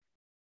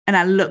 And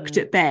I looked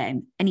at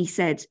Ben and he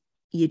said,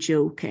 you're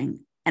joking.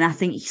 And I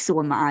think he saw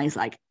in my eyes,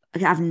 like,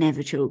 I've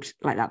never choked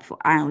like that before.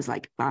 And I was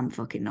like, I'm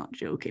fucking not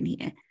joking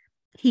here.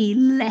 He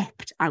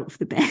leapt out of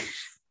the bed.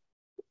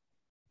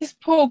 This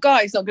poor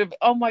guy's not going to be,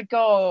 oh my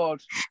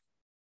God.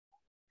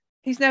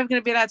 He's never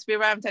going to be allowed to be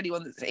around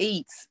anyone that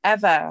eats,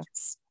 ever.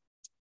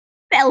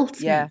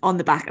 Felt me on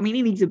the back. I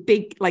mean, he's a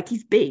big, like,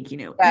 he's big, you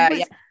know. He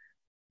was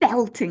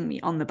belting me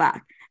on the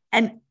back.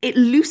 And it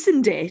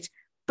loosened it,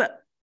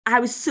 but I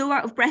was so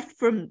out of breath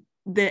from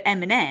the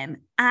M&M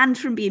and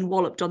from being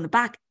walloped on the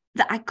back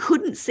that I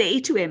couldn't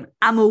say to him,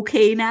 I'm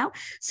okay now.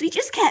 So he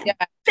just kept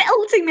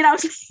belting me and I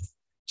was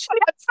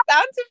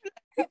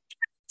like,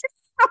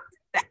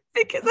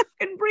 because I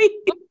can breathe.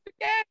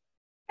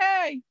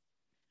 Okay.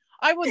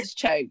 I once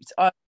choked.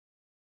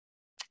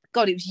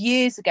 God, it was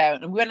years ago,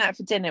 and we went out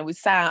for dinner with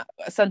Sam,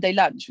 a Sunday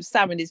lunch with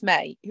Sam and his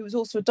mate, who was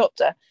also a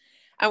doctor.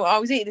 And I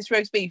was eating this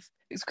roast beef.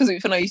 It's because it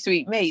was when I used to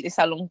eat meat. This is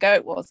how long ago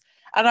it was.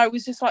 And I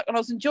was just like, and I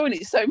was enjoying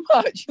it so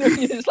much. You know,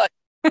 you're just like,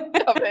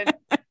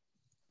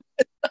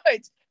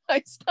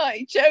 I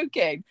started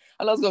choking,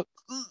 and I was going,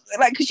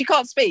 like, because you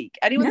can't speak.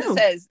 Anyone that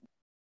says,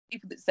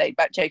 people that say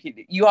about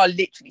choking, you are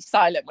literally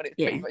silent when it's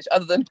pretty much,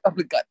 other than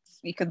public, like,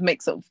 you can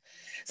mix of.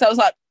 So I was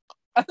like,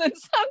 and then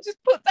Sam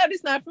just put down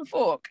his knife and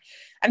fork,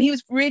 and he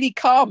was really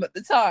calm at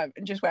the time,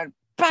 and just went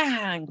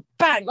bang,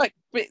 bang, like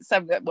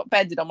what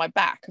Ben did on my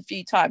back a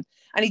few times,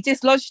 and he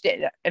dislodged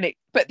it,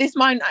 but this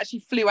mine actually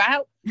flew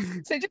out,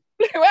 so it just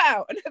flew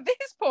out. And at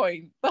this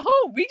point,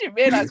 we didn't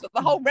realise, but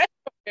the whole restaurant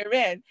we were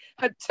in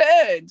had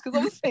turned, because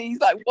obviously he's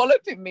like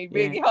walloping me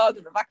really hard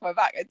in the back of my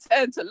back. I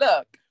turned to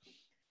look,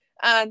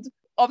 and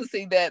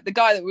obviously the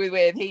guy that we were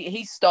with,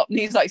 he stopped and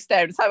he's like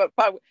staring,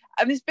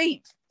 and this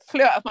beef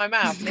flew out of my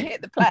mouth and it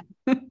hit the plate.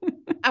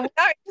 And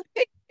without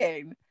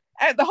thinking,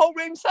 the whole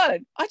room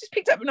silent, I just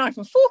picked up a knife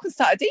and fork and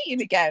started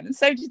eating again, and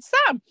so did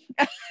Sam.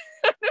 And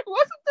it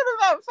wasn't until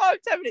about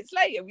 5-10 minutes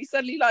later we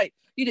suddenly, like,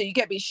 you know, you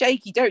get a bit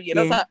shaky, don't you? And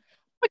I was like,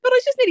 oh my God,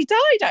 I just nearly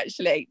died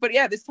actually. But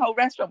yeah, this whole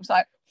restaurant was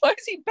like, why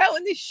is he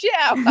belting this shit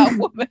out of that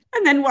woman?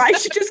 And then why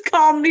she just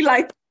calmly,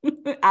 like,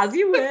 as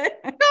you were.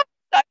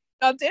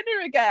 our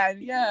dinner again.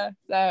 Yeah.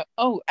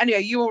 So,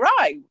 anyway, you all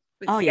right?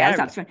 Oh yeah,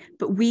 that's right.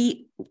 But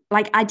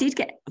I did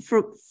get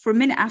for a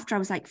minute after, I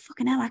was like,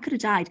 fucking hell, I could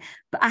have died.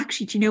 But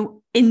actually, do you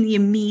know, in the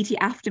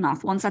immediate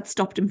aftermath, once I'd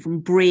stopped him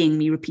from braying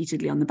me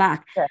repeatedly on the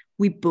back,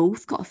 we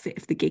both got a fit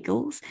of the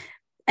giggles.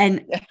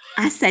 And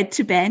I said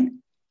to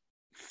Ben,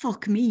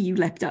 fuck me, you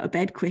leapt out of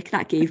bed quick.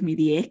 That gave me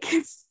the ick.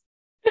 The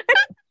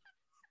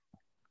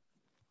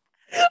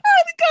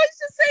guy's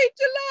just saved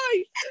your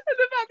life.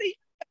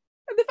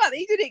 And the fact that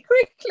he did it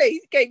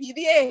quickly gave you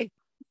the ick.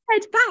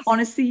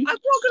 Honestly,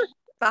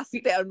 that's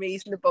a bit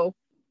unreasonable.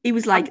 He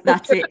was like,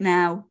 that's it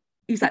now.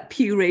 He was like,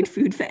 pureed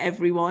food for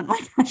everyone.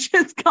 Like, I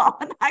just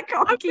can't. I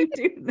can't keep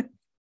doing this.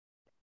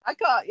 I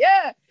can't,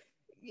 yeah.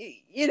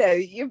 You know,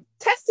 you've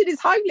tested his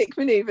Heimlich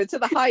manoeuvre to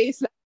the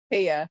highest level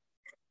here.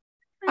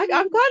 I'm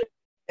glad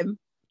of him.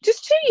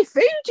 Just chew your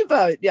food, you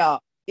both, yeah.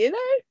 You know?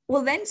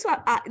 Well, then, so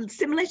I,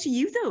 similar to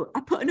you, though, I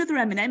put another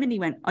M&M and he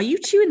went, are you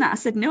chewing that? I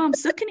said, no, I'm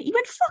sucking it. He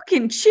went,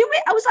 fucking chew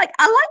it. I was like,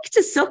 I like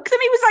to suck them.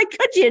 He was like,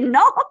 could you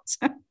not?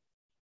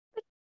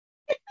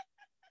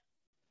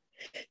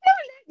 You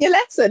haven't learned your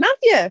lesson, have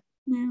you?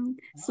 No,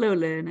 slow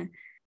learner.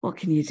 What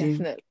can you do?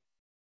 Definitely.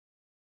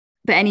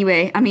 But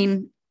anyway, I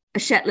mean, a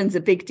Shetland's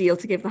a big deal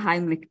to give the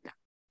Heimlich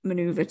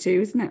manoeuvre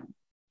to, isn't it?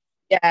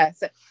 Yeah.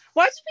 So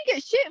why did we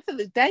get shit for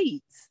the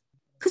dates?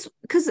 Because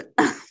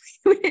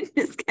we didn't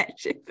just get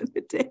shit for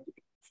the dates.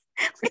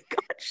 We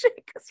got shit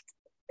because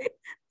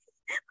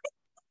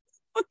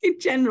fucking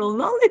general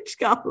knowledge,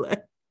 Carla.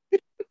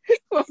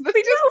 Well,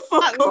 we know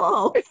fuck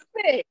all.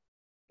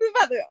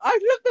 I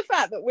love the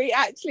fact that we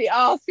actually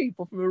asked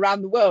people from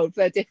around the world for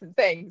their different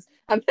things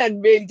and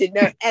then really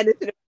didn't know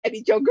anything about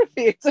any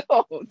geography at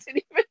all.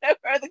 Didn't even know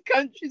where the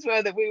countries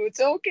were that we were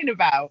talking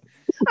about.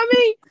 I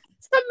mean,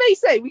 some may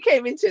say we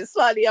came into it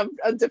slightly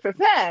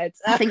underprepared.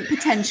 I think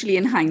potentially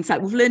in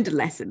hindsight, we've learned a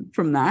lesson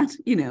from that,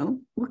 you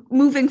know.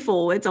 Moving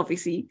forwards,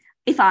 obviously,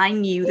 if I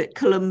knew that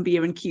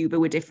Colombia and Cuba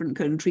were different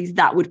countries,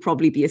 that would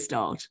probably be a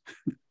start.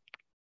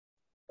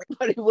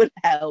 But it would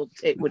have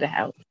helped. It would have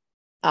helped.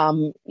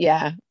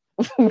 Yeah,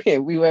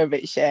 we were a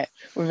bit shit.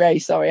 We're very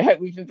sorry. I hope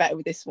we've been better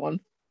with this one.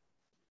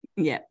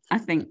 Yeah, I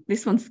think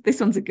this one's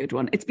a good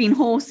one. It's been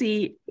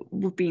horsey.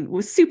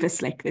 We're super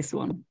slick, this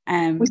one.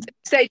 We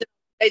stayed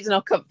in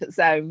our comfort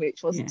zone,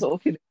 which wasn't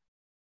talking.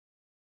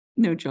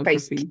 No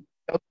geography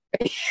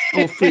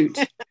or fruit.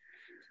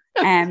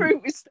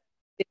 Fruit was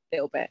a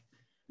little bit,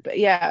 but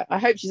yeah, I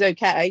hope she's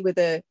okay with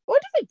a.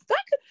 What do you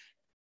think?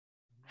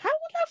 How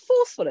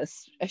forceful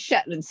a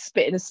Shetland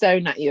spitting a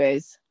stone at you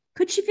is?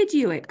 Could she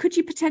video it? Could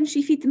you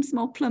potentially feed them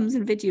small plums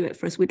and video it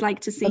for us? We'd like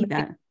to see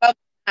that.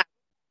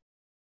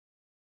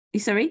 You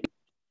sorry?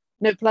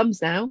 No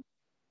plums now.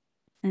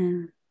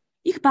 You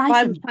could buy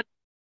some.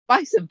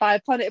 Buy a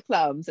planet of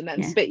plums and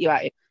then spit you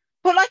at you.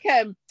 Put like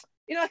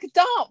like a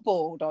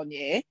dartboard on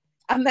you,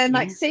 and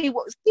then see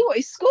what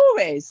his score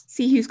is.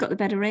 See who's got the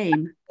better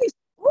aim.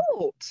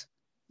 Sport.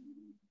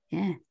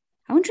 Yeah,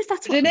 I wonder if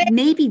that's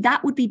maybe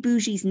that would be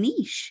Bougie's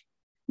niche.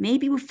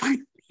 Maybe we'll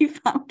finally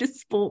found a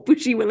sport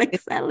Bougie will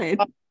excel in.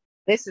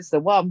 This is the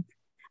one.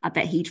 I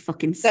bet he'd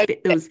fucking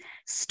spit those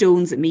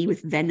stones at me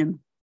with venom.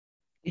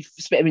 You'd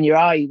spit them in your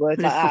eye, you would.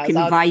 Put a fucking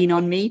vine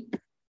on me.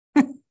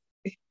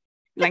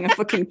 Like a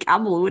fucking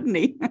camel, wouldn't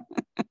he?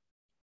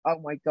 Oh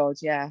my God,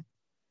 yeah.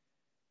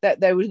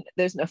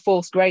 There's a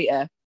force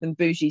greater than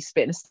Bougie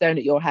spitting a stone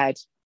at your head.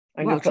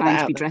 I'm trying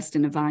to be dressed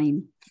in a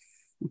vine.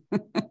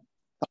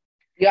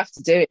 You have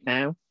to do it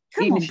now.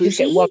 Come on,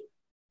 Bougie.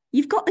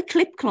 You've got the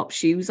clip-clop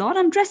shoes on.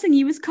 I'm dressing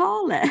you as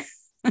Carla.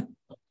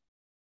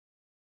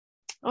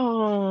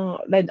 Oh,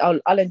 then I'll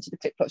lend you the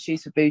clip-clop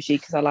shoes for Bougie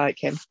because I like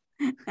him.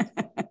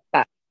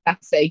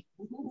 That's it.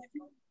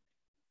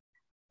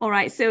 All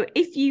right, so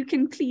if you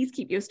can please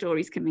keep your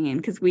stories coming in,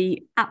 because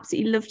we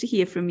absolutely love to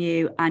hear from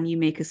you and you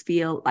make us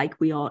feel like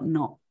we are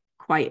not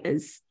quite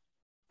as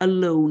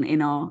alone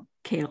in our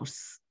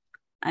chaos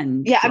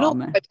and drama. And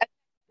also,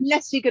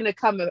 unless you're going to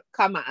come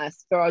at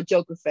us for our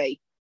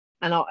geography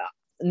and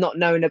not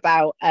knowing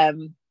about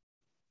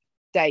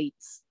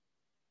dates.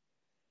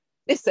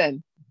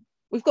 Listen,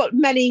 we've got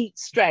many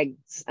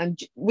strengths, and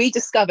we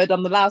discovered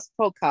on the last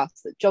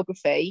podcast that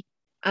geography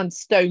and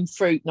stone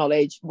fruit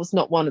knowledge was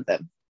not one of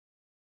them.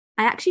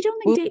 I actually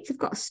don't think dates have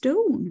got a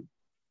stone.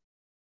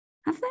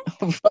 Have they?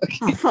 Oh,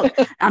 fuck.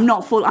 I'm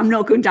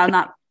not going down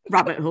that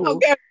rabbit hole.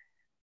 Okay.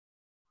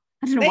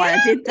 I don't know why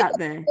I did that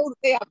there.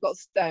 They have got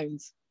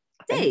stones.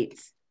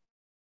 Dates?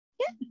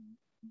 Yeah.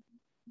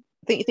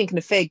 I think you're thinking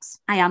of figs.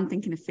 I am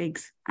thinking of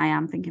figs.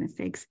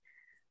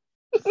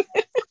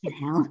 Fucking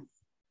hell.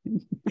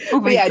 Oh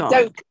my God.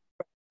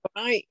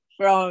 Don't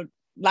for our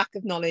lack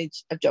of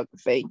knowledge of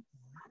geography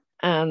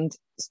and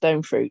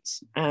stone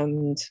fruits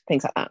and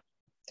things like that.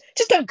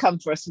 Just don't come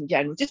for us in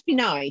general. Just be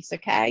nice,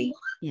 okay?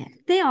 Yeah,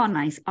 they are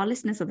nice. Our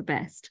listeners are the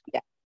best.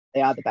 Yeah,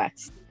 they are the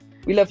best.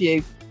 We love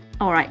you.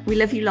 All right, we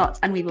love you lots,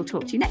 and we will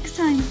talk to you next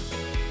time.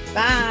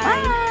 Bye.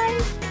 Bye.